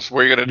 eyeballs, what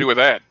are you going to do with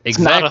that? It's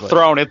not a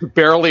throne. It's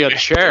barely a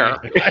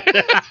chair.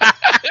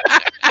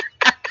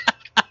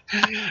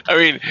 I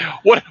mean,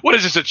 what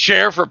is this, a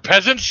chair for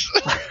peasants?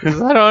 I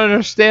don't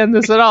understand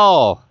this at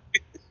all.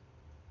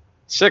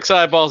 6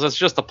 eyeballs, that's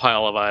just a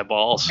pile of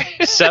eyeballs.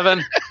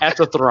 7, that's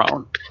a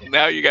throne.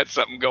 Now you got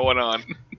something going on.